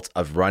and bolts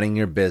of running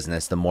your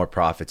business, the more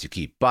profits you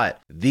keep. But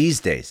these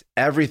days,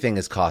 everything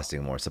is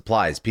costing more.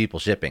 Supplies, people,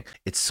 shipping.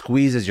 It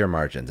squeezes your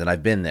margins, and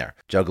I've been there,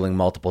 juggling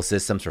multiple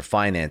systems for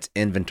finance,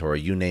 inventory,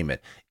 you name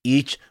it,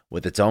 each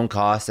with its own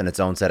costs and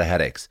its own set of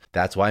headaches.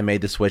 That's why I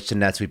made the switch to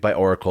NetSuite by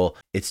Oracle.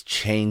 It's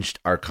changed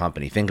our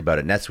company. Think about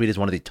it. NetSuite is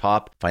one of the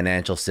top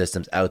financial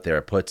systems out there.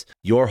 It puts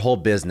your whole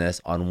business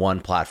on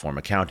one platform: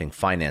 accounting,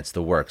 finance,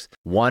 the works.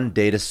 One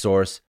data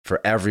source for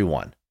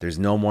everyone. There's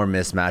no more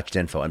mismatched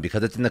info. And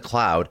because it's in the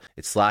cloud,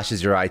 it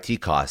slashes your IT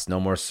costs. No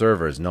more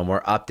servers, no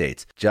more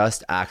updates.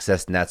 Just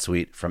access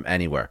NetSuite from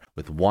anywhere.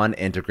 With one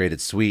integrated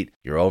suite,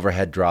 your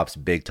overhead drops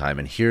big time.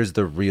 And here's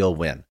the real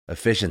win: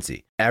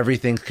 efficiency.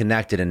 Everything's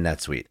connected in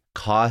NetSuite.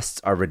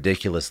 Costs are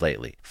ridiculous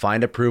lately.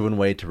 Find a proven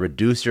way to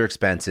reduce your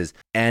expenses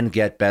and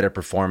get better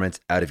performance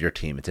out of your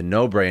team. It's a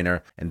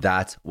no-brainer, and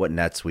that's what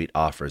NetSuite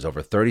offers.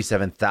 Over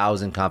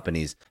 37,000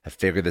 companies have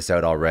figured this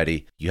out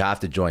already. You have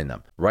to join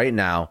them. Right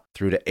now,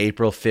 through to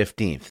April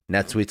 15th,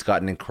 NetSuite's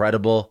got an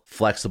incredible,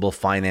 flexible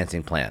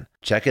financing plan.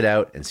 Check it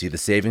out and see the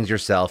savings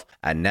yourself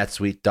at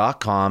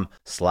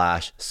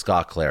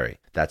netsuite.com/Scott Clary.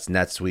 That's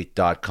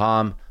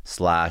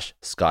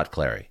netsuite.com/Scott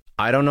Clary.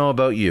 I don't know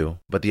about you,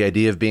 but the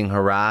idea of being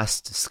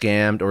harassed,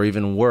 scammed, or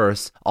even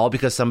worse, all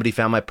because somebody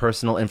found my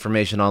personal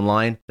information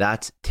online,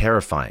 that's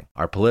terrifying.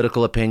 Our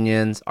political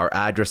opinions, our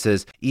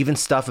addresses, even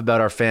stuff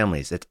about our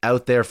families, it's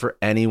out there for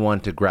anyone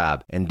to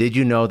grab. And did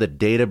you know that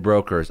data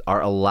brokers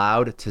are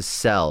allowed to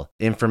sell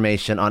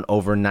information on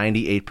over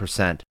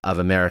 98% of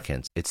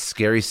Americans? It's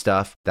scary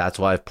stuff. That's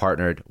why I've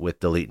partnered with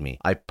Delete Me.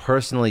 I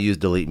personally use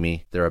Delete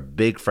Me. They're a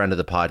big friend of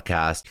the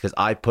podcast because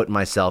I put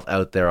myself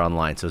out there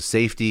online. So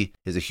safety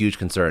is a huge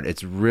concern.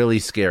 It's really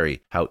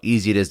scary how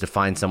easy it is to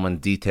find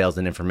someone's details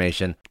and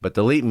information, but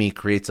Delete Me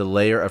creates a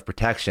layer of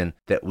protection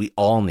that we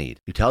all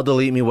need. You tell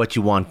Delete Me what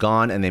you want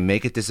gone, and they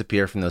make it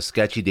disappear from those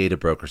sketchy data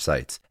broker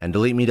sites. And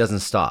Delete Me doesn't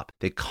stop.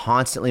 They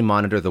constantly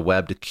monitor the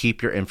web to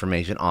keep your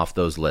information off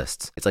those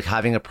lists. It's like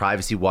having a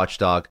privacy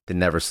watchdog that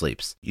never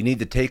sleeps. You need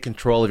to take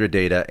control of your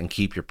data and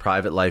keep your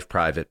private life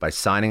private by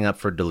signing up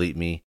for Delete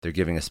Me. They're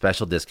giving a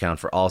special discount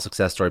for all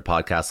Success Story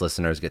podcast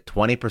listeners. Get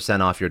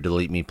 20% off your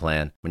Delete Me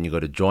plan when you go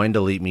to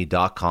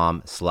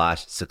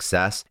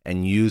joindeleteme.com/success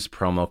and use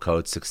promo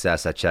code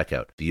success at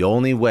checkout. The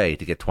only way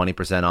to get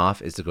 20%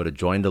 off is to go to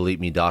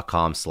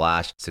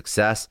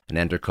joindeleteme.com/success and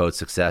enter code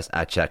success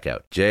at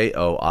checkout.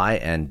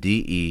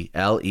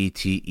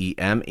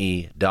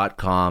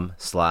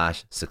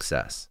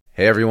 joindeleteme.com/success.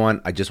 Hey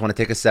everyone, I just want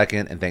to take a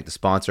second and thank the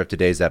sponsor of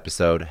today's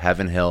episode,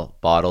 Heaven Hill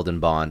Bottled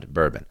and Bond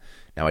Bourbon.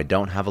 Now, I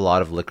don't have a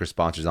lot of liquor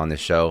sponsors on this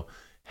show.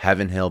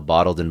 Heaven Hill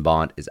Bottled and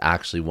Bond is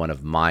actually one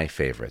of my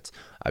favorites.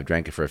 I've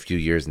drank it for a few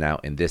years now,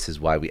 and this is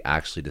why we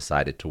actually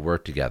decided to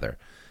work together.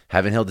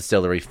 Heaven Hill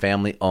Distillery,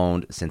 family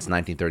owned since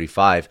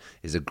 1935,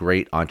 is a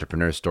great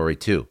entrepreneur story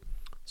too.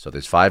 So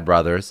there's 5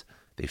 brothers.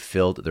 They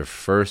filled their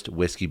first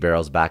whiskey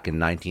barrels back in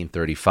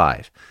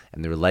 1935,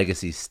 and their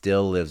legacy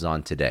still lives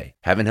on today.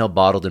 Heaven Hill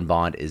Bottled and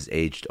Bond is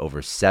aged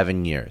over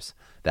 7 years.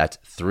 That's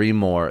 3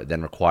 more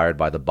than required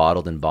by the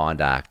Bottled and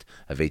Bond Act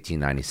of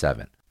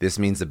 1897. This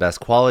means the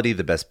best quality,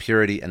 the best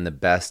purity, and the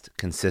best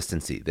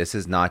consistency. This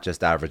is not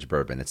just average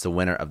bourbon. It's the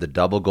winner of the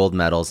double gold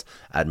medals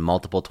at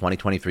multiple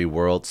 2023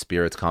 World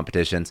Spirits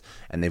competitions,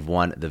 and they've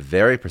won the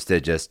very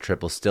prestigious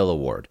Triple Still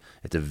Award.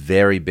 It's a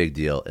very big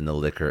deal in the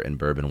liquor and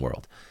bourbon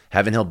world.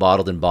 Heaven Hill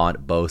Bottled and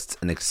Bond boasts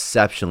an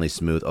exceptionally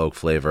smooth oak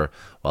flavor,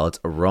 while its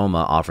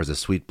aroma offers a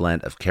sweet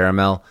blend of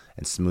caramel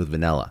and smooth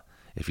vanilla.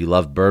 If you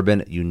love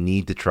bourbon, you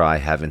need to try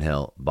Heaven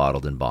Hill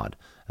Bottled and Bond.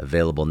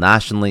 Available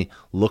nationally,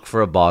 look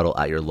for a bottle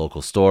at your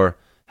local store.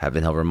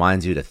 Heaven Hill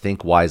reminds you to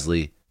think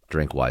wisely,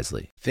 drink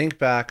wisely. Think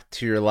back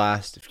to your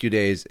last few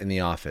days in the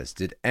office.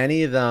 Did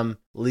any of them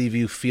leave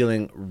you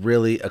feeling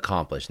really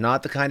accomplished?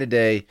 Not the kind of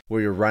day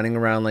where you're running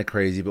around like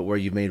crazy, but where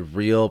you've made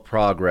real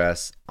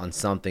progress on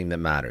something that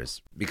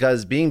matters.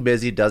 Because being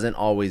busy doesn't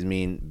always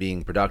mean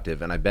being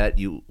productive, and I bet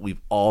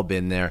we've all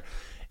been there.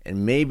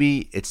 And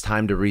maybe it's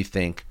time to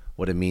rethink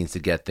what it means to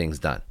get things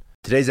done.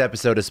 Today's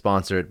episode is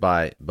sponsored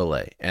by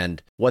Belay,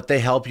 and what they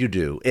help you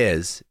do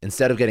is,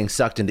 instead of getting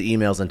sucked into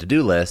emails and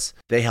to-do lists,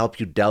 they help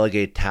you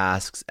delegate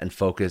tasks and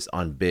focus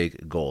on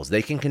big goals.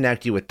 They can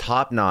connect you with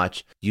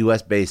top-notch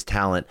US-based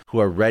talent who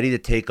are ready to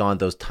take on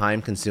those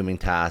time-consuming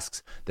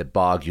tasks that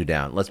bog you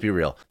down. Let's be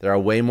real. There are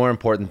way more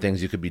important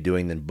things you could be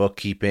doing than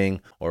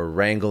bookkeeping or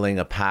wrangling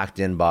a packed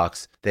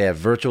inbox. They have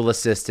virtual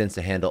assistants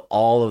to handle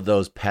all of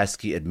those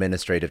pesky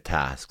administrative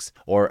tasks,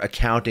 or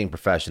accounting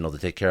professional to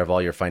take care of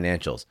all your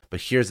financials.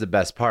 But here's the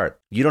best part.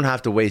 You don't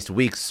have to waste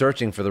weeks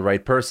searching for the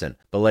right person.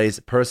 Belay's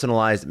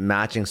personalized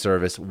matching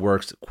service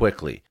works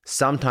quickly,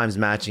 sometimes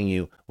matching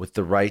you with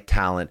the right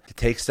talent to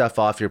take stuff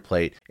off your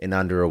plate in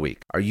under a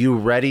week. Are you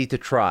ready to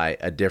try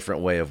a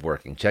different way of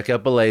working? Check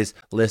out Belay's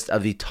list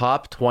of the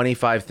top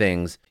 25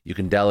 things you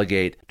can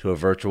delegate to a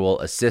virtual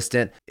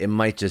assistant. It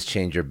might just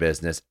change your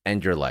business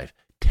and your life.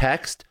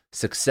 Text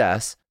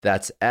SUCCESS,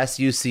 that's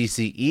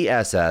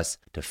SUCCESS,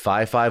 to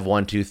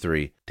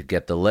 55123 to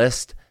get the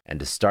list and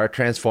to start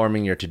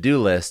transforming your to-do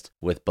list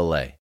with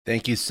Belay.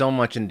 Thank you so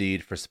much,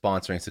 Indeed, for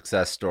sponsoring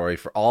Success Story.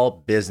 For all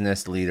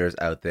business leaders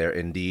out there,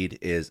 Indeed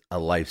is a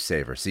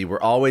lifesaver. See,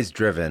 we're always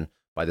driven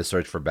by the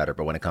search for better,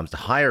 but when it comes to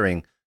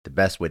hiring, the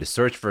best way to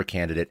search for a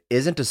candidate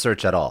isn't to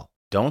search at all.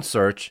 Don't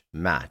search,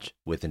 match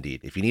with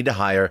Indeed. If you need to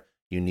hire,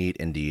 you need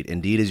Indeed.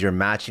 Indeed is your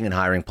matching and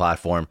hiring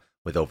platform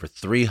with over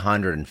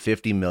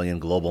 350 million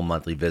global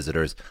monthly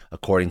visitors,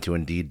 according to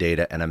Indeed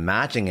data, and a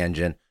matching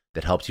engine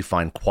that helps you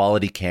find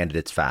quality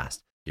candidates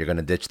fast. You're going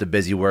to ditch the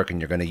busy work and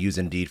you're going to use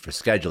Indeed for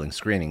scheduling,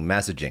 screening,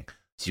 messaging,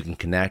 so you can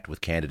connect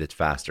with candidates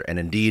faster. And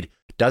Indeed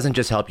doesn't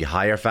just help you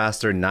hire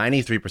faster.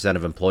 93%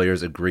 of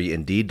employers agree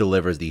Indeed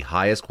delivers the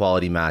highest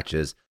quality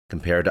matches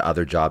compared to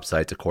other job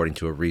sites, according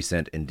to a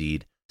recent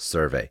Indeed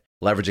survey.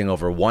 Leveraging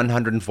over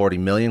 140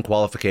 million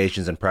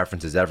qualifications and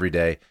preferences every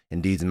day,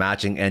 Indeed's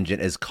matching engine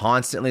is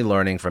constantly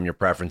learning from your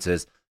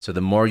preferences, so the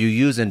more you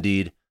use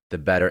Indeed, the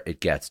better it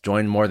gets.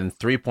 Join more than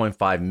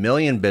 3.5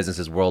 million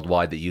businesses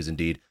worldwide that use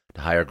Indeed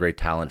to hire great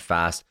talent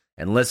fast.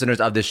 And listeners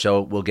of this show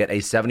will get a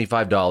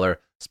 $75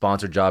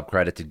 sponsored job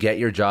credit to get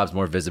your jobs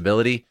more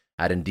visibility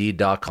at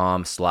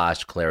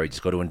Indeed.com/Clary.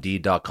 Just go to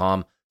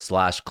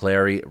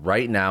Indeed.com/Clary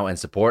right now and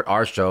support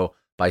our show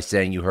by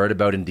saying you heard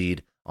about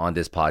Indeed on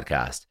this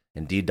podcast.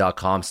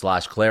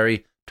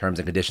 Indeed.com/Clary. Terms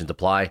and conditions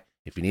apply.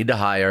 If you need to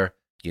hire,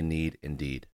 you need Indeed.